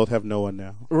 Because they both have no one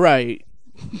now. Right.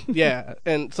 Yeah.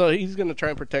 And so he's gonna try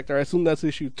and protect her. I assume that's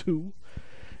issue 2.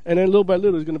 And then little by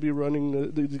little he's gonna be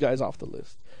running these guys off the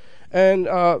list. And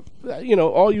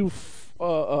all you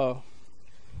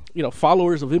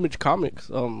followers of Image Comics,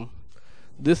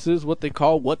 this is what they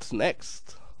call What's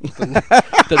Next.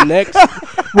 The next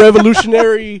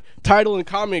revolutionary title in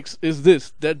comics is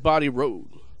this, Dead Body Road.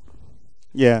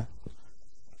 Yeah.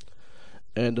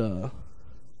 And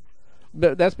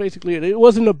that's basically it. It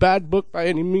wasn't a bad book by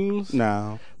any means.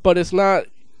 No. But it's not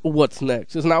what's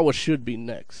next. It's not what should be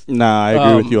next. Nah, I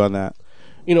agree with you on that.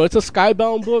 It's a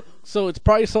Skybound book, so it's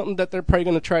probably something that they're probably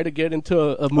going to try to get into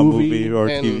a movie or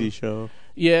a TV show.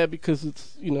 Yeah, because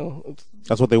it's,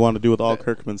 that's what they want to do with all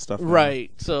Kirkman stuff.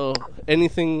 Right. Now. So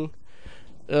anything,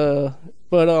 but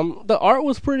the art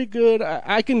was pretty good.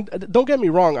 I can, don't get me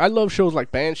wrong, I love shows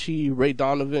like Banshee, Ray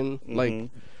Donovan, like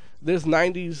this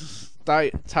 90s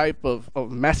type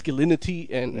of masculinity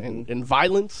and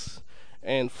violence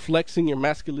and flexing your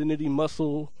masculinity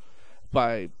muscle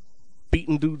by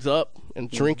beating dudes up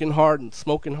and drinking hard and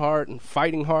smoking hard and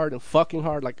fighting hard and fucking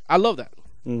hard. Like, I love that.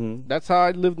 Mm-hmm. That's how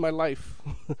I lived my life,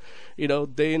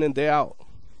 day in and day out.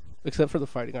 Except for the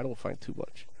fighting. I don't fight too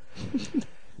much.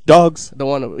 Dogs. Don't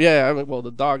want to. Yeah,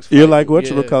 the dogs. You're like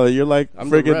whatchamacallit. You're like I'm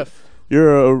friggin'. The ref.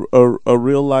 You're a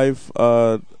real life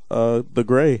the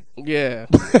Gray. Yeah.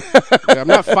 I'm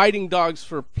not fighting dogs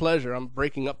for pleasure. I'm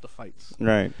breaking up the fights.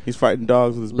 Right. He's fighting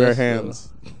dogs with his bare hands.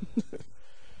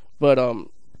 But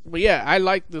But yeah, I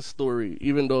like this story,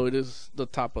 even though it is the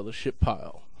top of the shit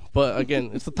pile. But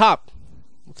again, it's the top.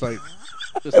 It's like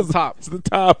it's the top. It's the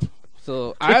top.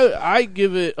 So I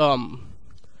give it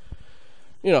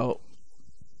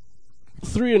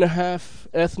 3.5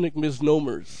 ethnic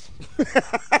misnomers.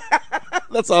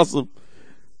 That's awesome.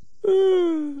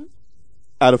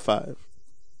 Out of 5.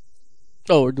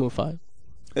 Oh, we're doing 5.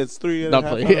 It's 3.5 Not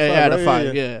out of 5. out of right?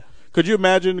 5. Yeah. Could you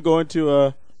imagine going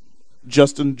to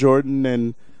Justin Jordan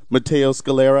and Matteo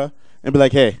Scalera and be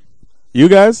like, "Hey, you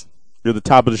guys, you're the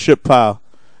top of the ship pile."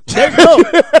 They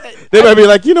might be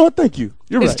like, "You know what? Thank you.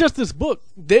 You're right." It's just this book.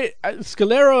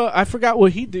 Scalera, I forgot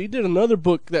what he did. He did another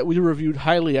book that we reviewed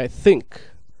highly, I think.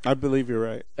 I believe you're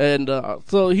right. And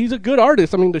so he's a good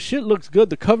artist. I mean, the shit looks good.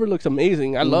 The cover looks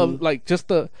amazing. I love like just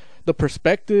the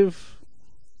perspective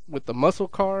with the muscle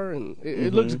car, and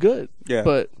it looks good. Yeah.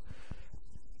 But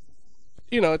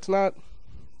it's not.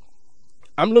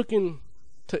 I'm looking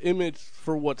to Image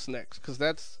for what's next, because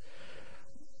that's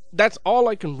all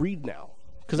I can read now.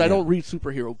 Because I don't read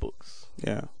superhero books.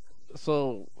 Yeah.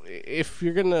 So if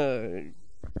you're gonna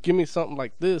give me something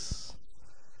like this,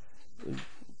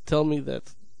 tell me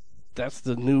that's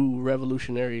the new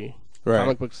revolutionary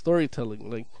comic book storytelling.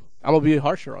 Like, I'm gonna be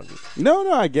harsher on you.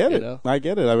 No, I get it. know? I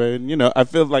get it. I mean, I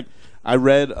feel like I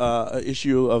read an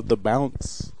issue of The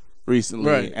Bounce recently,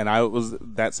 Right. and I was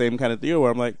that same kind of deal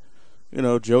where I'm like,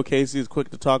 Joe Casey is quick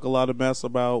to talk a lot of mess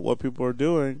about what people are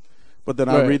doing, but then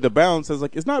I read The Bounce, it's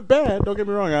like, it's not bad. Don't get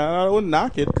me wrong. I wouldn't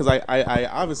knock it, because I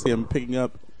obviously am picking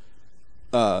up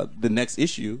the next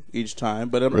issue each time,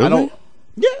 but Really? I don't.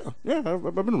 Yeah,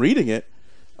 I've been reading it,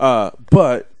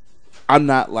 but I'm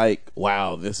not like,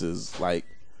 wow, this is like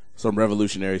some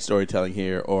revolutionary storytelling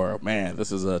here, or man,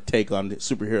 this is a take on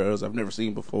superheroes I've never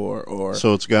seen before, or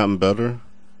So it's gotten better?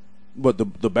 But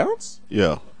the Bounce?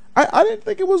 Yeah. I didn't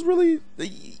think it was really.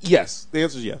 Yes, the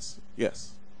answer is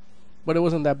yes. But it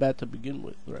wasn't that bad to begin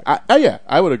with, right?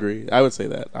 I would agree. I would say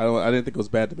that. I didn't think it was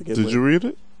bad to begin with. Did you read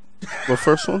it? The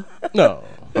first one? No.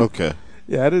 Okay.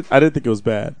 Yeah, I didn't think it was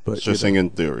bad, but Just saying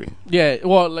in theory. Yeah,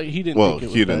 well, like he didn't think it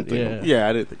was he bad. didn't think it was yeah,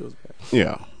 I didn't think it was bad.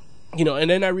 Yeah. And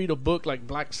then I read a book like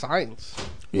Black Science.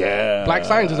 Yeah, Black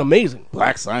Science is amazing.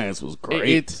 Black Science was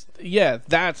great.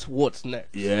 That's what's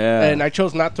next. Yeah, and I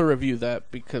chose not to review that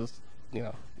because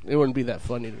it wouldn't be that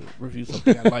funny to review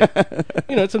something I like.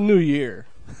 It's a new year.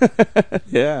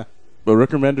 Yeah, but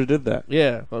Rick Remender did that.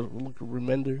 Yeah, Rick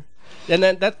Remender, and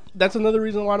then that's another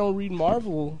reason why I don't read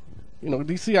Marvel.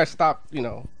 DC I stopped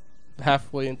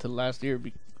halfway into last year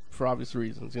for obvious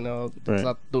reasons. It's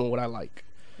not doing what I like.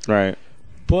 Right.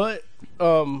 But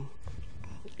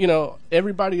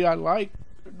everybody I like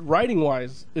writing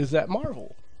wise is at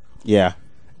Marvel. Yeah.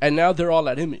 And now they're all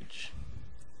at Image.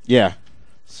 Yeah.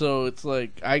 So it's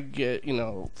like I get,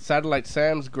 Satellite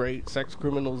Sam's great, Sex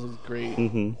Criminals is great.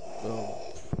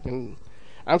 Mm-hmm. And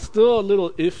I'm still a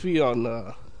little iffy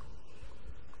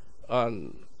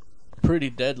on Pretty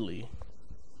Deadly.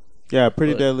 Yeah,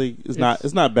 Pretty Deadly is not.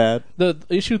 It's not bad. The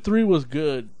issue 3 was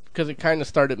good because it kind of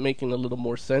started making a little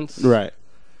more sense. Right.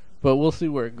 But we'll see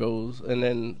where it goes. And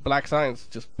then Black Science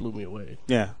just blew me away.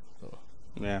 Yeah.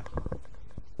 Yeah.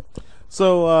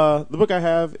 So the book I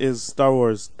have is Star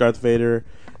Wars: Darth Vader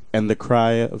and the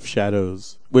Cry of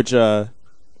Shadows, which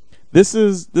this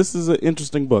is an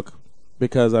interesting book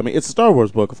because it's a Star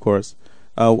Wars book, of course.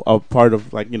 A part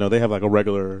of they have like a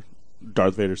regular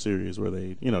Darth Vader series where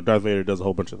they Darth Vader does a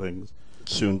whole bunch of things.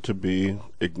 Soon to be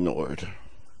ignored.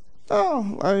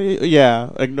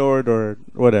 Ignored or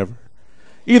whatever.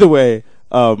 Either way,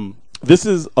 this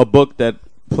is a book that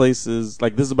places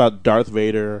this is about Darth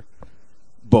Vader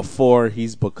before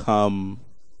he's become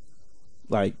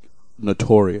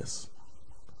notorious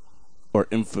or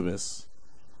infamous.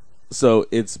 So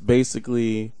it's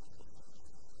basically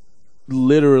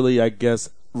literally, I guess,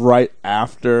 right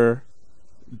after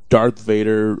Darth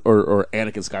Vader or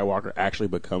Anakin Skywalker actually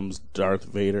becomes Darth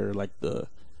Vader,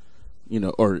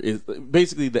 or is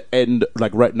basically the end,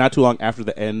 right not too long after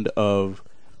the end of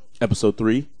Episode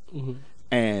 3, mm-hmm.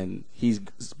 and he's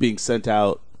being sent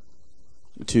out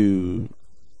to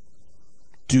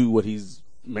do what he's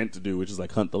meant to do, which is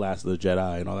hunt the last of the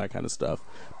Jedi and all that kind of stuff.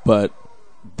 But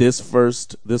this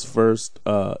first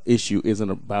issue isn't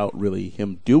about really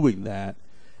him doing that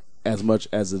as much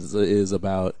as it is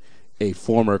about a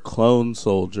former clone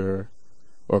soldier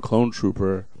or clone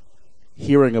trooper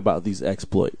hearing about these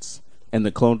exploits. And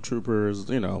the clone trooper is,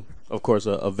 of course,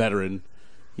 a veteran.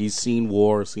 He's seen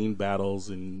war, seen battles,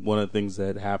 and one of the things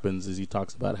that happens is he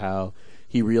talks about how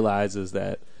he realizes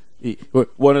that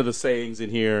one of the sayings in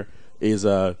here is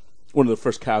one of the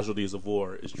first casualties of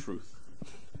war is truth.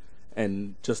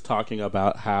 And just talking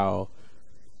about how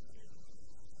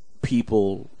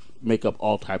people make up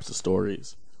all types of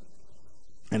stories,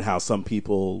 and how some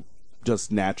people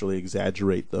just naturally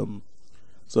exaggerate them.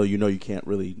 So you can't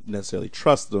really necessarily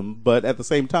trust them, but at the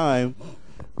same time,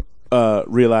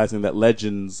 realizing that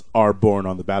legends are born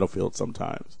on the battlefield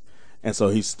sometimes. And so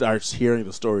he starts hearing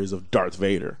the stories of Darth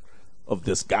Vader, of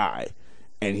this guy.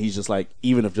 And he's just like,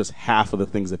 even if just half of the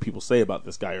things that people say about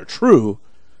this guy are true,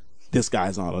 this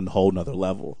guy's on a whole nother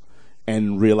level.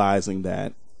 And realizing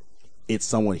that it's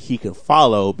someone he can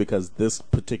follow because this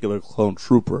particular clone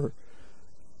trooper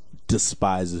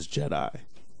despises Jedi.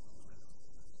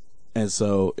 And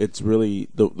so it's really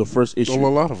the first issue. Well,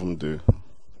 a lot of them do.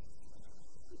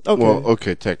 Okay. Well,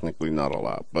 okay, technically not a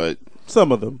lot, but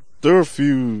some of them. There are a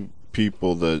few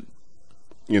people that,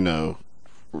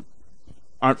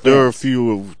 aren't. There are a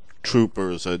few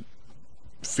troopers that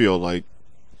feel like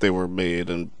they were made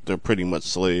and they're pretty much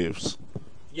slaves.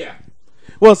 Yeah.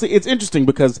 Well, see, it's interesting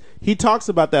because he talks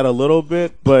about that a little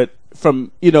bit, but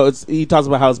from he talks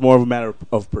about how it's more of a matter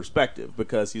of perspective,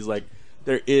 because he's like,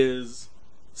 there is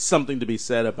something to be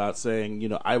said about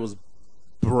saying, I was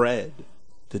bred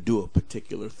to do a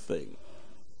particular thing.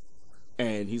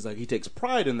 And he's like, he takes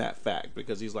pride in that fact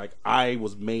because he's like, I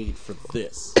was made for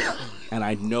this, and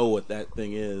I know what that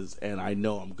thing is, and I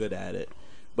know I'm good at it.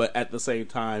 But at the same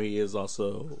time, he is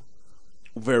also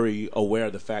very aware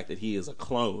of the fact that he is a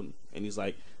clone, and he's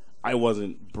like, I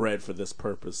wasn't bred for this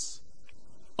purpose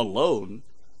alone.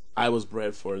 I was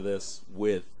bred for this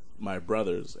with my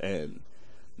brothers, and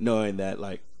knowing that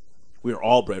like we were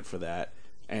all bred for that,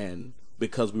 and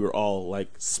because we were all like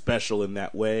special in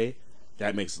that way,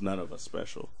 that makes none of us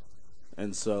special.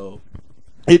 And so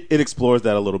it explores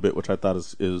that a little bit, which I thought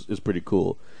is pretty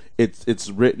cool. It's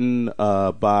written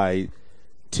by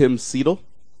Tim Siedel,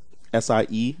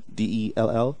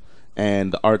 Siedell,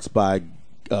 and the art's by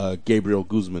Gabriel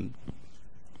Guzman.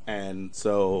 And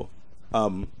so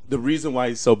the reason why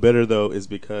he's so bitter though is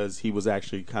because he was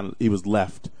actually he was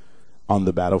left on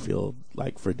the battlefield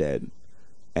like for dead,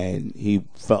 and he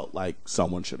felt like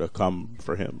someone should have come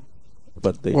for him.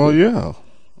 But they didn't.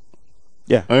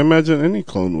 Yeah. I imagine any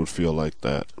clone would feel like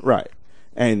that. Right.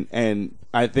 And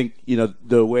I think,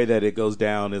 the way that it goes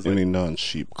down is any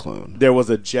non-sheep clone. There was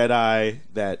a Jedi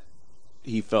that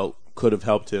he felt could have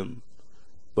helped him,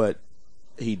 but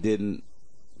he didn't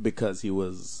because he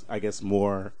was, I guess,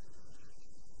 more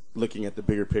looking at the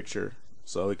bigger picture.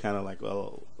 So it kind of like,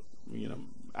 well,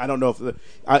 I don't know if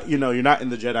you're not in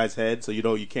the Jedi's head, so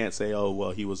you can't say, oh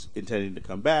well, he was intending to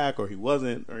come back or he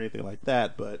wasn't or anything like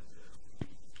that. But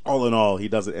all in all, he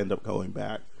doesn't end up going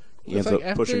back. He ends up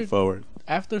pushing forward.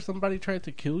 After somebody tried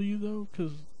to kill you, though,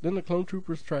 because then the clone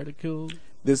troopers try to kill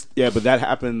this. Yeah, but that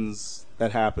happens.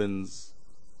 That happens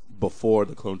before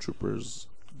the clone troopers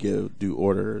do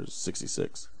Order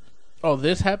 66. Oh,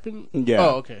 this happened? Yeah.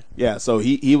 Oh, okay. Yeah, so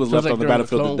he was left like on the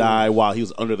battlefield to die while he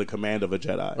was under the command of a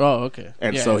Jedi. Oh, okay.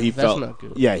 And so he felt,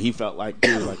 he felt like,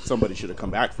 dude, like somebody should have come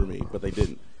back for me, but they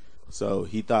didn't. So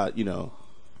he thought,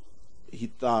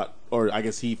 or I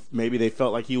guess maybe they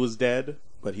felt like he was dead,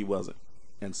 but he wasn't.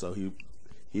 And so he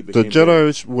became the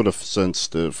Jedi would have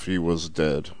sensed if he was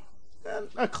dead.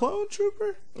 A clone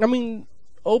trooper? I mean,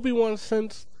 Obi-Wan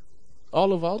sensed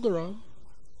all of Alderaan.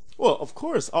 Well, of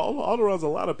course, Alderaan's a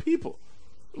lot of people,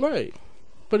 right?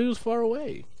 But he was far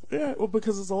away. Yeah, well,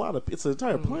 because it's an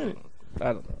entire planet.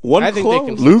 I don't know. I think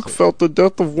clone. Luke felt the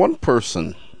death of one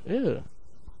person. Yeah.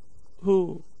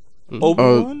 Who?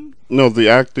 Obi-Wan? No, the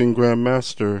acting Grand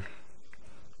Master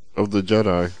of the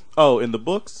Jedi. Oh, in the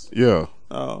books? Yeah.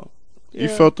 Oh, yeah. He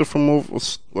felt it from over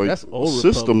that's old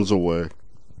systems away.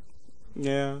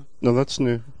 Yeah. No, that's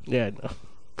new. Yeah, I know.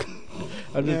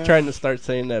 I'm just trying to start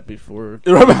saying that before.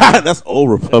 That's Old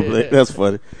Republic. Yeah. That's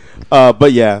funny.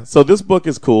 But yeah, so this book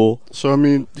is cool. So, I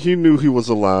mean, he knew he was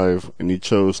alive, and he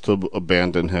chose to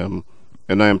abandon him.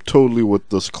 And I am totally with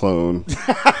this clone.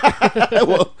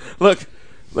 Well, look,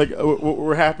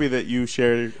 we're happy that you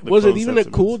shared the Was it clone even sentiments.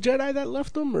 a cool Jedi that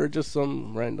left him, or just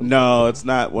some random? No, it's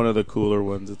not one of the cooler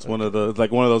ones. It's one of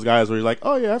those guys where you're like,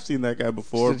 oh yeah, I've seen that guy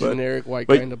before. Just a generic white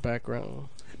kind of background.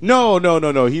 No.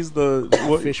 He's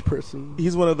the fish person.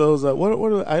 He's one of those. What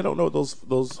are, I don't know what those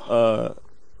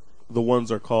the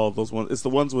ones are called. Those ones. It's the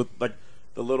ones with like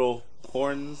the little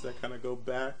horns that kind of go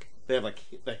back. They have like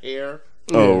the hair.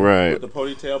 Oh right. With the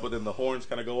ponytail, but then the horns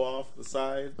kind of go off the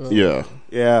side. Yeah.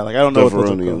 Yeah. Like I don't know what those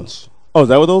are called. Oh, is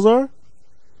that what those are?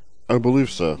 I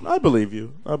believe so. I believe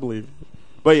you.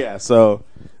 But yeah. So,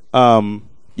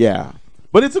 yeah.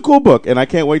 But it's a cool book, and I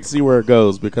can't wait to see where it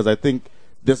goes because I think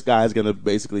this guy's gonna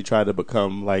basically try to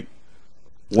become like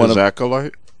one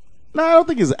acolyte. No, I don't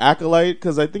think he's acolyte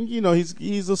because I think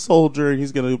he's a soldier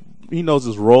and he knows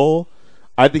his role.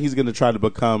 I think he's going to try to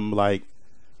become like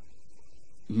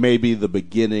maybe the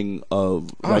beginning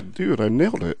of like, dude, I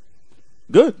nailed it.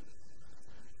 Good.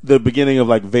 The beginning of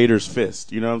like Vader's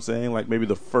fist. You know what I'm saying? Like maybe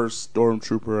the first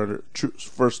stormtrooper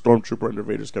under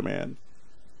Vader's command.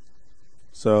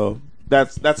 So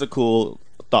that's a cool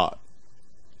thought.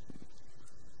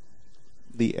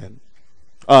 The end.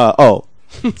 Star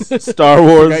Wars.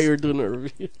 I forgot you were doing a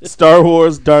review. Star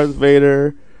Wars, Darth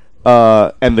Vader,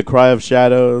 and the Cry of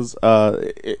Shadows.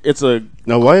 It's a.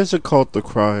 Now, why is it called the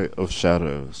Cry of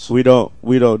Shadows? We don't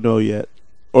know yet,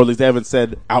 or at least they haven't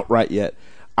said outright yet.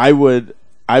 I would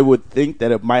think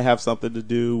that it might have something to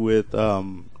do with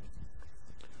you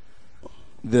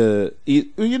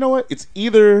know what? It's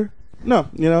either no.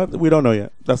 You know, we don't know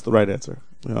yet. That's the right answer.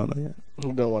 We don't know yet.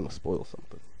 You don't want to spoil something.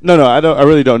 No, I don't. I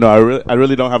really don't know. I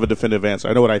really don't have a definitive answer.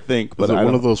 I know what I think, but is it I one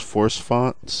don't. of those force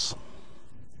fonts?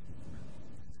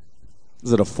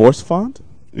 Is it a force font?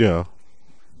 Yeah.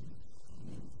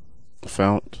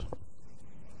 Fount.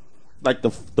 Like the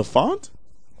font?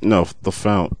 No, the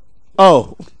fount.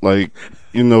 Oh, like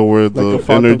you know where like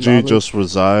the energy just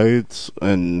resides,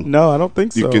 and no, I don't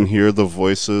think so. You can hear the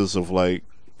voices of like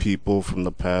people from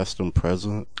the past and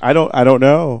present. I don't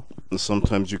know. And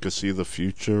sometimes you can see the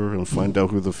future and find out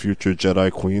who the future Jedi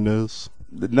Queen is.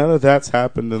 None of that's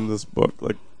happened in this book.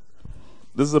 Like,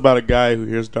 this is about a guy who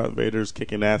hears Darth Vader's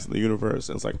kicking ass in the universe,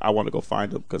 and it's like, I want to go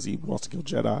find him because he wants to kill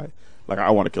Jedi. Like,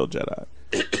 I want to kill Jedi.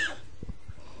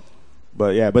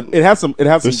 But yeah, but it has some.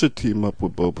 They should team up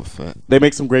with Boba Fett. They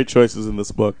make some great choices in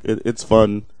this book. It's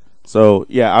fun. So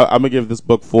yeah, I'm gonna give this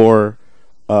book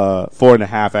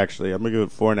 4.5. Actually, I'm gonna give it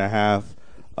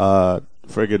 4.5.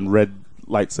 Friggin' red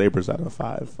lightsabers out of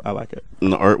 5. I like it.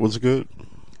 And the art was good.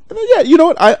 Yeah, you know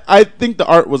what? I think the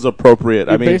art was appropriate.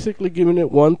 You're basically giving it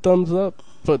 1 thumbs up,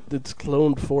 but it's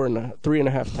cloned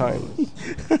 3.5 times.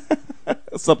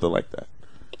 Something like that.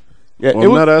 Yeah, well,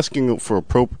 I'm not asking for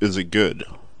is it good?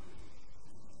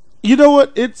 You know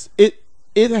what? It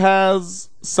has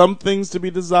some things to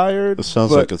be desired. It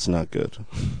sounds like it's not good.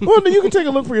 Well, you can take a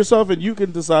look for yourself and you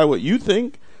can decide what you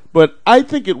think. But I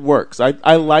think it works.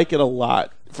 I like it a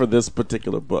lot for this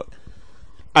particular book.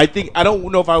 I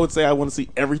don't know if I would say I want to see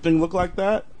everything look like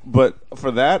that, but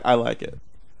for that, I like it.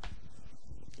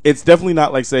 It's definitely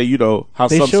not like, say, you know, how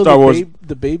they some show Star Wars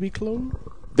the baby clone.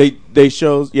 They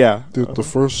shows, yeah. Dude, the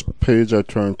first page I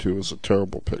turned to is a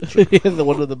terrible picture. Yeah, the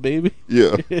one of the baby.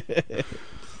 Yeah.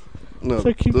 No,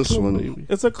 this one. Baby.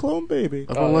 It's a clone baby.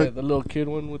 I don't like the little kid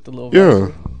one with the little. Yeah.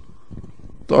 Visor.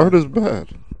 The art is bad.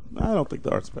 I don't think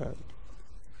the art's bad.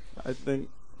 I think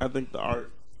the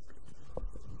art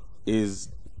is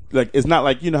like, it's not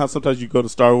like, you know how sometimes you go to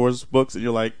Star Wars books and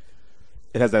you're like,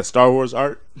 it has that Star Wars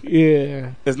art.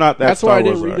 Yeah, it's not that. That's Star why I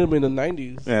Wars didn't read art. them in the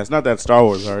 '90s. Yeah, it's not that Star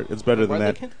Wars art. It's better than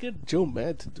that. They can't get Joe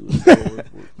mad to do Star Wars work.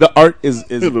 The art is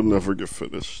it'll never get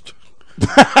finished.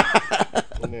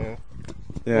 Yeah.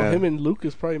 Yeah. Well, him and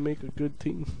Lucas probably make a good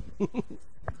team.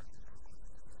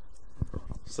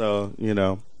 So, you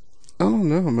know. I don't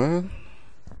know, man.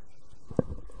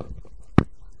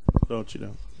 Don't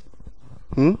you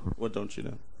know? What don't you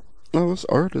know? No, this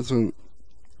art isn't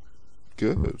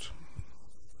good.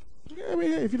 Yeah, I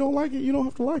mean, hey, if you don't like it, you don't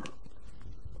have to like it.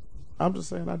 I'm just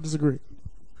saying I disagree.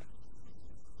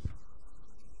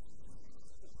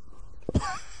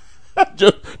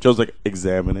 Joe's like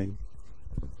examining.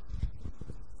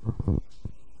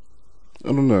 I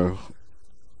don't know.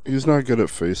 He's not good at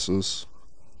faces.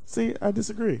 See, I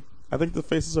disagree. I think the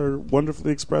faces are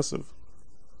wonderfully expressive.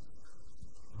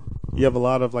 You have a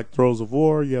lot of like throes of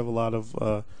war. You have a lot of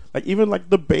like even like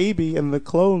the baby and the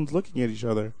clones looking at each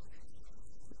other.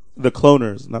 The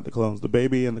cloners, not the clones. The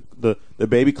baby and the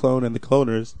baby clone and the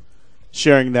cloners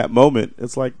sharing that moment.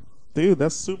 It's like, dude,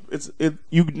 that's super.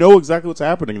 You know exactly what's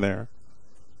happening there.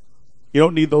 You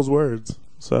don't need those words.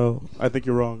 So I think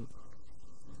you're wrong.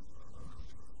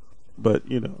 But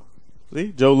you know,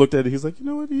 see, Joe looked at it. He's like, you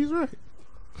know what? He's right.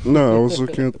 No, I was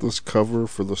looking at this cover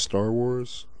for the Star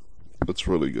Wars. It's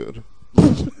really good.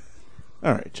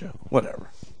 All right, Joe. Whatever.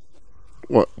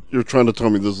 What? You're trying to tell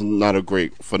me this is not a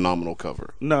great, phenomenal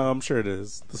cover? No, I'm sure it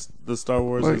is. The Star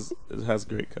Wars it has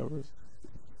great covers.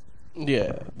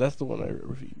 Yeah, that's the one I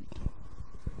reviewed.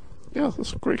 Yeah,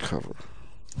 that's a great cover.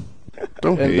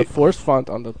 Don't and hate. the Force font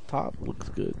on the top looks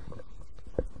good.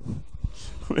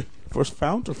 Wait, Force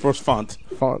font or Force font?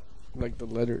 Font, like the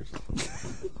letters.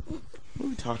 What are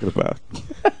we talking about?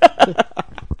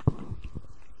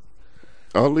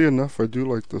 Oddly enough, I do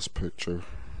like this picture.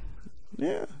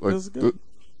 Yeah, like that's good.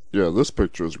 This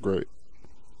picture is great.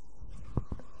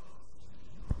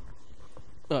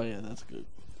 Oh yeah, that's good.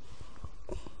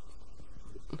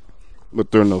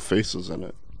 But there are no faces in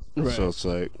it. Right. So it's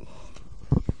like,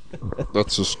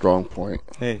 that's a strong point.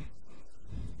 Hey,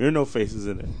 there are no faces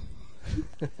in it.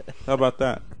 How about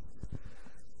that?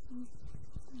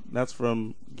 That's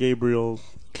from Gabriel.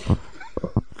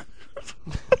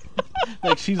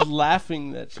 Like she's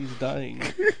laughing that she's dying.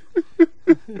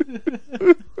 Let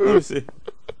me see.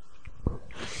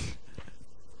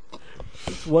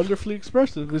 It's wonderfully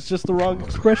expressive. It's just the wrong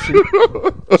expression.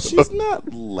 She's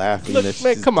not laughing Look, that she's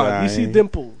man, come on. dying. You see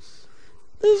dimples.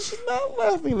 She's not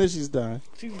laughing that she's dying.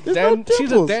 She's There's no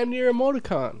she's a dimples. damn near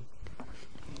emoticon.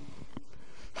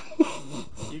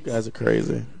 You guys are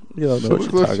crazy. You don't know She what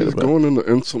looks you're like talking she's about. going into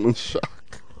insulin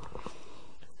shock.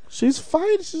 She's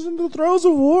fighting. She's in the throes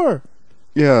of war.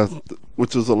 Yeah,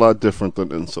 which is a lot different than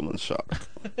insulin shock.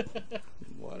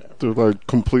 Whatever. They're like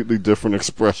completely different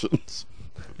expressions.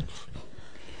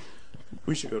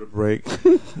 We should go to break.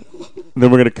 Then we're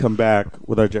going to come back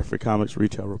with our Geoffrey Comics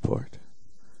Retail Report.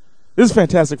 This is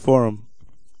Fantastic Forum.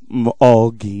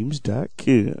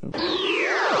 Allgames.com.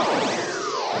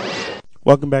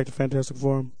 Welcome back to Fantastic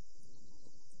Forum.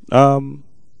 Yeah,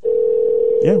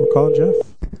 we're calling Jeff.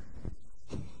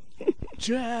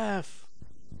 Jeff.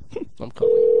 I'm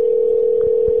calling.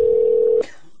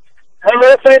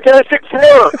 Hello, Fantastic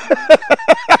Four.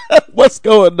 What's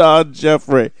going on,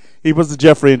 Geoffrey? He puts the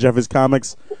Geoffrey in Jeffrey's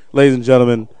Comics. Ladies and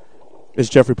gentlemen, it's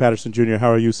Geoffrey Patterson Jr. How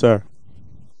are you, sir?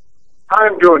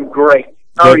 I'm doing great.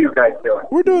 How are you guys doing?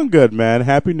 We're doing good, man.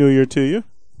 Happy New Year to you.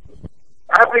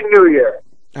 Happy New Year.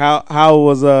 How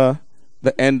was the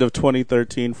end of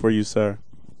 2013 for you, sir?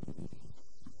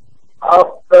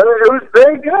 It was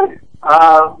very good.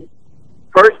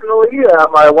 Personally,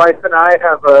 my wife and I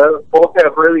both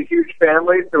have really huge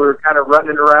families, so we're kind of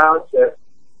running around to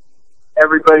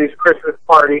everybody's Christmas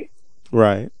party.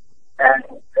 Right. And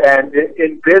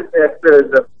in business,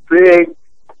 there's a big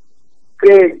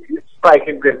spike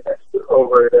in business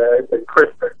over the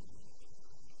Christmas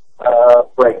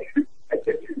break, I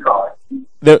guess you call it.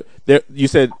 There. You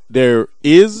said there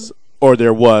is or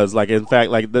there was, like, in fact,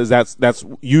 like that's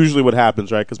usually what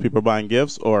happens, right? Because people are buying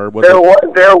gifts, or was there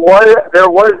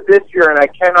was this year, and I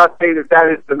cannot say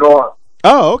that is the norm.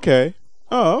 Oh, okay.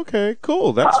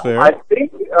 Cool. That's fair. I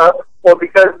think,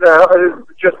 because this is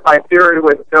just my theory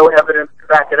with no evidence to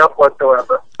back it up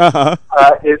whatsoever,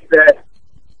 is that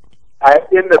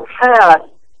in the past,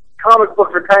 comic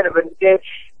books are kind of a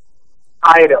niche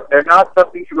item. They're not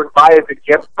something you would buy as a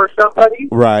gift for somebody.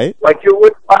 Right. Like you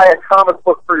would buy a comic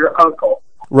book for your uncle.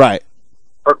 Right.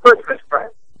 Or Christmas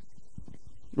present.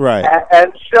 Right.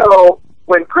 And so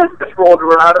when Christmas rolled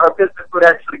around, our business would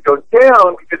actually go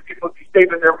down because people would be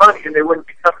saving their money and they wouldn't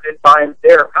be coming in buying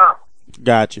their comics.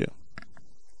 Got you.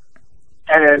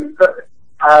 And the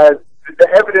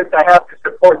evidence I have to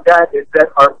support that is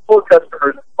that our full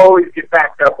customers always get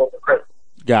backed up over Christmas.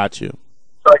 Got you.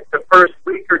 So like the first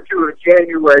week or two of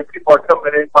January, people are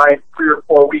coming in buying 3 or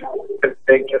 4 weeks because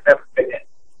they just haven't been in.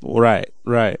 Right.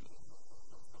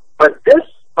 But this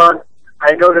month,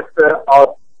 I noticed a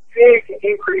big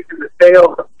increase in the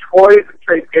sales of toys and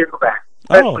trade paperbacks,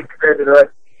 especially compared to the rest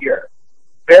of the year.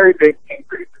 Very big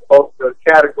increase in both of those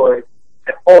categories,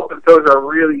 and both of those are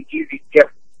really easy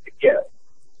gifts to give.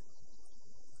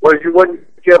 Whereas you wouldn't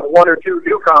give 1 or 2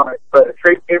 new comics, but a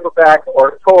trade paperback or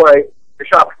a toy, your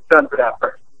shopping's done for that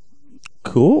person.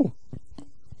 Cool.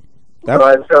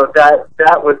 So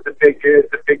that was the big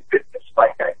business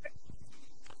spike, I think.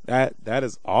 That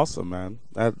is awesome, man.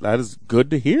 That is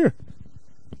good to hear.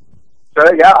 So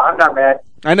yeah, I'm not mad.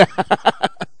 I know.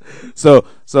 so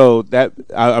that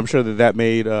I'm sure that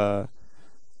made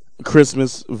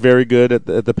Christmas very good at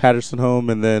the Patterson home,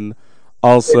 and then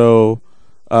also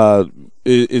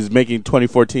is making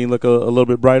 2014 look a little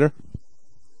bit brighter.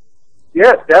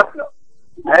 Yes, definitely.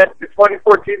 And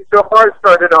 2014 so far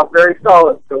started off very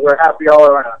solid, so we're happy all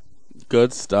around.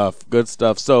 Good stuff.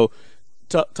 So,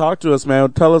 talk to us,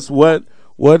 man. Tell us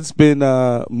what's been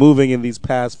moving in these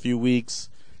past few weeks,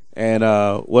 and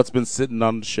what's been sitting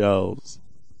on the shelves.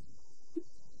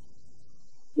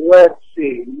 Let's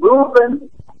see. Moving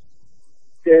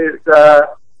is,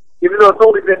 even though it's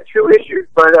only been 2 issues,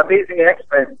 but Amazing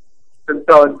X-Men has been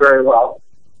selling very well.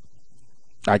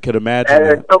 I could imagine.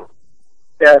 And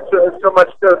so much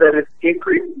so that it's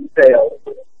increased in sales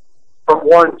from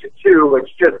 1 to 2, which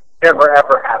just never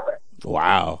ever happened.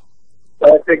 Wow.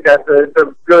 So I think that's a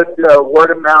good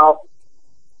word of mouth,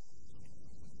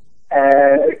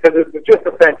 and because it's just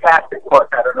a fantastic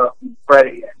book. I don't know if you've read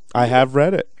it yet. I have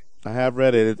read it.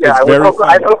 It's I very was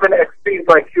funny. hoping X-Fiends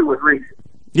like you would read it.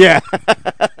 Yeah.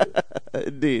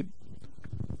 Indeed.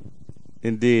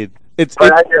 I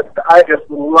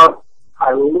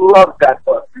love that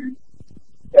book.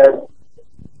 And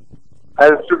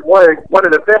it's one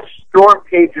of the best storm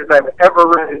pages I've ever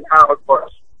read in comic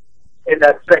books. In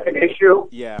that second issue,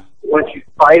 when she's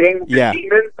fighting the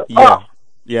demons,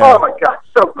 oh my God,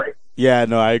 so great. Yeah,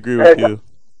 no, I agree with you.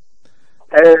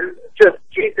 And just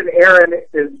Jason Aaron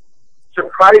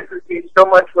surprises me so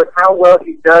much with how well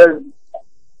he does,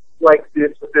 like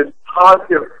this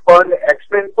positive, fun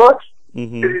X-Men books.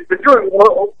 Because he's been doing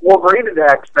Wolverine and the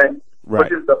X-Men,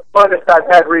 which is the funnest I've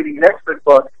had reading an X-Men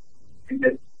book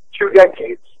in 2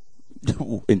 decades.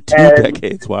 In 2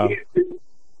 decades, wow.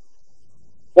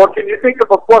 Well, can you think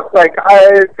of a book, like,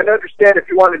 I can understand if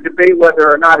you want to debate whether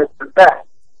or not it's the best,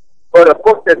 but a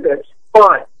book that's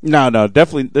fun. No,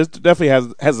 definitely, there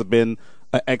definitely hasn't been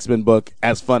an X-Men book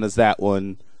as fun as that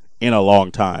one in a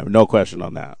long time. No question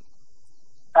on that.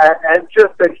 And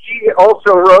just that he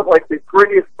also wrote, like, the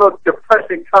grittiest book,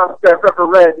 depressing comic I've ever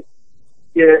read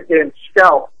in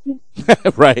Scout.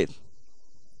 Right.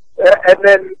 And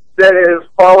then his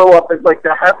follow-up is, like,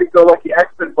 the happy-go-lucky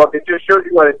X-Men book. It just shows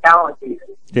you what a talent he is.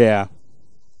 Yeah.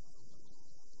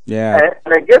 Yeah.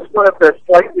 And I guess one of the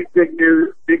slightly big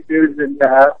news in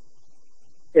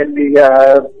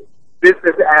the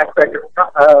business aspect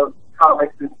of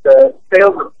comics is the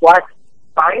sales of Black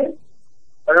Science.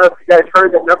 I don't know if you guys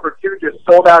heard that number 2 just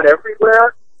sold out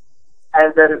everywhere,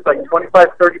 and that it's like $25,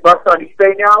 $30 on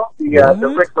eBay now. The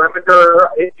Rick Remender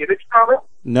Image comic.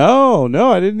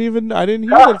 No, I didn't hear that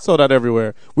it sold out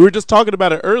everywhere. We were just talking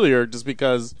about it earlier, just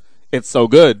because it's so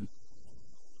good.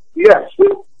 Yes.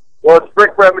 Well, it's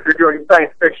Rick Remender doing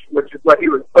science fiction, which is what he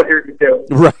was put here to do.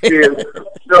 Right. He is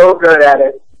so good at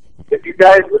it. If you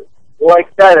guys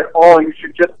like that at all, you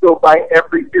should just go buy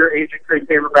every Fear Agent Grey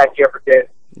paperback you ever did.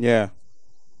 Yeah.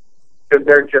 Because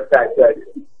they're just that good.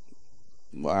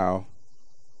 Wow.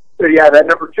 So yeah, that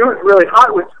number 2 is really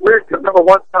hot, which is weird because number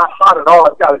 1's not hot at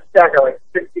all. I've got a stack of like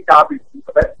 60 copies in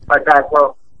my back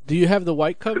room. Do you have the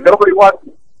white cover? So nobody wants...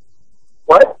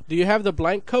 What? Do you have the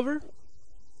blank cover?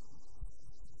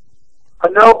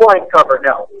 No blank cover,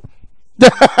 no.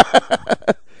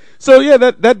 So yeah,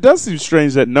 that does seem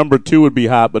strange that number 2 would be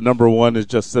hot, but number 1 is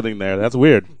just sitting there. That's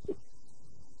weird.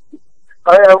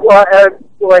 The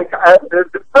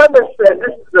premise, and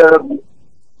this is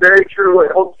very true,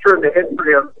 it holds true in the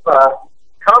history of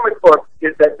comic books,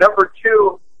 is that number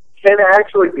 2 can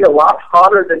actually be a lot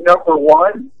hotter than number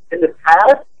 1 in the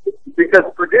past,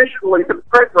 because traditionally the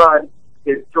print run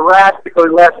is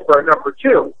drastically less for a number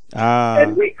 2.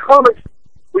 And we comic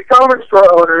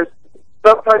store owners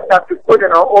sometimes have to put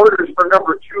in our orders for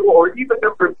number 2 or even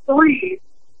number 3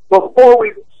 before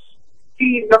we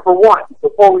see number 1,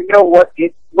 before we know what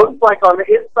it looks like on the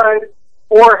inside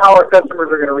or how our customers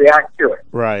are going to react to it.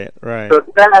 Right. So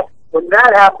when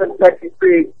that happens, that can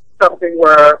create something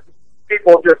where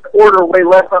people just order way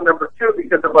less on number 2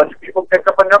 because a bunch of people pick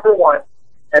up a number 1,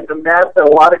 and the math that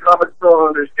a lot of comic store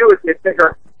owners do is they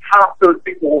figure half those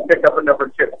people will pick up a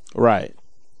number 2. Right.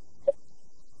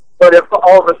 But if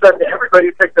all of a sudden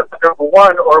everybody picked up the number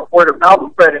 1, or word of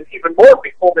mouth spread, and even more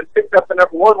people that picked up the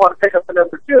number 1 want to pick up the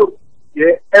number 2,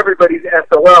 everybody's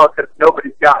SOL because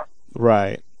nobody's got it.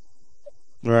 Right.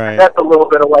 And that's a little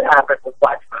bit of what happened with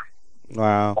Black Science.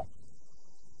 Wow.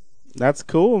 That's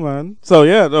cool, man. So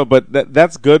yeah, no, but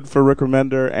that's good for Rick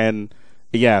Remender, and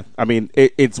yeah, I mean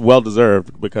it's well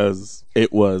deserved because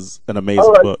it was an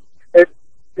amazing book.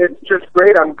 It's just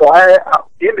great. I'm glad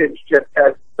Image just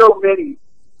has so many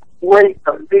great,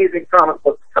 amazing comic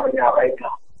books coming out right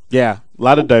now. Yeah, a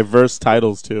lot of diverse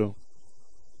titles too.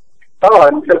 Oh,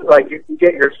 and just like you can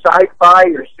get your sci-fi,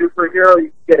 your superhero,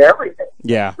 you can get everything.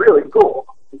 Yeah. It's really cool.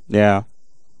 Yeah.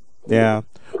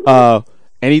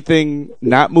 Anything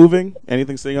not moving?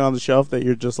 Anything sitting on the shelf that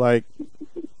you're just like,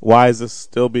 why is this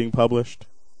still being published?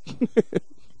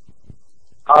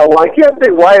 Well, I can't say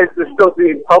why is this still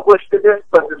being published in this,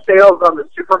 but the sales on the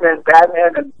Superman,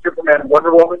 Batman, and Superman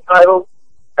Wonder Woman titles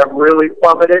have really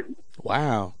plummeted.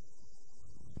 Wow.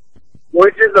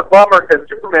 Which is a bummer because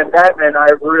Superman, Batman,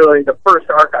 the first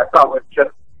arc I thought was just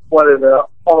one of the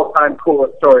all-time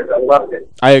coolest stories. I loved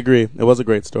it. I agree. It was a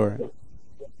great story.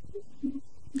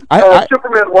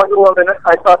 Superman, Wonder Woman,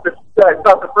 I thought the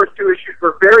first 2 issues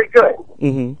were very good.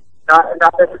 Mm-hmm.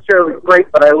 Not necessarily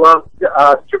great, but I loved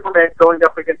Superman going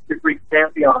up against the Greek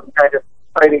pantheon, kind of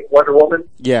fighting Wonder Woman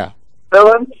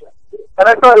villains. And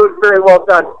I thought it was very well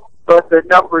done, but the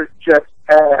numbers just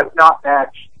have not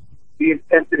matched the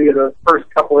intensity of those first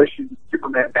couple issues of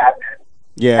Superman, Batman.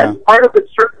 Yeah. And part of it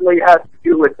certainly has to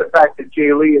do with the fact that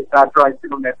Jay Lee is not drawing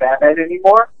Superman, Batman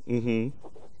anymore. Mm-hmm.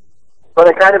 But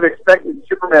I kind of expected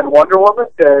Superman, Wonder Woman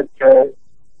to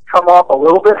come off a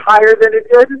little bit higher than it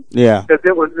did. Yeah. Because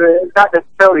it was not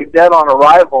necessarily dead on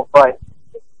arrival, but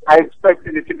I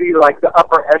expected it to be like the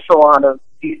upper echelon of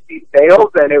DC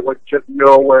sales, and it was just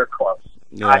nowhere close.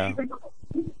 Not even close.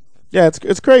 Yeah,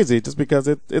 it's crazy just because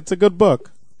it's a good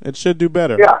book. It should do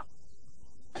better. Yeah.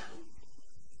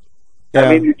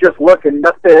 I mean, you just look and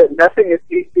nothing is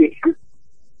DC.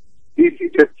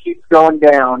 DC just keeps going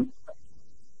down,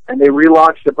 and they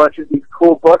relaunched a bunch of these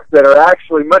cool books that are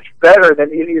actually much better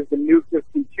than any of the new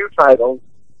 52 titles.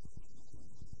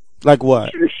 Like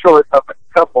what? Just short of a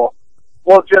couple.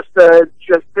 Well, just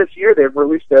this year they've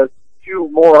released a few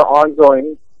more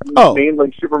ongoing,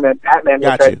 mainly Superman, Batman,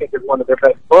 which I think is one of their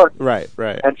best books. Right.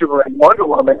 And Superman, Wonder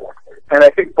Woman, and I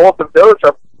think both of those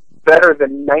are better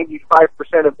than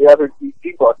 95% of the other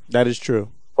DC books. That is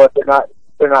true. But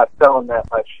they're not selling that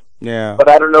much. Yeah. But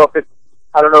I don't know if it's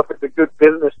a good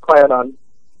business plan on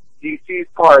DC's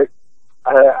part.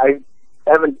 I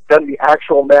haven't done the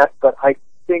actual math, but I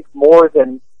think more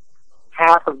than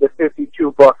half of the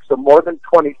 52 books, so more than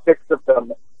 26 of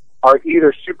them, are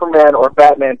either Superman or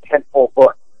Batman tentpole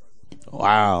books.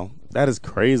 Wow, that is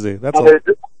crazy.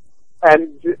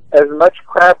 And as much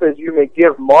crap as you may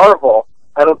give Marvel,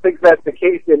 I don't think that's the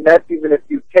case, and that's even if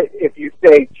you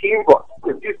say team books.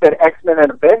 If you said X-Men and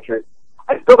Avengers,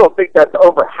 I still don't think that's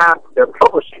over half of their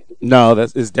publishing. No,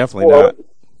 that is definitely not.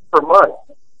 Per month.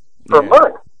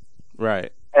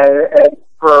 Right. And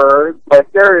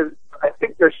I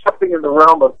think there's something in the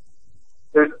realm of,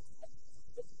 there's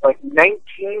like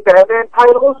 19 Batman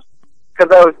titles,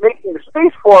 because I was making the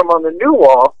space for them on the new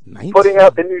wall, 19. Putting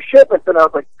out the new shipments, and I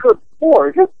was like, good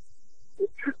Lord,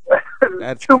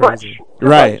 that's too crazy.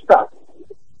 Much stuff.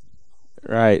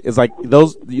 Right. It's like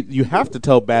those, you have to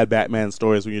tell bad Batman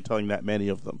stories when you're telling that many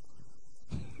of them.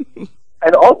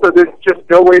 And also, there's just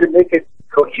no way to make it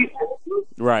cohesive.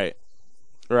 Right.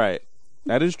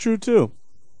 That is true, too.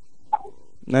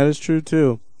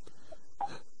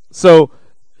 So,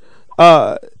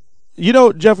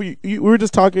 Jeff, we were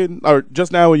just talking, or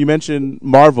just now when you mentioned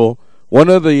Marvel, one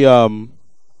of the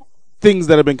things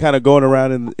that have been kind of going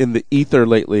around in the ether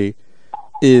lately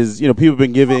is, people have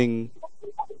been giving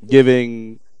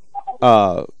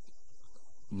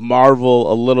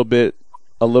Marvel a little bit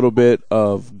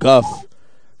of guff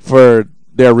for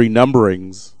their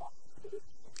renumberings,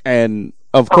 and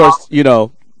of course,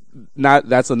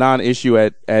 that's a non-issue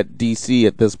at DC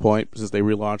at this point since they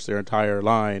relaunched their entire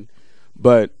line.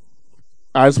 But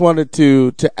I just wanted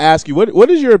to ask you, what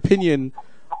is your opinion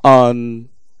on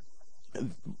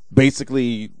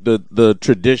basically the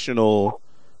traditional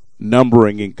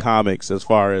numbering in comics, as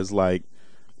far as has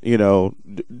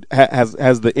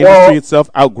the industry itself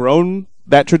outgrown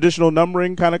that traditional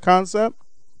numbering kind of concept?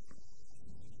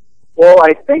 Well,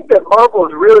 I think that Marvel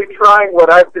is really trying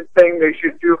what I've been saying they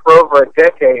should do for over a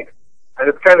decade, and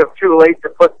it's kind of too late to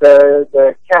put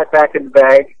the cat back in the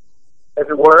bag, as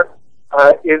it were,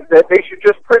 is that they should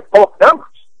just print both numbers.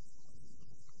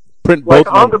 Print both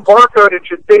numbers. On the barcode, it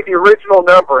should say the original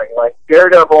numbering, like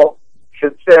Daredevil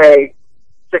should say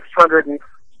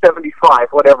 675,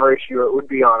 whatever issue it would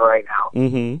be on right now.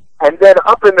 Mm-hmm. And then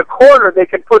up in the corner, they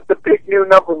can put the big new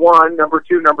number 1, number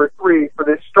 2, number 3 for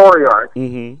this story arc.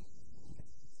 Mm-hmm.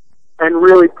 And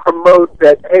really promote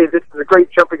that, hey, this is a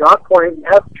great jumping off point, and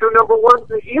have 2 number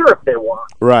 1s a year if they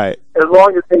want. Right. As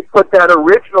long as they put that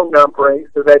original numbering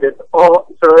so that it's all,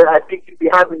 so I think you'd be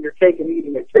having your cake and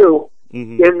eating it too,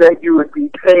 mm-hmm. in that you would be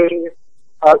paying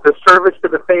the service to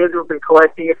the fans who have been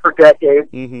collecting it for decades,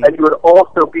 mm-hmm. and you would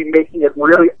also be making it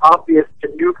really obvious to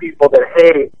new people that,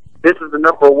 hey, this is the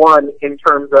number 1 in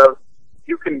terms of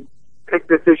you can pick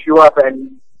this issue up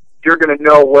and you're going to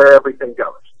know where everything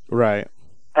goes. Right.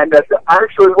 And that's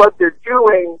actually what they're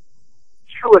doing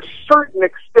to a certain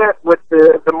extent with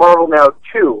the Marvel Now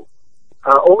 2.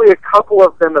 Only a couple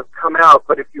of them have come out,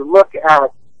 but if you look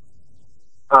at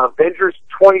Avengers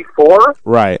 24,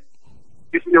 right,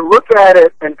 if you look at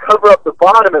it and cover up the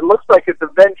bottom, it looks like it's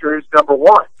Avengers number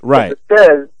 1. Right. It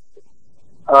says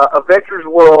Avengers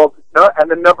World, and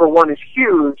the number 1 is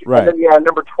huge, right. And then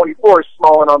number 24 is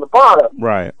small and on the bottom,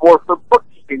 right, or for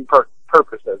bookkeeping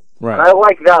purposes. Right. And I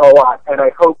like that a lot, and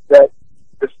I hope that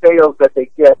the sales that they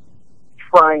get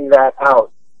trying that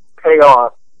out pay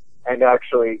off and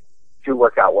actually do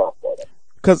work out well for them.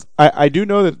 Because I do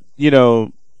know that,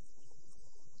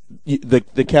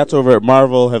 the cats over at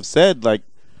Marvel have said, like,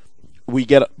 we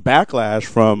get backlash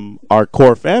from our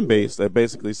core fan base that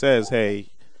basically says, hey,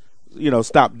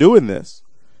 stop doing this.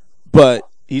 But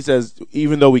he says,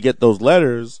 even though we get those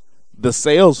letters, the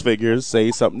sales figures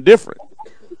say something different.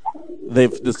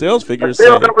 The sales figures say,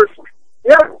 numbers,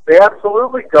 yeah, they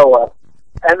absolutely go up.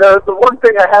 And the one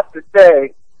thing I have to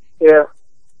say, if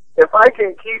I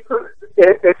can keep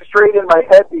it straight in my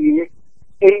head, the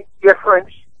 8 different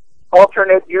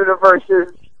alternate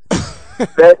universes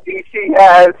that DC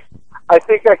has, I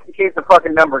think I can keep the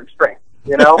fucking numbering straight.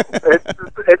 You know,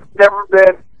 it's never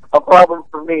been a problem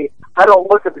for me. I don't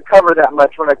look at the cover that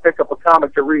much when I pick up a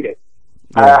comic to read it.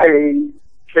 Yeah. I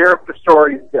care if the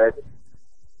story is good,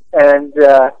 and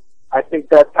I think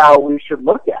that's how we should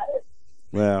look at it.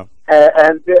 Yeah.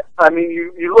 And I mean,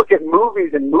 you look at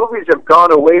movies, and movies have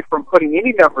gone away from putting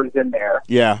any numbers in there.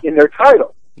 Yeah. In their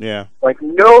title. Yeah. Like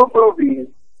no movies.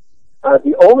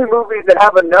 The only movies that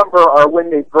have a number are when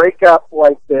they break up,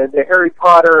 like the Harry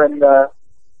Potter and the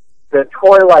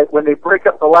Twilight, when they break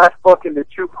up the last book into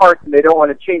two parts and they don't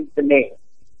want to change the name.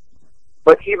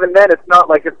 But even then, it's not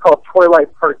like it's called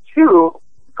Twilight Part 2.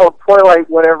 It's called Twilight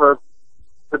whatever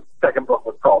the second book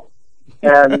was called.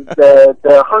 And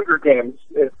the Hunger Games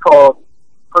is called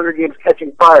Hunger Games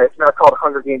Catching Fire. It's not called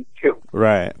Hunger Games 2.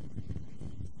 Right.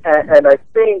 And I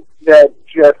think that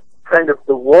just kind of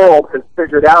the world has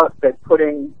figured out that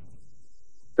putting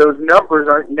those numbers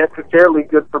aren't necessarily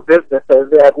good for business,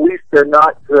 as at least they're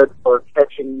not good for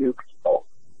catching new people.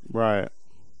 Right.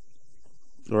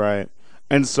 Right.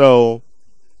 And so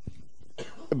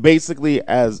basically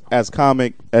as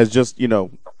just, you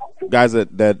know, guys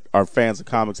that are fans of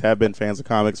comics, have been fans of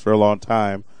comics for a long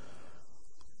time,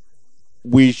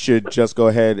 we should just go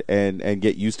ahead and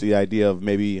get used to the idea of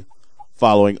maybe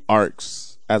following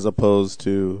arcs as opposed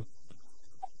to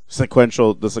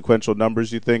the sequential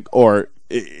numbers, you think? Or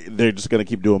they're just going to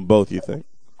keep doing both, you think?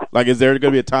 Like, is there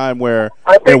going to be a time where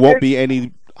there won't be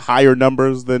any higher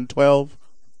numbers than 12?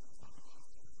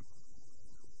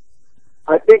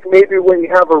 I think maybe when you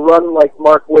have a run like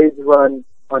Mark Waid's run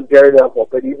on Daredevil,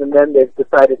 but even then they've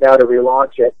decided now to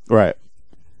relaunch it. Right.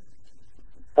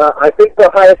 I think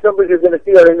the highest numbers you're going to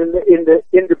see are in the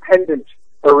independent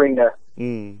arena.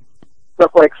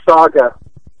 Stuff like Saga.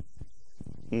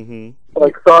 Mm-hmm.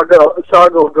 Like Saga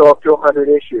will go up to 100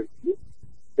 issues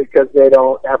because they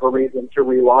don't have a reason to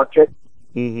relaunch it.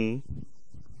 Mm-hmm.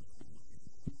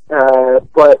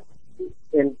 But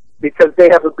because they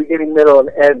have a beginning, middle, and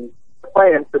end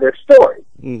plan for their story.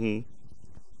 Mm-hmm.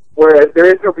 Whereas there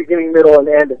is no beginning, middle, and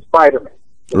end in Spider-Man.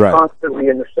 Right. We're constantly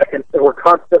in the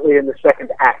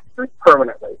second act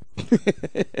permanently.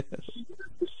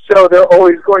 So they're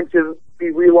always going to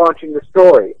be relaunching the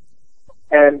story.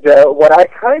 And what I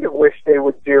kind of wish they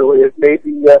would do is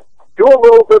maybe do a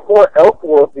little bit more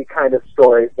Elseworldy kind of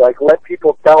stories, like let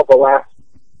people tell the last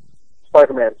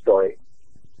Spider-Man story.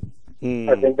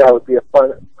 I think that would be a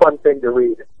fun thing to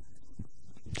read.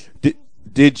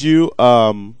 Did you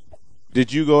go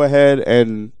ahead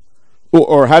and,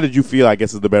 or how did you feel, I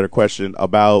guess is the better question,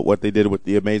 about what they did with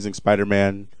the Amazing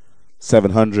Spider-Man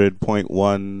 700.1,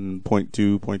 .2, .3,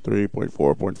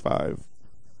 .4, .5?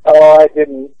 Oh, I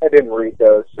didn't read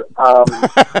those.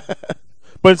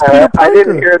 But it's Peter Parker. I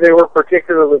didn't hear they were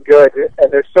particularly good,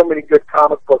 and there's so many good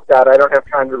comic books out. I don't have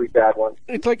time to read bad ones.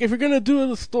 It's like if you're gonna do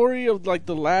the story of like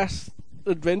the last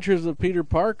adventures of Peter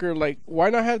Parker, like why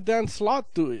not have Dan Slott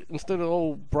do it instead of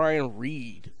old Brian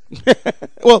Reed?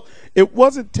 Well, it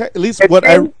wasn't. At least what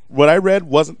I read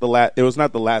wasn't the last. It was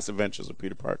not the last adventures of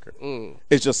Peter Parker.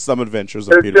 It's just some adventures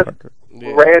of Peter Parker.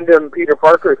 Random Peter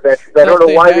Parker adventures. I don't know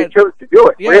why they chose to do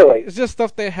it. Yeah, really, it's just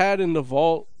stuff they had in the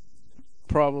vault,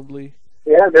 probably.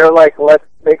 Yeah, they're like, let's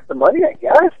make some money, I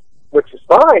guess, which is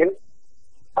fine.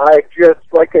 I just,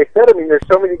 like I said, I mean, there's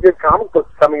so many good comic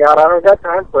books coming out. I don't got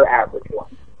time for average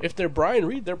ones. If they're Brian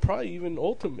Reed, they're probably even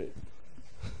Ultimate.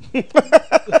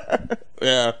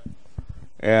 Yeah.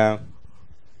 Yeah.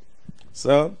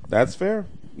 So, that's fair.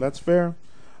 That's fair.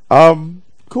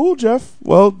 Cool, Jeff.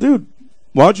 Well, dude,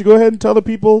 why don't you go ahead and tell the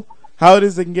people how it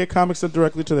is they can get comics sent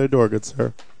directly to their door, good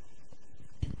sir.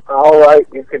 All right.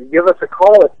 You can give us a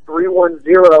call at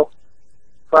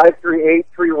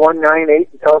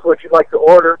 310-538-3198 and tell us what you'd like to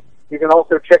order. You can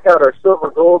also check out our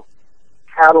Silver Gold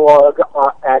catalog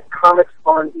at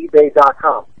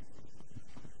comicsonebay.com.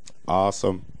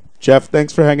 Awesome. Jeff,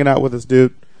 thanks for hanging out with us,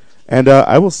 dude. And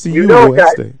I will see you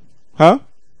Wednesday. Huh?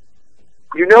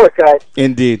 You know it, guys.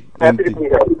 Indeed. Happy to be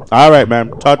here. All right,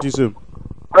 man. Talk to you soon.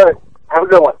 All right. Have a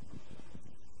good one.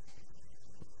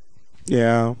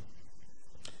 Yeah.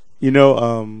 You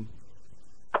know,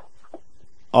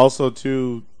 also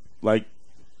too, like,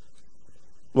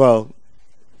 well,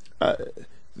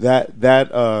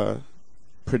 that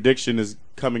prediction is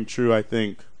coming true, I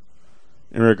think,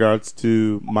 in regards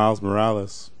to Miles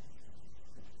Morales.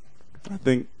 I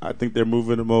think they're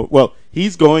moving him over. Well,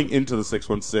 he's going into the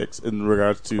 616 in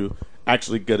regards to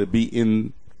actually going to be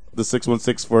in the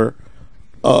 616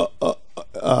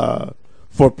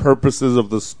 for purposes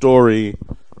of the story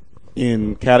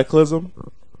in Cataclysm.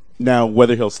 Now,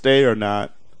 whether he'll stay or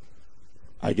not,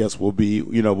 I guess will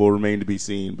remain to be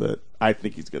seen. But I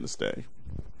think he's going to stay.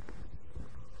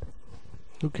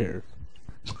 Who cares?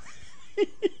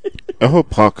 I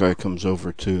hope Hawkeye comes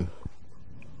over too.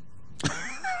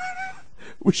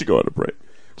 We should go on a break.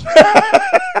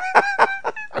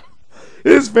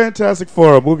 It is Fantastic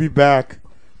Forum. We'll be back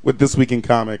with This Week in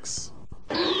Comics.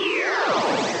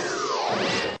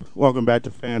 Welcome back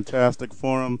to Fantastic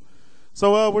Forum.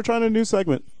 So we're trying a new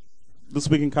segment, This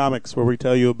Week in Comics, where we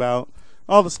tell you about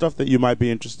all the stuff that you might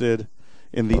be interested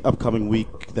in the upcoming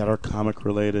week that are comic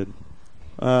related.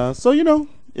 So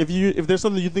if there's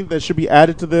something you think that should be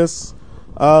added to this,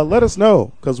 let us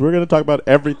know, because we're going to talk about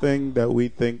everything that we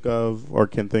think of or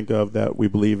can think of that we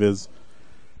believe is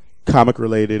comic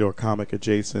related or comic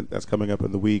adjacent that's coming up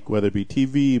in the week, whether it be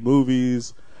TV,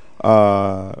 movies,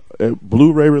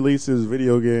 Blu-ray releases,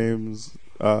 video games,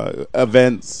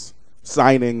 events,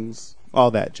 signings,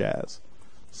 all that jazz.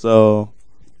 So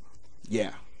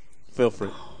yeah, feel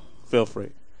free.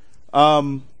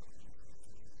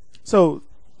 So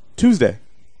Tuesday,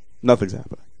 nothing's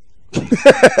happening.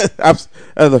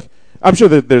 I'm sure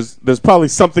that there's probably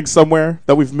something somewhere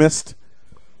that we've missed,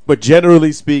 but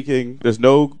generally speaking, there's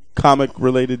no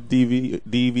comic-related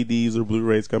DVDs or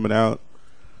Blu-rays coming out.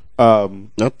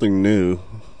 Nothing new.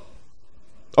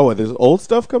 Oh, and there's old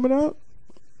stuff coming out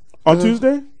on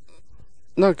Tuesday?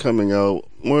 Not coming out.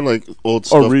 More like old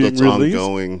stuff that's released?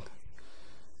 ongoing.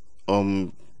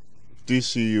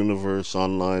 DC Universe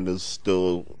Online is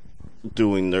still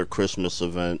doing their Christmas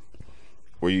event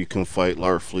where you can fight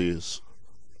Larfleeze.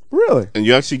 Really? And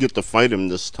you actually get to fight him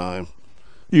this time.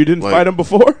 You didn't fight him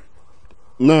before?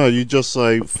 No, you just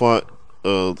fought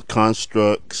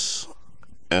constructs.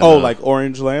 And, like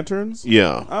Orange Lanterns?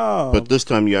 Yeah. Oh. But this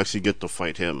time you actually get to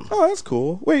fight him. Oh, that's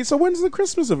cool. Wait, so when's the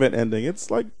Christmas event ending?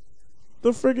 It's like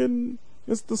it's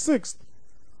the 6th.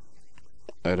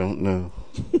 I don't know.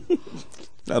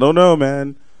 I don't know,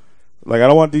 man. Like, I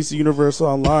don't want DC Universe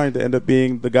Online to end up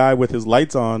being the guy with his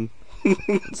lights on.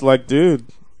 It's like, dude,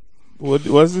 what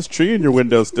is this tree in your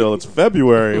window still? It's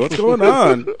February. What's going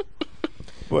on?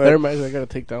 But, That reminds me, I gotta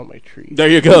take down my tree. there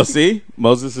you go. See?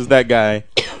 Moses is that guy.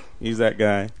 He's that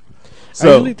guy. I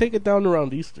So, usually take it down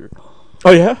around Easter.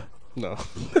 oh, yeah? No.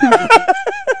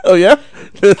 Oh, yeah?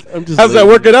 I'm just How's that lazy.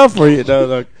 working out for you? No,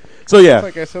 no. So, yeah. It's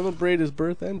like I celebrate his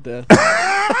birth and death.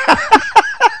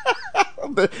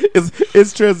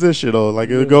 It's transitional. Like,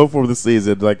 it'll go from the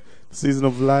season, like the season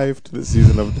of life to the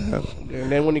season of death.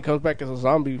 And then when he comes back as a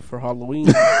zombie for Halloween.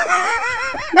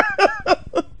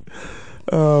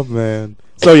 Oh, man.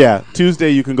 So, yeah, Tuesday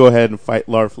you can go ahead and fight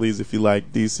Larfleeze if you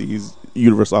like. DC's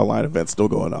Universe Online event still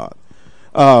going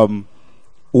on.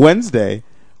 Wednesday,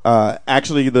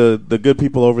 actually, the good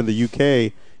people over in the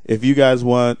UK, if you guys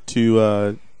want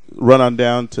to run on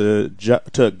down to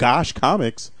Gosh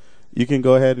Comics, you can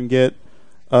go ahead and get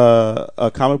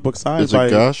a comic book signed. Is it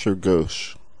Gosh or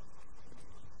Gauche?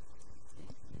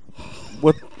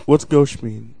 What's Gauche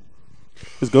mean?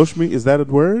 Is that a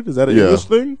word? Is that an English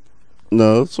thing?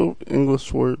 No, it's an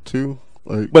English word too.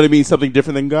 But it means something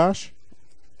different than Gosh?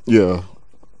 Yeah.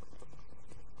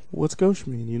 What's Gauche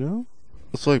mean, you know?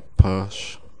 It's like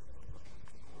posh.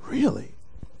 Really?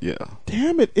 Yeah.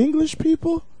 Damn it, English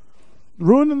people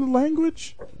ruining the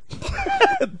language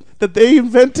that they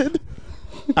invented.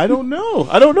 I don't know.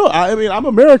 I mean, I'm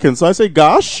American, so I say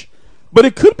gosh, but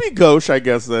it could be gauche, I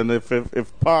guess. Then if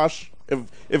posh,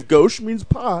 if gauche means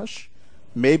posh,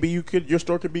 maybe your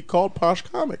store could be called Posh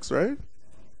Comics, right?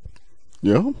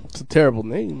 Yeah. It's a terrible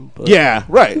name. But Yeah,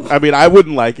 right. I mean, I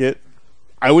wouldn't like it.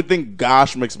 I would think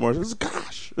gosh makes more sense.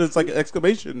 Gosh, it's like an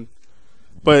exclamation.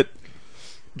 But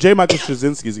J. Michael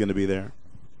Straczynski is going to be there.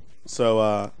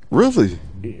 So, Really?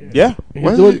 yeah.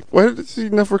 Why does he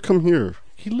never come here?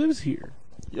 He lives here.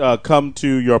 Come to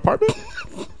your apartment?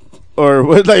 Or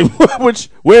what,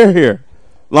 where here?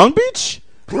 Long Beach?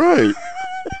 Right.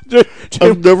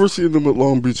 I've never seen him at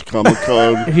Long Beach Comic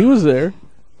Con, He was there.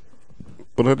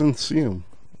 but I didn't see him.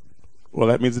 Well,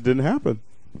 that means it didn't happen.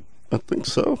 I think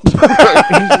so.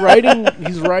 He's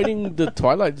writing the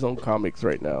Twilight Zone comics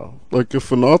right now. Like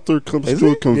if an author comes Is to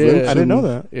he? a convention, Yeah. I didn't know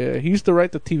that. Yeah, he used to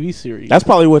write the TV series. That's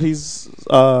probably what he's.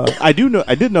 I did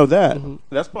know that. Mm-hmm.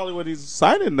 That's probably what he's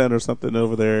signing then, or something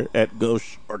over there at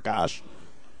Gosh or Gosh.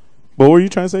 What were you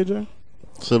trying to say, Jay?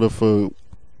 said if a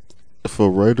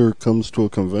writer comes to a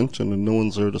convention and no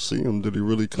one's there to see him, did he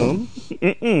really come?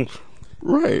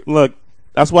 Right. Look,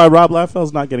 that's why Rob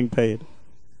Liefeld's not getting paid.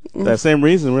 That same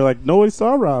reason, we're like, nobody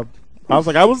saw Rob. I was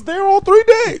like, I was there all 3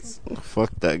 days.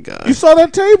 Fuck that guy. You saw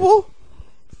that table?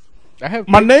 I have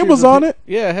My name pictures was of on him- it.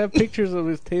 Yeah, I have pictures of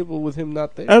his table with him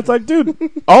not there. And it's like, dude,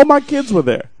 all my kids were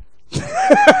there.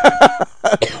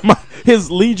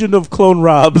 his legion of clone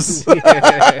Robs.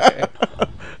 Yeah.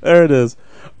 There it is.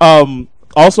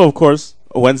 Also, of course,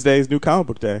 Wednesday is New Comic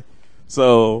Book Day.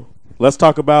 So let's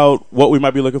talk about what we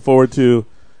might be looking forward to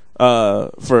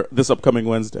for this upcoming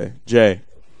Wednesday. Jay.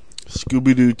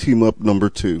 Scooby-Doo Team Up number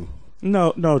 2.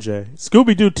 No, Jay.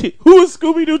 Scooby-Doo. Who is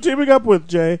Scooby-Doo teaming up with,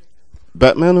 Jay?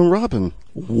 Batman and Robin.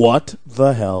 What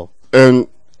the hell? And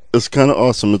it's kind of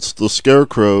awesome. It's the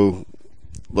Scarecrow,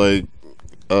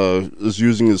 is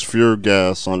using his fear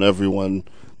gas on everyone,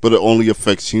 but it only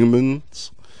affects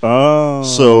humans. Oh.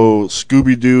 So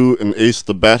Scooby-Doo and Ace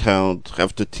the Bat Hound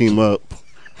have to team up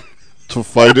to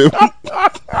fight him.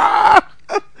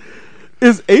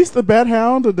 Is Ace the Bat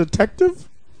Hound a detective?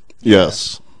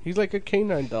 Yes. He's like a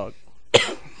canine dog.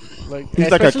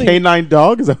 He's like a canine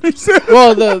dog? Is that what you said?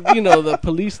 Well, the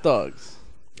police dogs.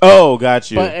 Oh,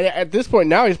 got you. But at this point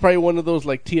now, he's probably one of those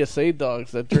like TSA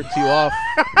dogs that jerks you off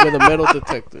with a metal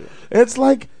detector. It's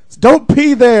like, don't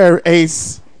pee there,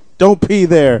 Ace. Don't pee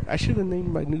there. I should have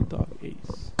named my new dog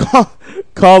Ace.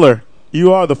 Caller,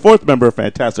 you are the fourth member of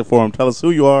Fantastic Forum. Tell us who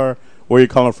you are, where you're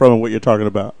calling from, and what you're talking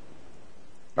about.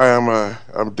 Hi,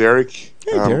 I'm Derek.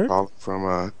 Hey, Derek. I'm calling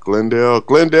from Glendale.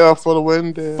 Glendale for the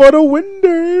Wendell. For the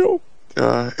Wendell.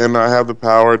 And I have the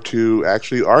power to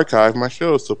actually archive my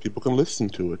show so people can listen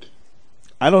to it.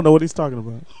 I don't know what he's talking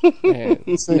about. Man,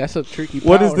 that's a tricky power,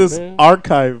 what is this man.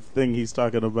 archive thing he's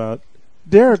talking about?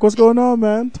 Derek, what's going on,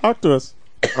 man? Talk to us.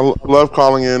 I love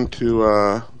calling in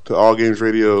to All Games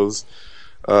Radio's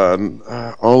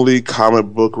only comic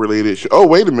book related show. Oh,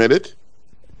 wait a minute.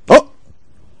 Oh,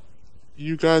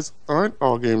 you guys aren't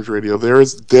All Games Radio. There,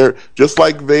 just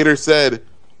like Vader said,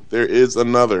 there is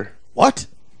another. What?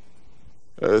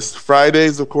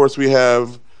 Fridays, of course, we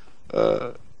have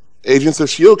Agents of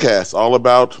S.H.I.E.L.D. cast, all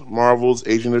about Marvel's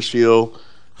Agent of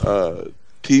S.H.I.E.L.D.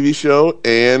 TV show,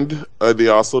 and they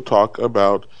also talk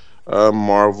about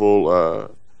Marvel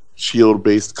S.H.I.E.L.D.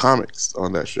 based comics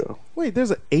on that show. Wait,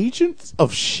 there's an Agents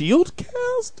of S.H.I.E.L.D.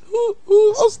 cast? Who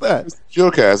hosts that?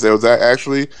 S.H.I.E.L.D. cast. It was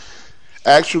actually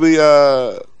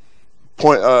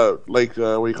pointed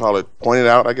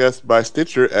out, I guess, by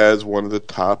Stitcher as one of the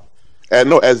top,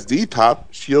 as the top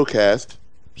S.H.I.E.L.D. cast,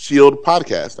 S.H.I.E.L.D.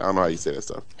 podcast. I don't know how you say that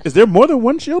stuff. Is there more than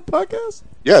one S.H.I.E.L.D. podcast?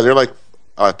 Yeah, there are like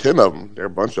 10 of them. There are a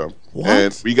bunch of them. What?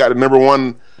 And we got the number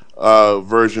one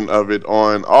version of it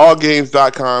on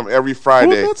allgames.com every Friday.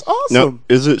 Well, that's awesome. Now,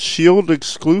 is it S.H.I.E.L.D.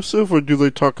 exclusive, or do they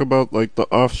talk about like the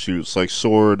offshoots, like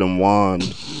Sword and Wand?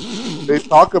 They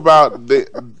talked about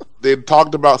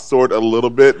Sword a little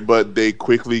bit, but they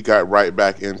quickly got right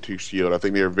back into S.H.I.E.L.D. I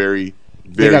think they're very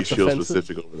S.H.I.E.L.D.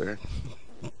 specific over there.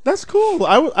 That's cool.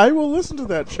 I will listen to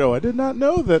that show. I did not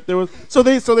know that there was. So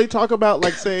they talk about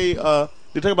like they talk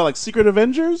about like Secret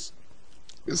Avengers.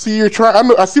 See, I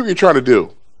see what you're trying to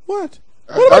do. What?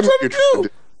 What am I trying to do?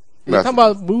 They're talking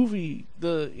about movie.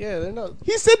 They're not.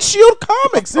 He said S.H.I.E.L.D.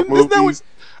 comics. Isn't that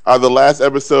what? The last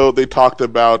episode they talked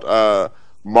about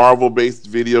Marvel-based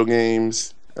video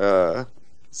games. So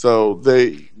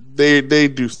they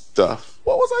do stuff.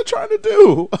 What was I trying to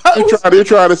do? They're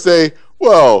trying to say,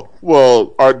 do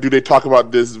they talk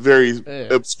about this very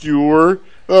obscure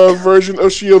version of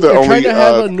S.H.I.E.L.D. that they're only trying to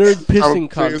have a nerd pissing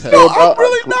contest. No, I'm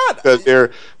really not. Because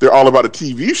they're all about a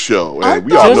TV show, and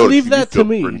we all just know leave TV that to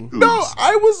me. No,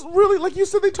 I was really like you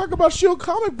said. They talk about S.H.I.E.L.D.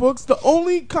 comic books. The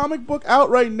only comic book out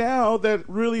right now that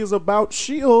really is about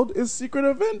S.H.I.E.L.D. is Secret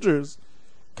Avengers.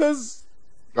 Because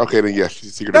okay, then yes,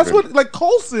 Secret that's Avengers. what like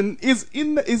Coulson is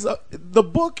in the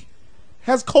book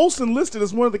has Coulson listed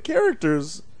as one of the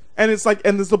characters, and it's like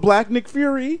there's the Black Nick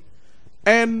Fury.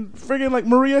 And friggin' like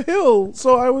Maria Hill.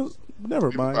 So I was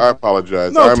never mind. I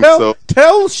apologize. No,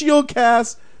 tell S.H.I.E.L.D.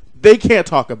 cast they can't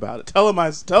talk about it. Tell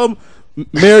them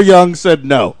Mayor Young said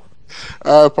no.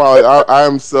 I apologize.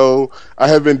 I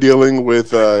have been dealing with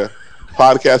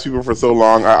podcast people for so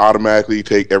long. I automatically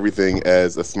take everything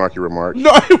as a snarky remark.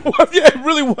 No, it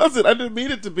really wasn't. I didn't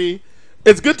mean it to be.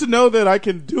 It's good to know that I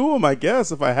can do them. I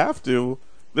guess if I have to.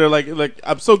 They're like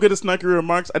I'm so good at snarky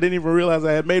remarks. I didn't even realize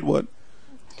I had made one.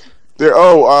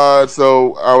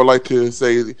 So I would like to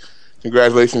say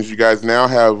congratulations. You guys now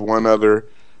have one other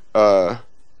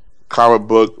comic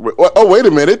book. Oh, wait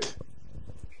a minute.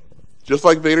 Just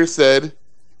like Vader said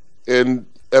in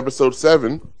episode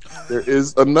 7, there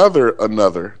is another.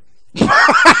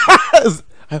 I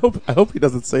hope he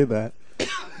doesn't say that.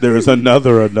 There is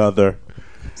another.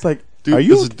 It's like, dude, are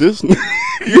you? Is it Disney?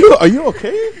 Are you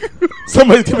okay?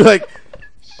 Somebody's gonna be like,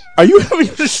 are you having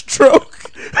a stroke?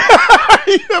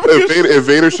 If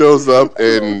Vader shows up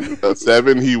in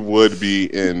 7, he would be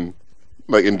in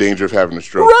danger of having a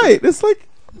stroke. Right. It's like,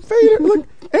 Vader, look,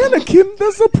 Anakin.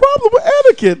 There's a problem with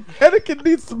Anakin. Anakin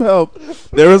needs some help.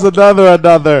 There is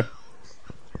another.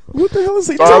 What the hell is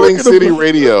he Starling talking City about?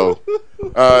 Radio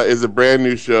is a brand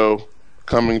new show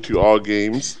coming to all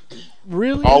games.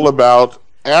 Really? All about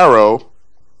Arrow,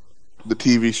 the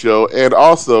TV show, and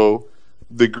also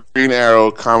the Green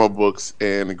Arrow comic books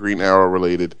and the Green Arrow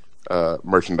related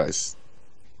merchandise.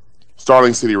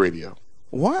 Starling City Radio.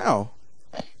 Wow.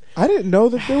 I didn't know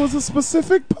that there was a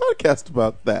specific podcast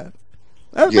about that.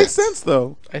 That makes sense,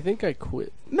 though. I think I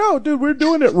quit. No, dude, we're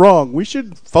doing it wrong. We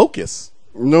should focus.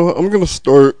 No, I'm going to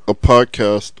start a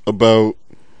podcast about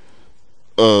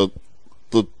the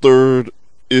third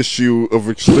issue of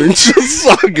Extinction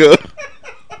Saga.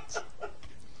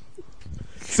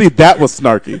 See, that was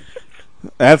snarky.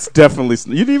 That's definitely...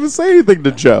 You didn't even say anything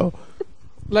to Joe.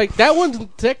 Like, that one's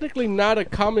technically not a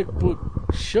comic book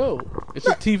show. It's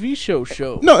a TV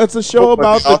show. No, it's a show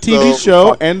about the TV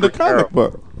show and the comic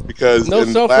book. Because No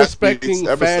in last self-respecting week's fan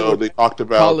episode, would they talked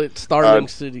about call it Starling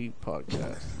City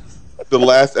podcast. the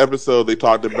last episode. They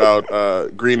talked about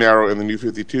Green Arrow and the New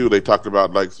 52. They talked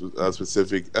about like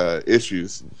specific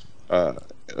issues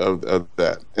of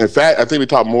that. In fact, I think they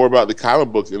talk more about the comic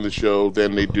books in the show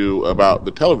than they do about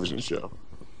the television show.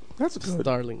 That's good.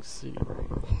 Starling City.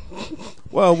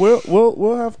 Well,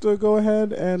 we'll have to go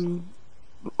ahead and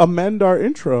amend our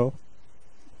intro.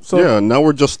 So Yeah, now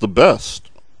we're just the best.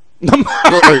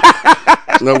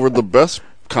 Now we're the best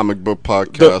comic book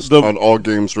podcast on All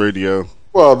Games Radio.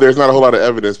 Well, there's not a whole lot of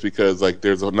evidence because like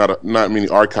there's not many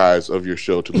archives of your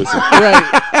show to listen to.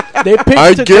 Right. They picked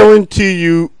I guarantee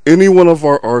you, any one of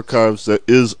our archives that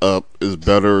is up is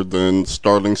better than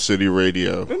Starling City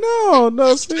Radio.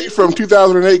 No. Straight from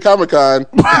 2008 Comic-Con.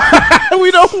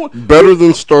 We don't. Better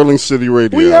than Starling City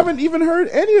Radio. We haven't even heard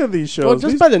any of these shows. Well,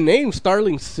 just by the name,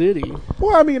 Starling City.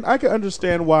 Well, I mean, I can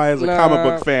understand why, as a comic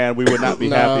book fan, we would not be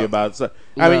happy about it. So,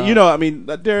 I mean,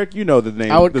 Derek, you know the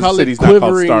name. I would the call city's it not called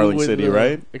quivering Starling with City,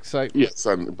 right? Excitement. Yes,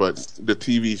 but the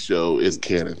TV show is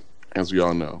canon, as we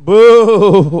all know.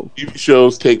 Boo! TV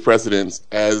shows take precedence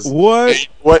as what?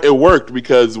 It worked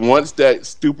because once that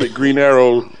stupid Green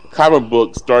Arrow comic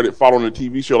book started following the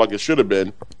TV show like it should have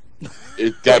been,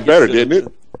 it got better, didn't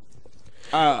it?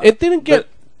 It didn't get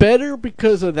better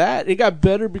because of that. It got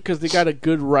better because they got a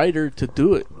good writer to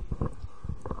do it.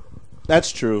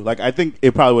 That's true. Like, I think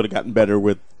it probably would have gotten better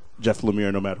with Jeff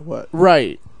Lemire no matter what.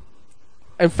 Right.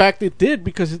 In fact, it did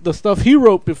because the stuff he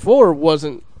wrote before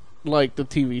wasn't like the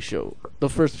TV show. The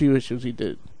first few issues he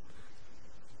did.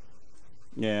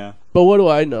 Yeah. But what do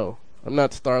I know? I'm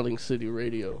not Starling City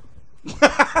Radio.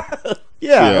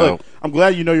 Yeah. Look, I'm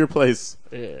glad you know your place.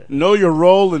 Yeah. Know your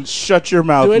role and shut your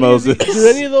mouth, Do Moses.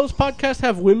 any of those podcasts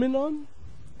have women on?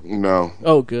 No.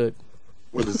 Oh, good.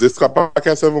 What does this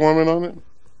podcast have a woman on it?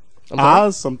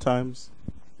 Oz sometimes.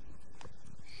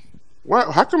 Why?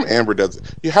 How come Amber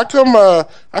doesn't? Yeah, how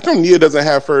come Nia doesn't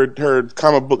have her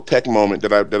comic book tech moment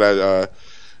that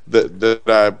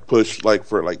I pushed like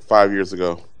for like 5 years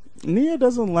ago? Nia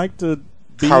doesn't like to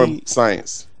be comic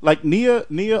science. Like Nia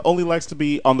only likes to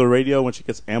be on the radio when she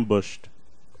gets ambushed.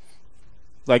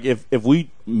 Like if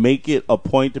we make it a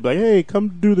point to be like, hey,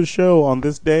 come do the show on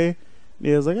this day,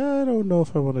 Nia's like, I don't know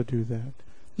if I want to do that.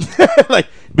 Like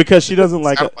because she doesn't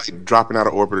like dropping out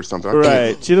of orbit or something.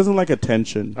 Right. She doesn't like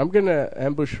attention. I'm gonna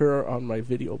ambush her on my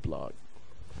video blog.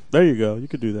 There you go. You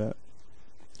could do that.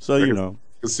 So you know.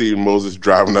 You can see Moses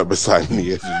driving up beside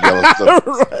me as he's yelling stuff.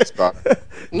 Right.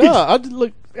 No, I'll just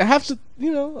look. I have to.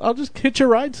 I'll just hitch a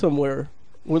ride somewhere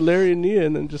with Larry and Nia,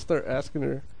 and then just start asking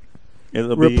her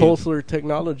repulsor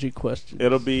technology questions.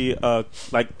 It'll be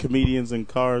like comedians in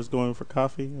cars going for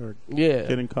coffee or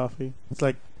getting coffee. It's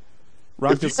like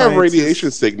if you have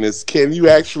radiation sickness, can you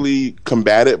actually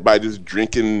combat it by just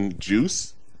drinking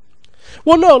juice?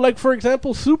 Well, no. Like for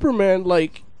example, Superman.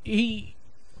 Like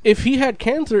if he had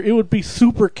cancer, it would be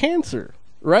super cancer,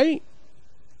 right?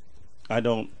 I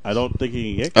don't think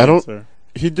he can get cancer.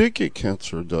 He did get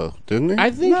cancer, though, didn't he?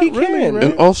 I think he can. Right?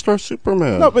 In All-Star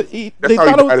Superman. No, but that's how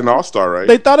he died in All-Star, right?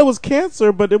 They thought it was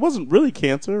cancer, but it wasn't really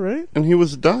cancer, right? And he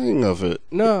was dying of it.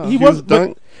 No, he was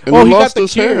dying. And he lost got the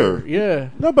his cure. hair. Yeah.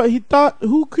 No, but he thought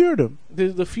who cured him?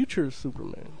 The future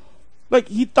Superman. Like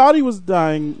he thought he was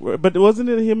dying, but wasn't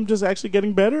it him just actually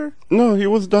getting better? No, he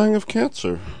was dying of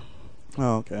cancer.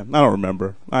 Oh, okay. I don't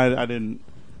remember. I didn't.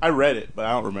 I read it, but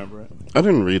I don't remember it. I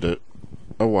didn't read it.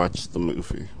 I watched the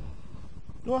movie.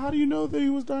 Well, how do you know that he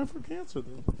was dying from cancer,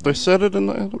 then? They said it in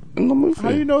the movie.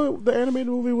 How do you know the animated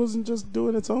movie wasn't just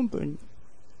doing its own thing?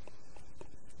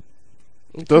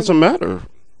 It doesn't matter.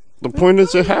 The point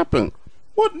is it happened.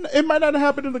 Well, it might not have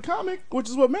happened in the comic, which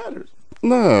is what matters.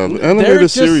 Nah, the Derek animated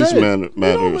just series said- You don't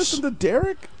matters. listen to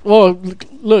Derek? Well,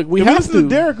 look, we If we have listened to to,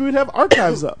 Derek, we'd have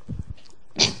archives up.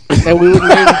 and we would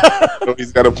name So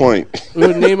he's got a point. we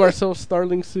would name ourselves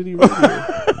Starling City Radio.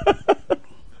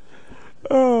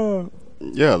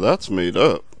 Yeah, that's made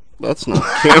up. That's not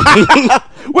canon.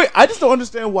 Wait, I just don't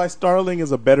understand why Starling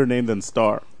is a better name than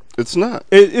Star. It's not.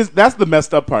 It is, that's the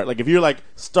messed up part. Like, if you're like,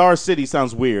 Star City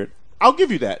sounds weird, I'll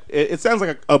give you that. It sounds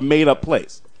like a made-up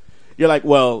place. You're like,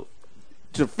 well,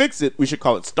 to fix it, we should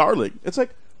call it Starling. It's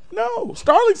like, no,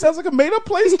 Starling sounds like a made-up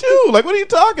place, too. Like, what are you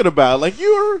talking about? Like,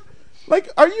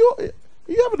 are you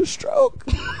having a stroke?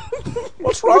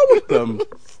 What's wrong with them?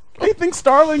 They think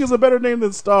Starling is a better name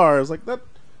than Star. It's like,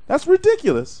 that's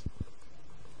ridiculous.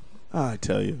 I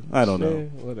tell you, I don't know.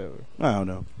 Whatever. I don't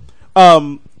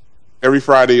know. Every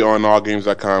Friday on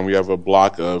allgames.com, we have a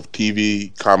block of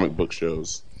TV comic book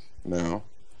shows now.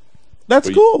 That's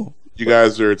But cool. You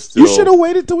guys are still. You should have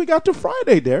waited till we got to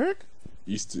Friday, Derek.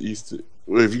 Used to.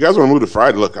 Well, if you guys want to move to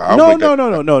Friday, look. I'll No, make no, that- no,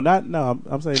 no, no, not no.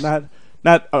 I'm saying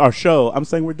not our show. I'm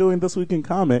saying we're doing This Week in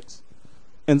Comics,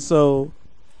 and so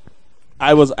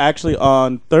I was actually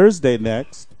on Thursday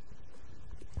next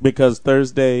because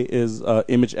Thursday is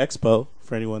Image Expo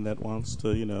for anyone that wants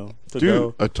to, to Dude,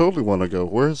 go. I totally want to go.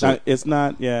 Where is it? It's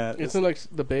not. Yeah, It's in like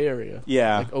the Bay Area.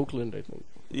 Yeah. Like Oakland, I think.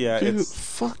 yeah. Dude, It's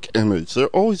fuck Image. They're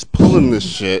always pulling this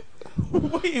shit.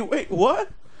 wait, what?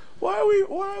 Why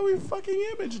are we fucking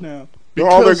Image now?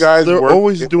 all their guys they're work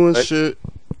always in- doing shit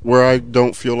where I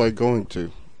don't feel like going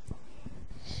to.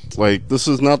 Like, this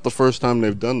is not the first time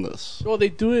they've done this. Well, they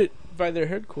do it by their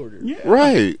headquarters. Yeah,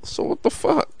 Right. So what the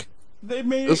fuck? They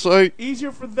made It's it like-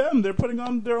 easier for them. They're putting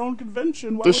on their own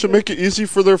convention. Why They would should they- make it easy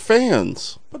for their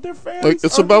fans. But their fans. Like,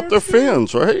 it's are about there their too.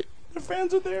 fans, right? Their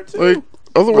fans are there too. Like,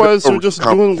 otherwise Well, they're just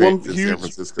Comic doing Fans one in San huge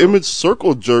Francisco. Image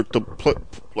circle jerk to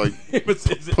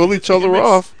pull each other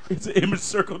off. It's an Image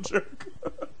circle jerk.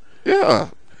 Yeah.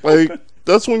 Like,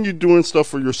 that's when you're doing stuff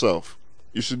for yourself.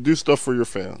 You should do stuff for your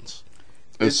fans.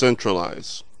 And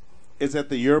centralize. It's at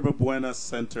the Yerba Buena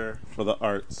Center for the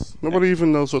Arts Nobody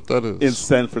even knows what that is. in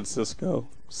San Francisco. Yerba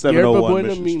 701 Buena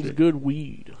Mission means Street. good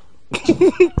weed.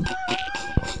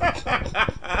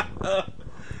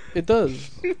 It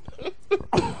does.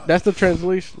 That's the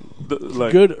translation.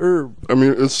 Like, Good herb. I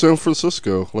mean, it's San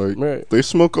Francisco. Like, Right. they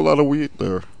smoke a lot of weed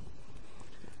there.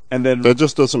 and then That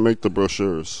just doesn't make the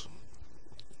brochures.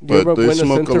 But Yerba they Buena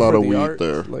smoke Center a lot for of the weed Arts,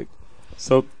 there. Like,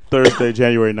 so Thursday,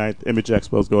 January 9th, Image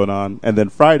Expo is going on, and then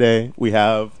Friday we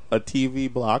have a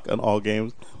TV block on All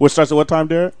Games, which starts at what time,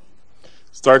 Derek?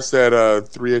 Starts at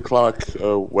 3 o'clock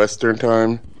Western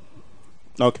time.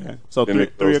 Okay, so Then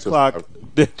it 3 goes to o'clock,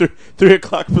 3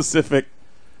 o'clock Pacific.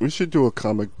 We should do a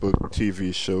comic book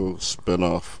TV show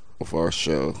spin-off of our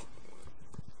show.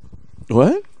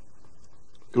 What?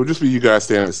 It would just be you guys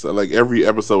saying like every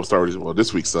episode started. Well,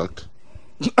 this week sucked.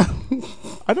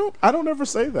 I don't ever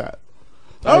say that.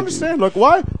 I don't understand. Like,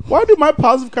 why do my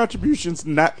positive contributions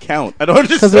not count? I don't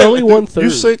understand. because they're only 1/3. You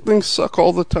say things suck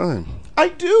all the time. I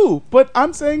do, but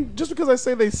I'm saying just because I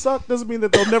say they suck doesn't mean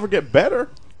that they'll never get better.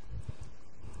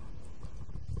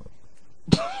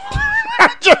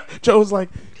 Joe's like,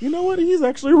 you know what? He's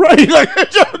actually right.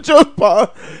 Like, Joe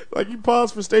paused. Like, you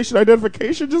paused for station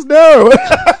identification just now.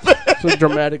 It's a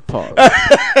dramatic pause.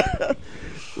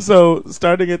 So,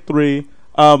 starting at 3,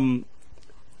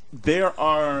 there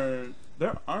aren't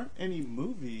any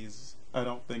movies. I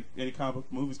don't think any comic book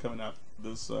movies coming out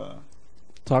this.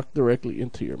 Talk directly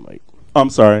into your mic.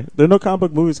 I'm sorry. There are no comic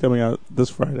book movies coming out this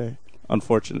Friday.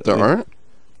 Unfortunately, There aren't?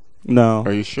 No.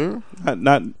 Are you sure?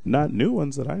 Not new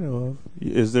ones that I know of.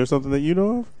 Is there something that you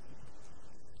know of?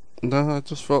 No, I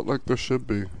just felt like there should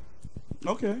be.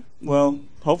 Okay. Well,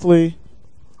 hopefully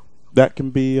that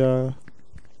can be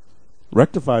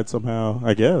rectified somehow,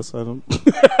 I guess. I don't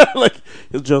like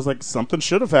it's just like something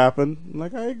should have happened.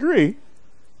 Like, I agree,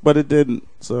 but it didn't.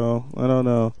 So, I don't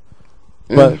know.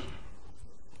 Yeah. But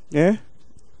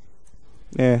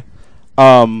yeah.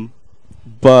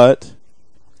 But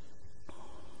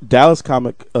Dallas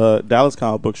comic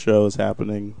book show is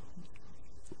happening.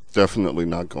 Definitely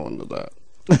not going to that.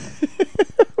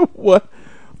 What?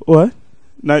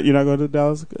 Not you're not going to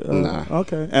Dallas? Nah.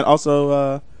 Okay. And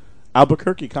also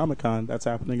Albuquerque Comic Con, that's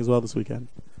happening as well this weekend.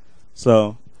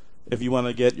 So if you want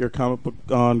to get your comic book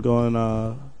on going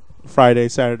Friday,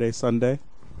 Saturday, Sunday,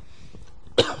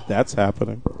 that's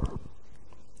happening.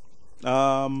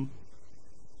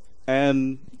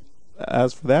 And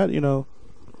as for that,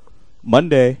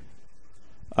 Monday,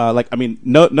 none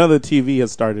of the TV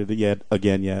has started yet.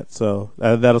 So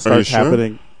that'll start sure?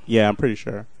 happening. Yeah, I'm pretty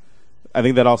sure. I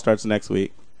think that all starts next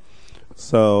week.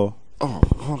 So Oh,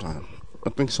 hold on. I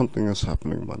think something is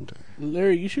happening Monday.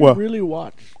 Larry, you should What? really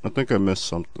watch I think I missed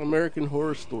something. American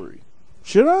Horror Story.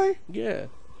 Should I? Yeah.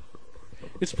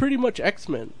 It's pretty much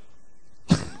X-Men.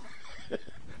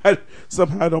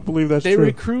 Somehow I don't believe that's They true.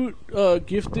 recruit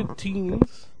gifted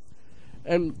teens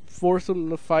and force them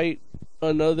to fight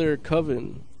another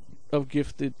coven of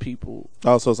gifted people.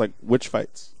 Oh, so it's like witch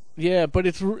fights. Yeah, but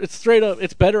it's straight up.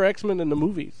 It's better X-Men than the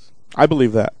movies. I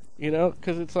believe that. You know,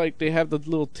 because it's like they have the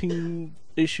little teen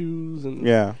issues and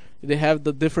Yeah. they have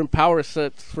the different power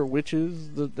sets for witches.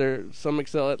 Some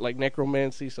excel at like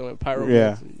necromancy, some at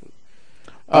pyromancy.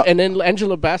 And then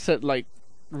Angela Bassett like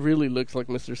really looks like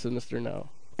Mr. Sinister now.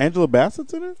 Angela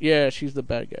Bassett's in it? Yeah, she's the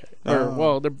bad guy.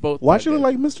 Well, they're both. Why bad she look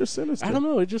guys. like Mr. Sinister? I don't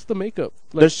know. It's just the makeup.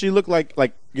 Does she look like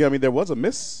yeah? I mean, there was a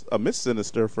Miss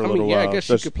Sinister for a little while. I guess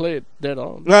she could play it dead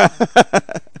on.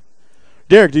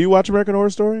 Derek, do you watch American Horror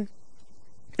Story?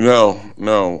 No.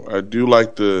 I do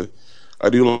like the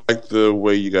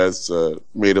way you guys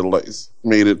made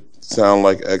it sound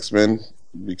like X-Men,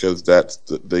 because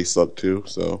they suck too.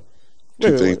 So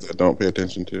two things I don't pay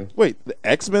attention to. Wait, the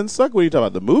X-Men suck? What are you talking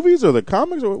about? The movies or the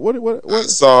comics or what?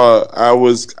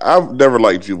 I've never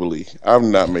liked Jubilee. I've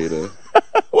not made a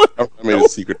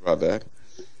secret about that.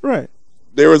 Right.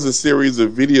 There was a series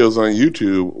of videos on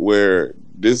YouTube where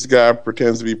this guy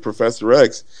pretends to be Professor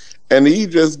X, and he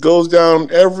just goes down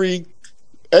every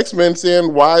X-Men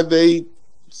saying why they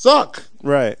suck.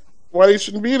 Right. Why they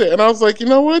shouldn't be there. And I was like, you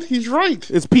know what? He's right.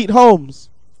 It's Pete Holmes.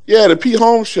 Yeah, the Pete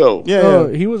Holmes show. Yeah.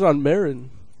 He was on Marin.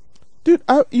 Dude,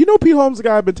 you know Pete Holmes, the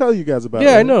guy I've been telling you guys about.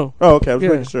 Yeah, right? I know. Oh, okay. I was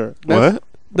making sure. What?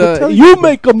 You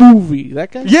make a movie.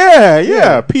 That guy?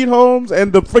 Yeah. Pete Holmes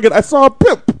and the friggin' I Saw a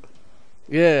Pimp.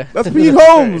 Yeah. That's Pete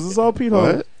Holmes. It's all Pete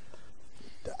Holmes. What?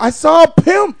 I Saw a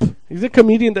Pimp. He's a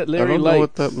comedian that I Larry don't likes. know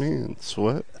what that means.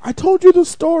 What? I told you the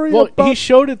story. Well, about... he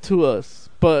showed it to us,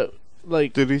 but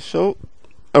like, Did he show?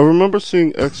 I remember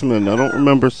seeing X-Men. I don't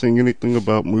remember seeing anything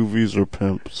about movies or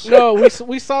pimps. no,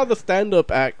 we saw the stand-up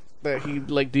act that he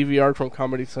like DVR'd from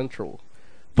Comedy Central.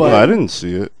 But But I didn't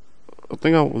see it. I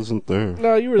think I wasn't there.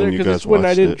 No, you were there when because guys it's when I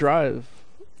watched didn't it. drive.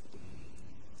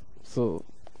 So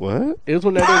What? it was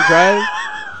when I didn't drive.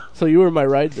 So you were my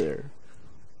ride there.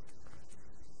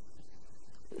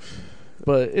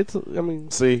 But it's, I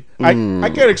mean, See, I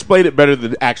can't explain it better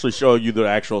than actually showing you the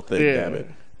actual thing. Yeah. Damn it,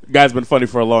 guy's been funny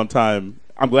for a long time.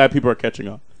 I'm glad people are catching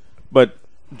on. But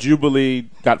Jubilee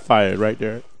got fired, right,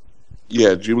 Derek?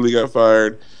 Yeah, Jubilee got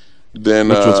fired. Then,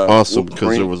 Which was awesome because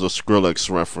Wolverine- there was a Skrillex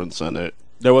reference in it.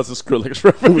 There was a Skrillex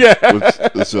reference. Yeah,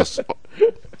 Which is just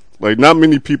like not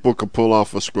many people could pull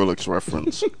off a Skrillex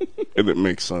reference, and it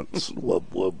makes sense. whoop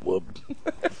whoop whoop.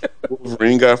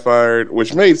 Wolverine got fired,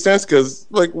 which made sense because,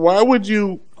 like,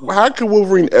 how could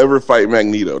Wolverine ever fight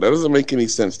Magneto? That doesn't make any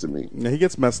sense to me. Yeah, he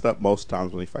gets messed up most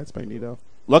times when he fights Magneto.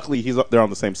 Luckily, they're on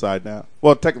the same side now.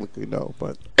 Well, technically, no,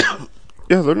 but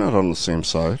Yeah, they're not on the same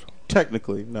side.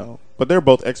 technically, no. But they're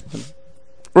both X-Men.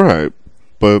 Right.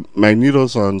 But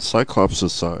Magneto's on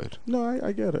Cyclops' side, No,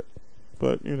 I get it.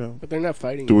 But, but they're not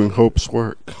fighting. doing Hope's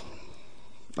work.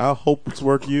 I hope it's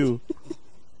work you.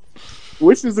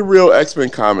 Which is the real X-Men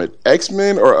comic?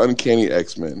 X-Men or Uncanny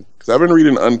X-Men? Because I've been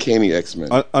reading Uncanny X-Men.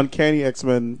 Uncanny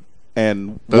X-Men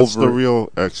and That's Wolverine. the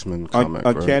real X-Men comic,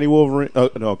 Uncanny Wolverine. No,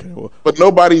 okay. Well, But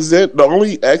nobody's in. The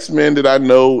only X-Men that I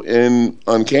know in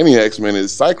Uncanny X-Men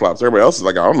is Cyclops. Everybody else is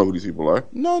like, I don't know who these people are.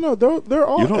 no, they're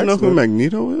all You don't know who X-Men.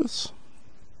 Magneto is?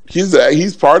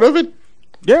 He's part of it?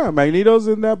 Yeah, Magneto's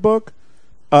in that book.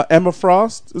 Emma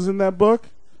Frost is in that book.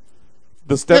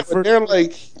 The Yeah, but Stepford. they're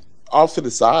like off to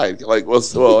the side. Like,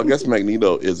 well, I guess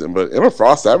Magneto isn't, but Emma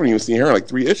Frost, I haven't even seen her in like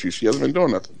 3 issues. She hasn't been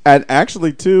doing nothing. And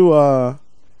actually, too,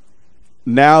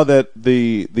 now that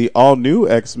the all new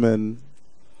X-Men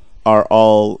are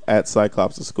all at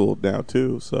Cyclops' school now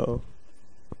too, so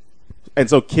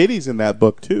Kitty's in that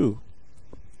book too.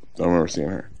 Don't remember seeing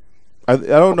her. I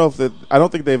don't know if I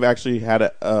don't think they've actually had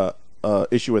a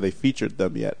issue where they featured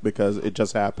them yet because it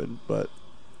just happened, but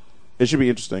it should be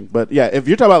interesting. But yeah, if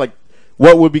you're talking about like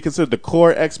what would be considered the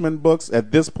core X-Men books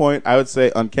at this point, I would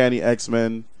say Uncanny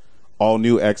X-Men, All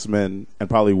New X-Men, and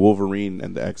probably Wolverine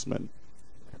and the X-Men.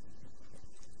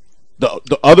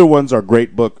 The other ones are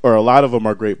great book, or a lot of them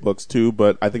are great books too,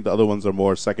 but I think the other ones are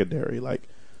more secondary. Like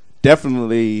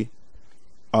definitely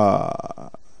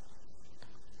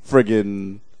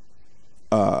friggin'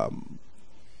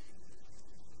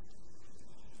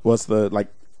 what's the like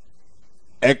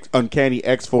Uncanny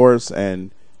X-Force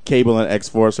and Cable and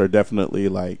X-Force are definitely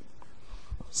like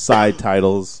side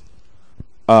titles.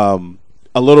 A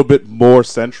little bit more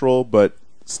central, but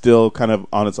still kind of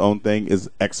on its own thing is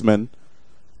X-Men.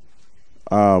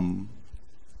 And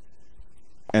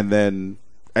then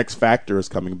X Factor is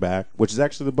coming back, which is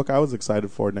actually the book I was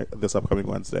excited for this upcoming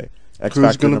Wednesday. X Who's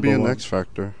Factor going to be in #1. X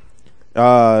Factor?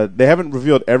 They haven't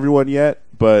revealed everyone yet,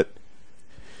 but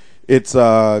it's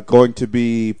going to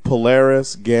be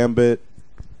Polaris, Gambit,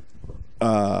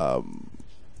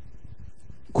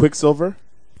 Quicksilver,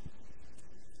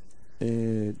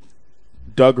 and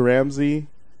Doug Ramsey,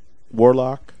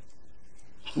 Warlock.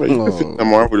 I think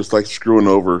Marvel just like screwing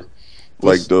over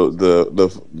like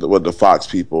the Fox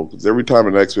people, because every time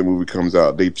an X-Men movie comes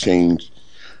out, they change.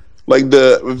 Like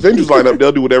the Avengers lineup,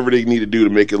 they'll do whatever they need to do to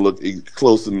make it look as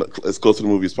close to the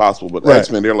movie as possible. But Right.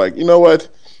 X-Men, they're like, you know what?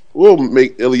 We'll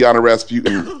make Ileana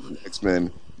Rasputin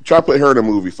X-Men. Try to put her in a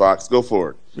movie, Fox. Go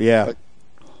for it. Yeah.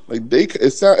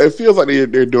 It feels like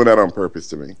they're doing that on purpose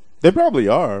to me. They probably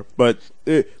are, but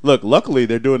look, luckily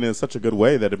they're doing it in such a good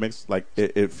way that it makes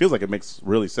it feels like it makes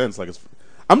really sense. Like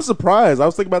I'm surprised. I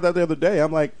was thinking about that the other day.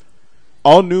 I'm like,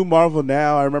 all new Marvel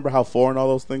now. I remember how foreign all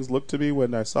those things looked to me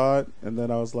when I saw it, and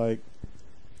then I was like,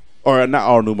 or not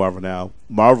all new Marvel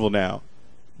now,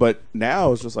 but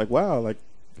now it's just like, wow, like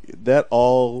that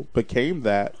all became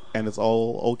that, and it's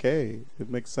all okay.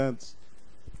 It makes sense.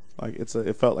 Like it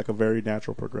felt like a very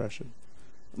natural progression.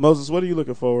 Moses, what are you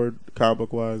looking forward comic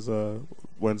book wise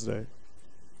Wednesday?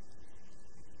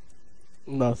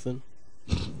 Nothing.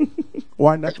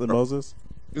 Why nothing, Moses?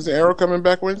 Is Arrow coming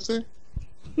back Wednesday?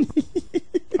 I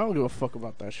don't give a fuck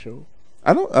about that show.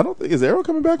 I don't think is Arrow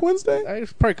coming back Wednesday?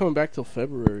 It's probably coming back till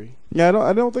February. Yeah,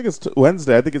 I don't think it's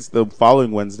Wednesday. I think it's the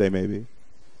following Wednesday, maybe.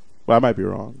 But I might be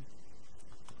wrong.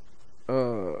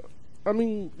 I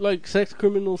mean, like Sex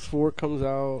Criminals 4 comes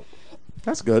out.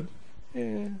 That's good.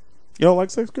 Yeah. You don't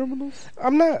like Sex Criminals?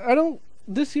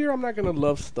 This year I'm not gonna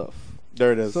love stuff.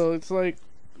 There it is. So it's like,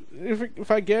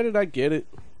 if I get it, I get it.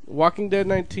 Walking Dead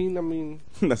 19, I mean...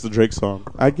 That's the Drake song.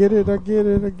 I get it, I get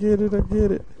it, I get it, I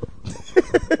get it.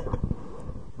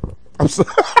 I'm so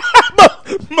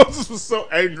Moses was so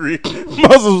angry.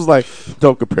 Moses was like,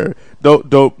 don't compare.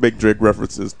 Don't make Drake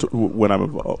references to when I'm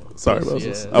involved. Sorry,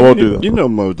 Moses. Yeah. I won't do that. You know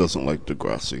Mo doesn't like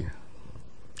Degrassi.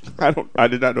 I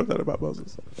did not know that about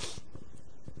Moses.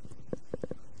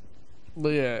 But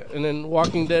yeah, and then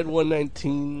Walking Dead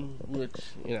 119, which,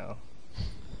 you know,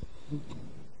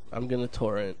 I'm gonna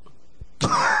torrent.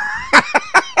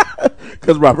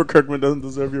 Because Robert Kirkman doesn't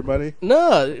deserve your money?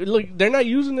 No, look, they're not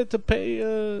using it to pay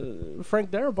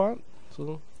Frank Darabont.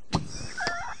 So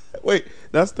wait,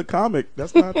 that's the comic.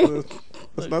 That's not the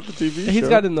TV show. He's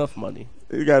got enough money.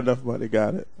 He got enough money.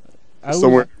 Got it.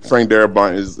 Somewhere Frank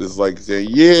Darabont is like saying,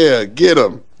 "Yeah, get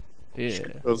him." Yeah,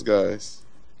 those guys.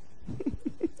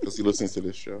 Because he listens to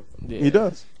this show. Yeah. He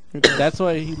does. That's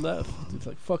why he left. He's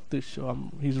like, fuck this show.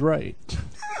 He's right.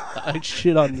 I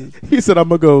shit on this. He said, I'm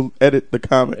going to go edit the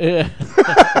comic. Yeah.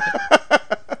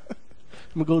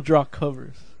 I'm going to go draw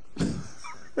covers.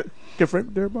 Can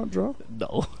Frank Darabont draw?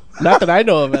 No. Not that I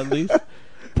know of, at least.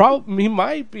 Probably, he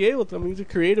might be able to. I mean, he's a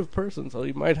creative person, so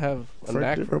he might have a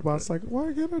knack for it. Frank Darabont's like,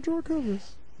 why can't I draw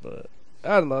covers? But,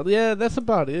 I don't know. Yeah, that's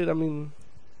about it. I mean,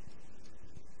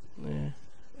 yeah,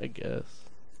 I guess.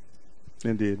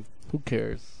 Indeed. Who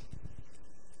cares?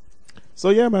 So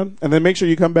yeah, man, and then make sure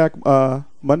you come back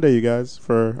Monday, you guys,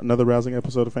 for another rousing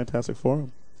episode of Fantastic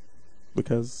Forum,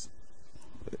 because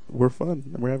we're fun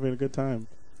and we're having a good time,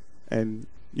 and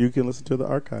you can listen to the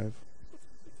archive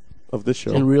of this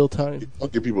show in real time.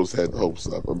 Don't get people's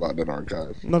hopes up about that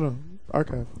archive. No,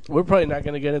 archive. We're probably not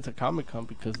going to get into Comic-Con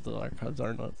because the archives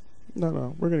aren't up.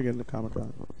 No, we're gonna get into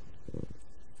Comic-Con.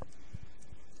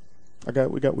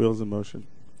 We got wheels in motion.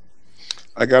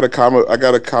 I got a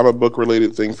comic book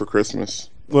related thing for Christmas.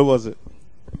 What was it?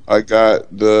 I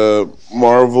got the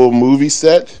Marvel movie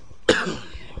set.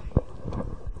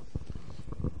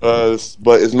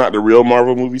 But it's not the real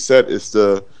Marvel movie set. It's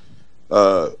the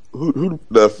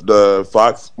the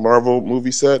Fox Marvel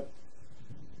movie set.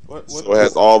 So it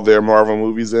has all their Marvel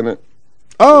movies in it.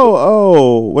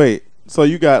 Oh, wait. So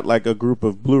you got like a group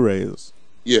of Blu-rays?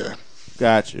 Yeah.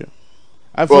 Got you.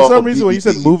 For some reason, when you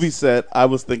said movie set, I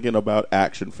was thinking about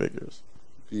action figures.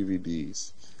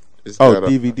 DVDs.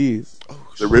 DVDs.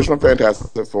 The original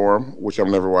Fantastic Four, which I'm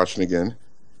never watching again.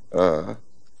 The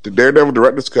Daredevil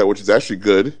Director's Cut, which is actually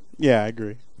good. Yeah, I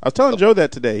agree. I was telling Joe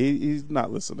that today. He's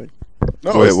not listening.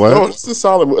 No, it's a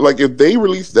solid movie. Like, if they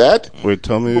release that... Wait,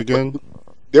 tell me again.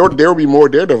 There would be more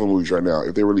Daredevil movies right now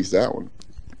if they release that one.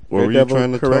 What were you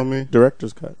trying to tell me?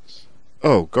 Director's Cut.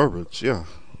 Oh, garbage, yeah.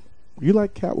 You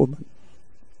like Catwoman.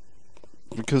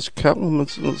 Because Catwoman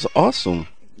is awesome.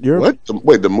 What?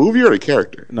 Wait, the movie or the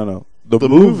character? No. The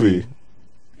movie.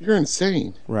 You're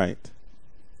insane. Right.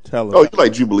 Tell us. Oh, you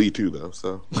like Jubilee too, though,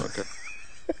 so... Okay.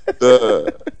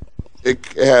 It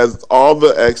has all the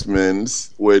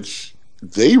X-Men's, which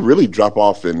they really drop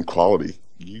off in quality.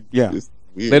 Yeah,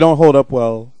 they don't hold up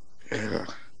well. Yeah.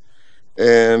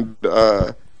 And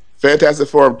Fantastic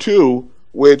Four 2,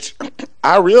 which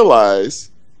I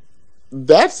realize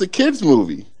that's a kids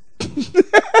movie.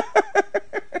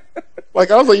 Like,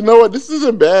 I was like, you know what? This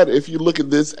isn't bad if you look at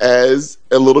this as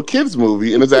a little kids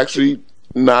movie, and it's actually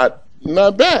not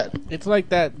bad. It's like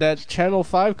that Channel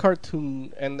 5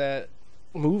 cartoon and that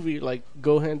movie like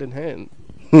go hand in hand.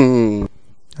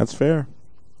 That's fair.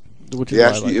 Which is They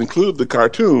actually include the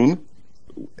cartoon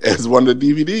as one of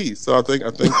the DVDs. So I think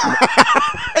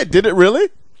did it really?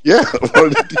 Yeah.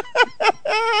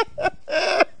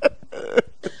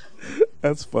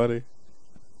 That's funny.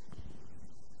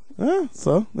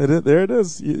 So there it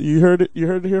is. You heard it. You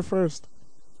heard it here first.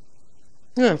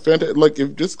 Yeah, fantastic. Like,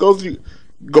 if just goes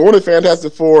going to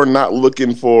Fantastic Four, not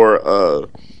looking for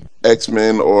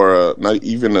X-Men or not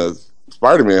even a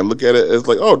Spider-Man. Look at it as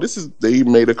like, oh, they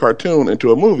made a cartoon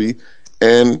into a movie,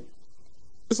 and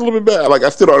it's a little bit bad. Like, I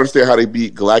still don't understand how they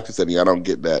beat Galactus. I don't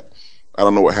get that. I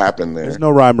don't know what happened there. There's no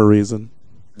rhyme or reason.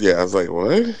 Yeah, I was like,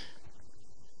 what?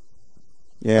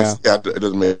 Yeah, it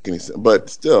doesn't make any sense. But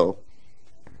still,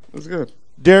 it's good.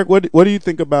 Derek, what do you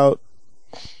think about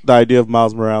the idea of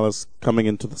Miles Morales coming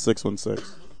into the 616?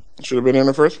 Should have been in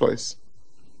the first place.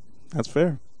 That's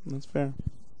fair. That's fair.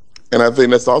 And I think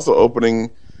that's also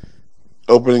opening.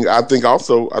 I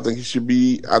think he should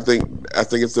be. I think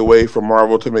it's a way for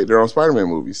Marvel to make their own Spider-Man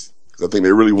movies, because I think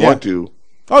they really want to.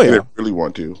 Oh yeah, they really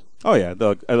want to. Oh yeah.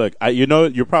 Look,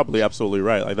 you're probably absolutely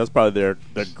right. Like, that's probably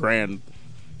their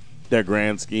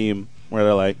grand scheme, where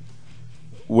they're like,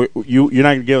 you're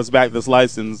not gonna give us back this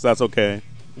license. That's okay.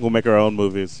 We'll make our own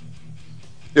movies.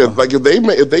 Yeah, like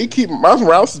if they keep Miles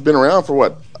Morales has been around for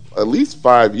what, at least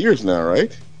 5 years now,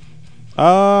 right?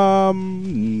 No,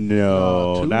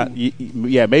 not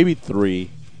maybe 3,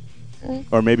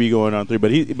 or maybe going on 3.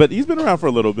 But he's been around for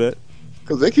a little bit.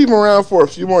 Because they keep him around for a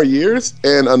few more years,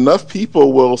 and enough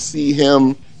people will see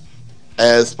him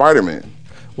as Spider-Man.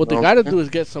 What they got to do is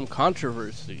get some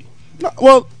controversy. No,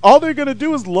 well, all they're gonna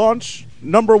do is launch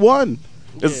number 1.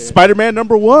 It's Spider-Man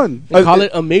number 1. They call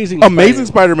it Amazing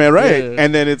Spider-Man, right? Yeah.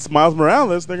 And then it's Miles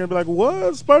Morales. They're gonna be like,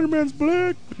 "What? Spider-Man's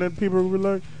black?" And then people will be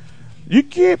like, "You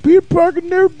can't. Peter Parker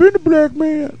never been a black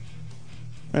man."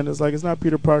 And it's like, it's not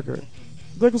Peter Parker.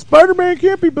 It's like, well, Spider-Man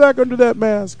can't be black under that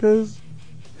mask because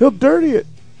he'll dirty it.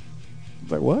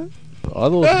 It's like, what? All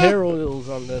those hair oils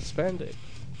on the spandex.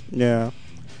 Yeah.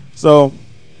 So,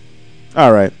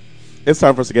 all right, it's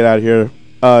time for us to get out of here.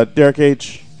 Derek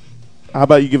H., how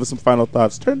about you give us some final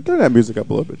thoughts? Turn that music up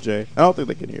a little bit, Jay. I don't think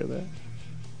they can hear that.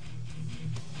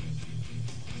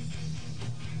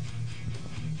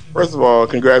 First of all,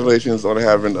 congratulations on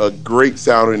having a great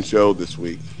sounding show this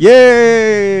week.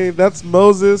 Yay! That's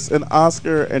Moses and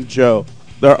Oscar and Joe.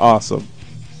 They're awesome.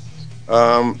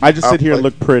 I just sit here and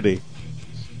look pretty.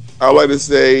 I'd like to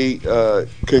say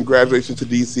congratulations to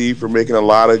DC for making a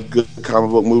lot of good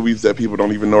comic book movies that people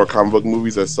don't even know are comic book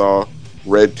movies. I saw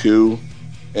Red 2.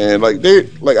 And I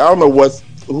don't know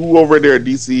who over there at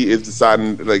DC is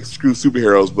deciding screw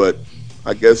superheroes, but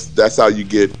I guess that's how you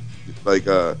get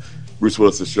Bruce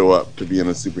Willis to show up to be in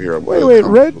a superhero. Wait,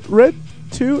 Red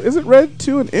 2? Isn't Red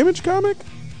 2 an Image comic?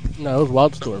 No, it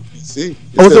was Wildstorm. DC.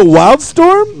 Was it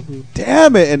Wildstorm? Mm-hmm.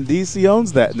 Damn it! And DC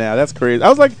owns that now. That's crazy. I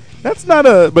was like, that's not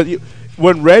a. But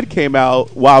when Red came out,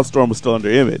 Wildstorm was still under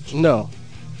Image. No.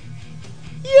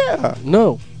 Yeah.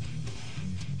 No.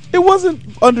 It wasn't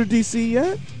under DC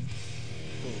yet.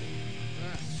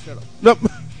 Shut up. No,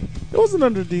 it wasn't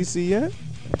under DC yet.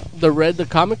 The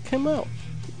comic came out.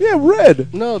 Yeah,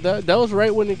 Red. No, that was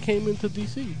right when it came into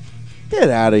DC. Get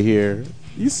out of here.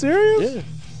 You serious? Yeah.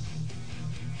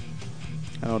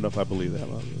 I don't know if I believe that.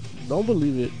 Don't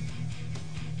believe it.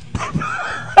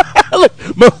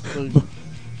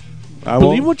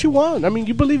 Believe what you want. I mean,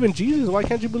 you believe in Jesus. Why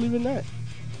can't you believe in that?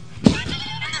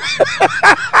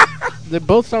 They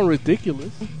both sound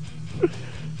ridiculous.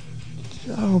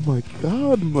 Oh my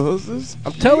God, Moses!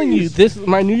 I'm telling you, this is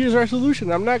my New Year's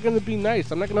resolution. I'm not gonna be nice.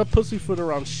 I'm not gonna pussyfoot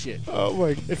around shit. Oh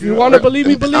my God! If you want to believe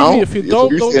me, believe me. If you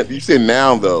don't, don't. You say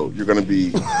now though, you're gonna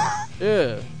be.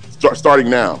 Yeah. Starting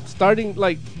now. Starting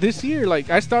this year,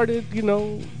 I started,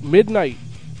 midnight.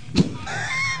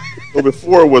 Well,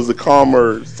 before it was a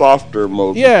calmer, softer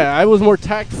mode. Yeah, I was more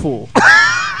tactful.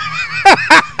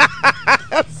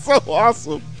 That's so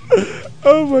awesome.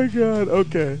 Oh my God.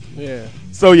 Okay. Yeah.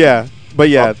 So yeah, but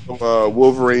yeah.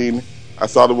 Wolverine. I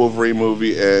saw the Wolverine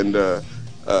movie, and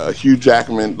Hugh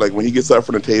Jackman. When he gets up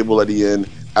from the table at the end,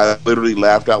 I literally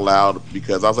laughed out loud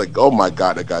because I was like, "Oh my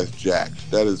God, that guy's jacked.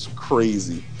 That is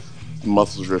crazy."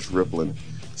 muscles just rippling.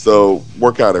 So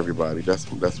work out, everybody. That's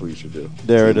what you should do.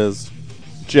 There it is.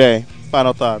 Jay,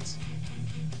 final thoughts.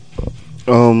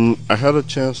 I had a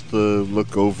chance to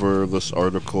look over this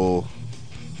article,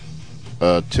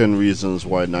 10 Reasons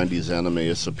Why 90s Anime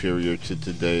is Superior to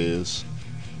Today's,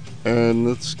 and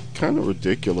it's kind of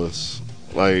ridiculous.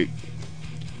 Like,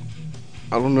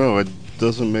 I don't know, it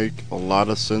doesn't make a lot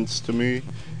of sense to me.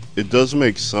 It does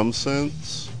make some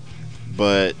sense,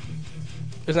 but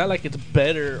it's not like it's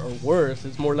better or worse.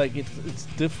 It's more like it's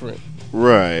different.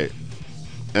 Right.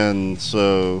 And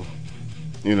so,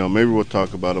 maybe we'll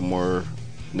talk about it more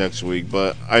next week.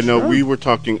 But I know we were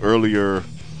talking earlier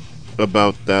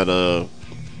about that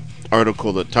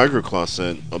article that Tiger Claw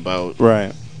sent about.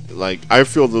 Right. Like, I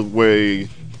feel the way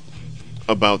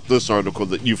about this article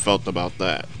that you felt about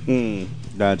that.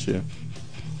 Gotcha.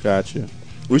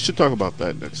 We should talk about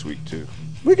that next week, too.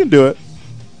 We can do it.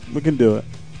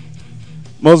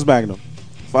 Moses Magnum,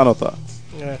 final thoughts.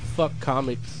 Yeah, fuck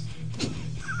comics.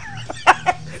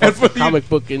 And for the comic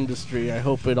book industry, I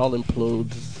hope it all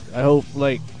implodes. I hope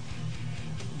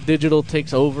digital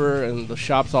takes over and the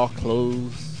shops all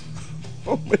close.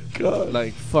 Oh my god!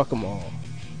 Like, fuck them all.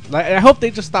 Like, I hope they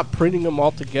just stop printing them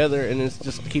all together and it's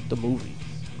just keep the movies.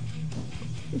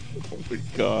 Oh my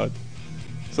god!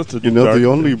 Such a the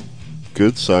only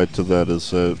good side to that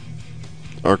is that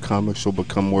our comics will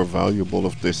become more valuable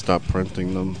if they stop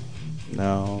printing them.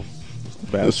 No,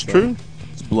 it's true.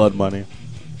 It's blood money.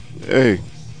 Hey.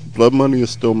 Blood money is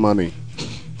still money.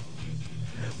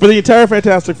 For the entire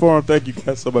Fantastic Forum, thank you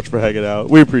guys so much for hanging out.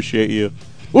 We appreciate you.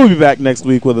 We'll be back next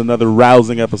week with another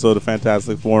rousing episode of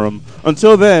Fantastic Forum.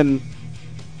 Until then,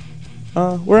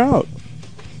 we're out.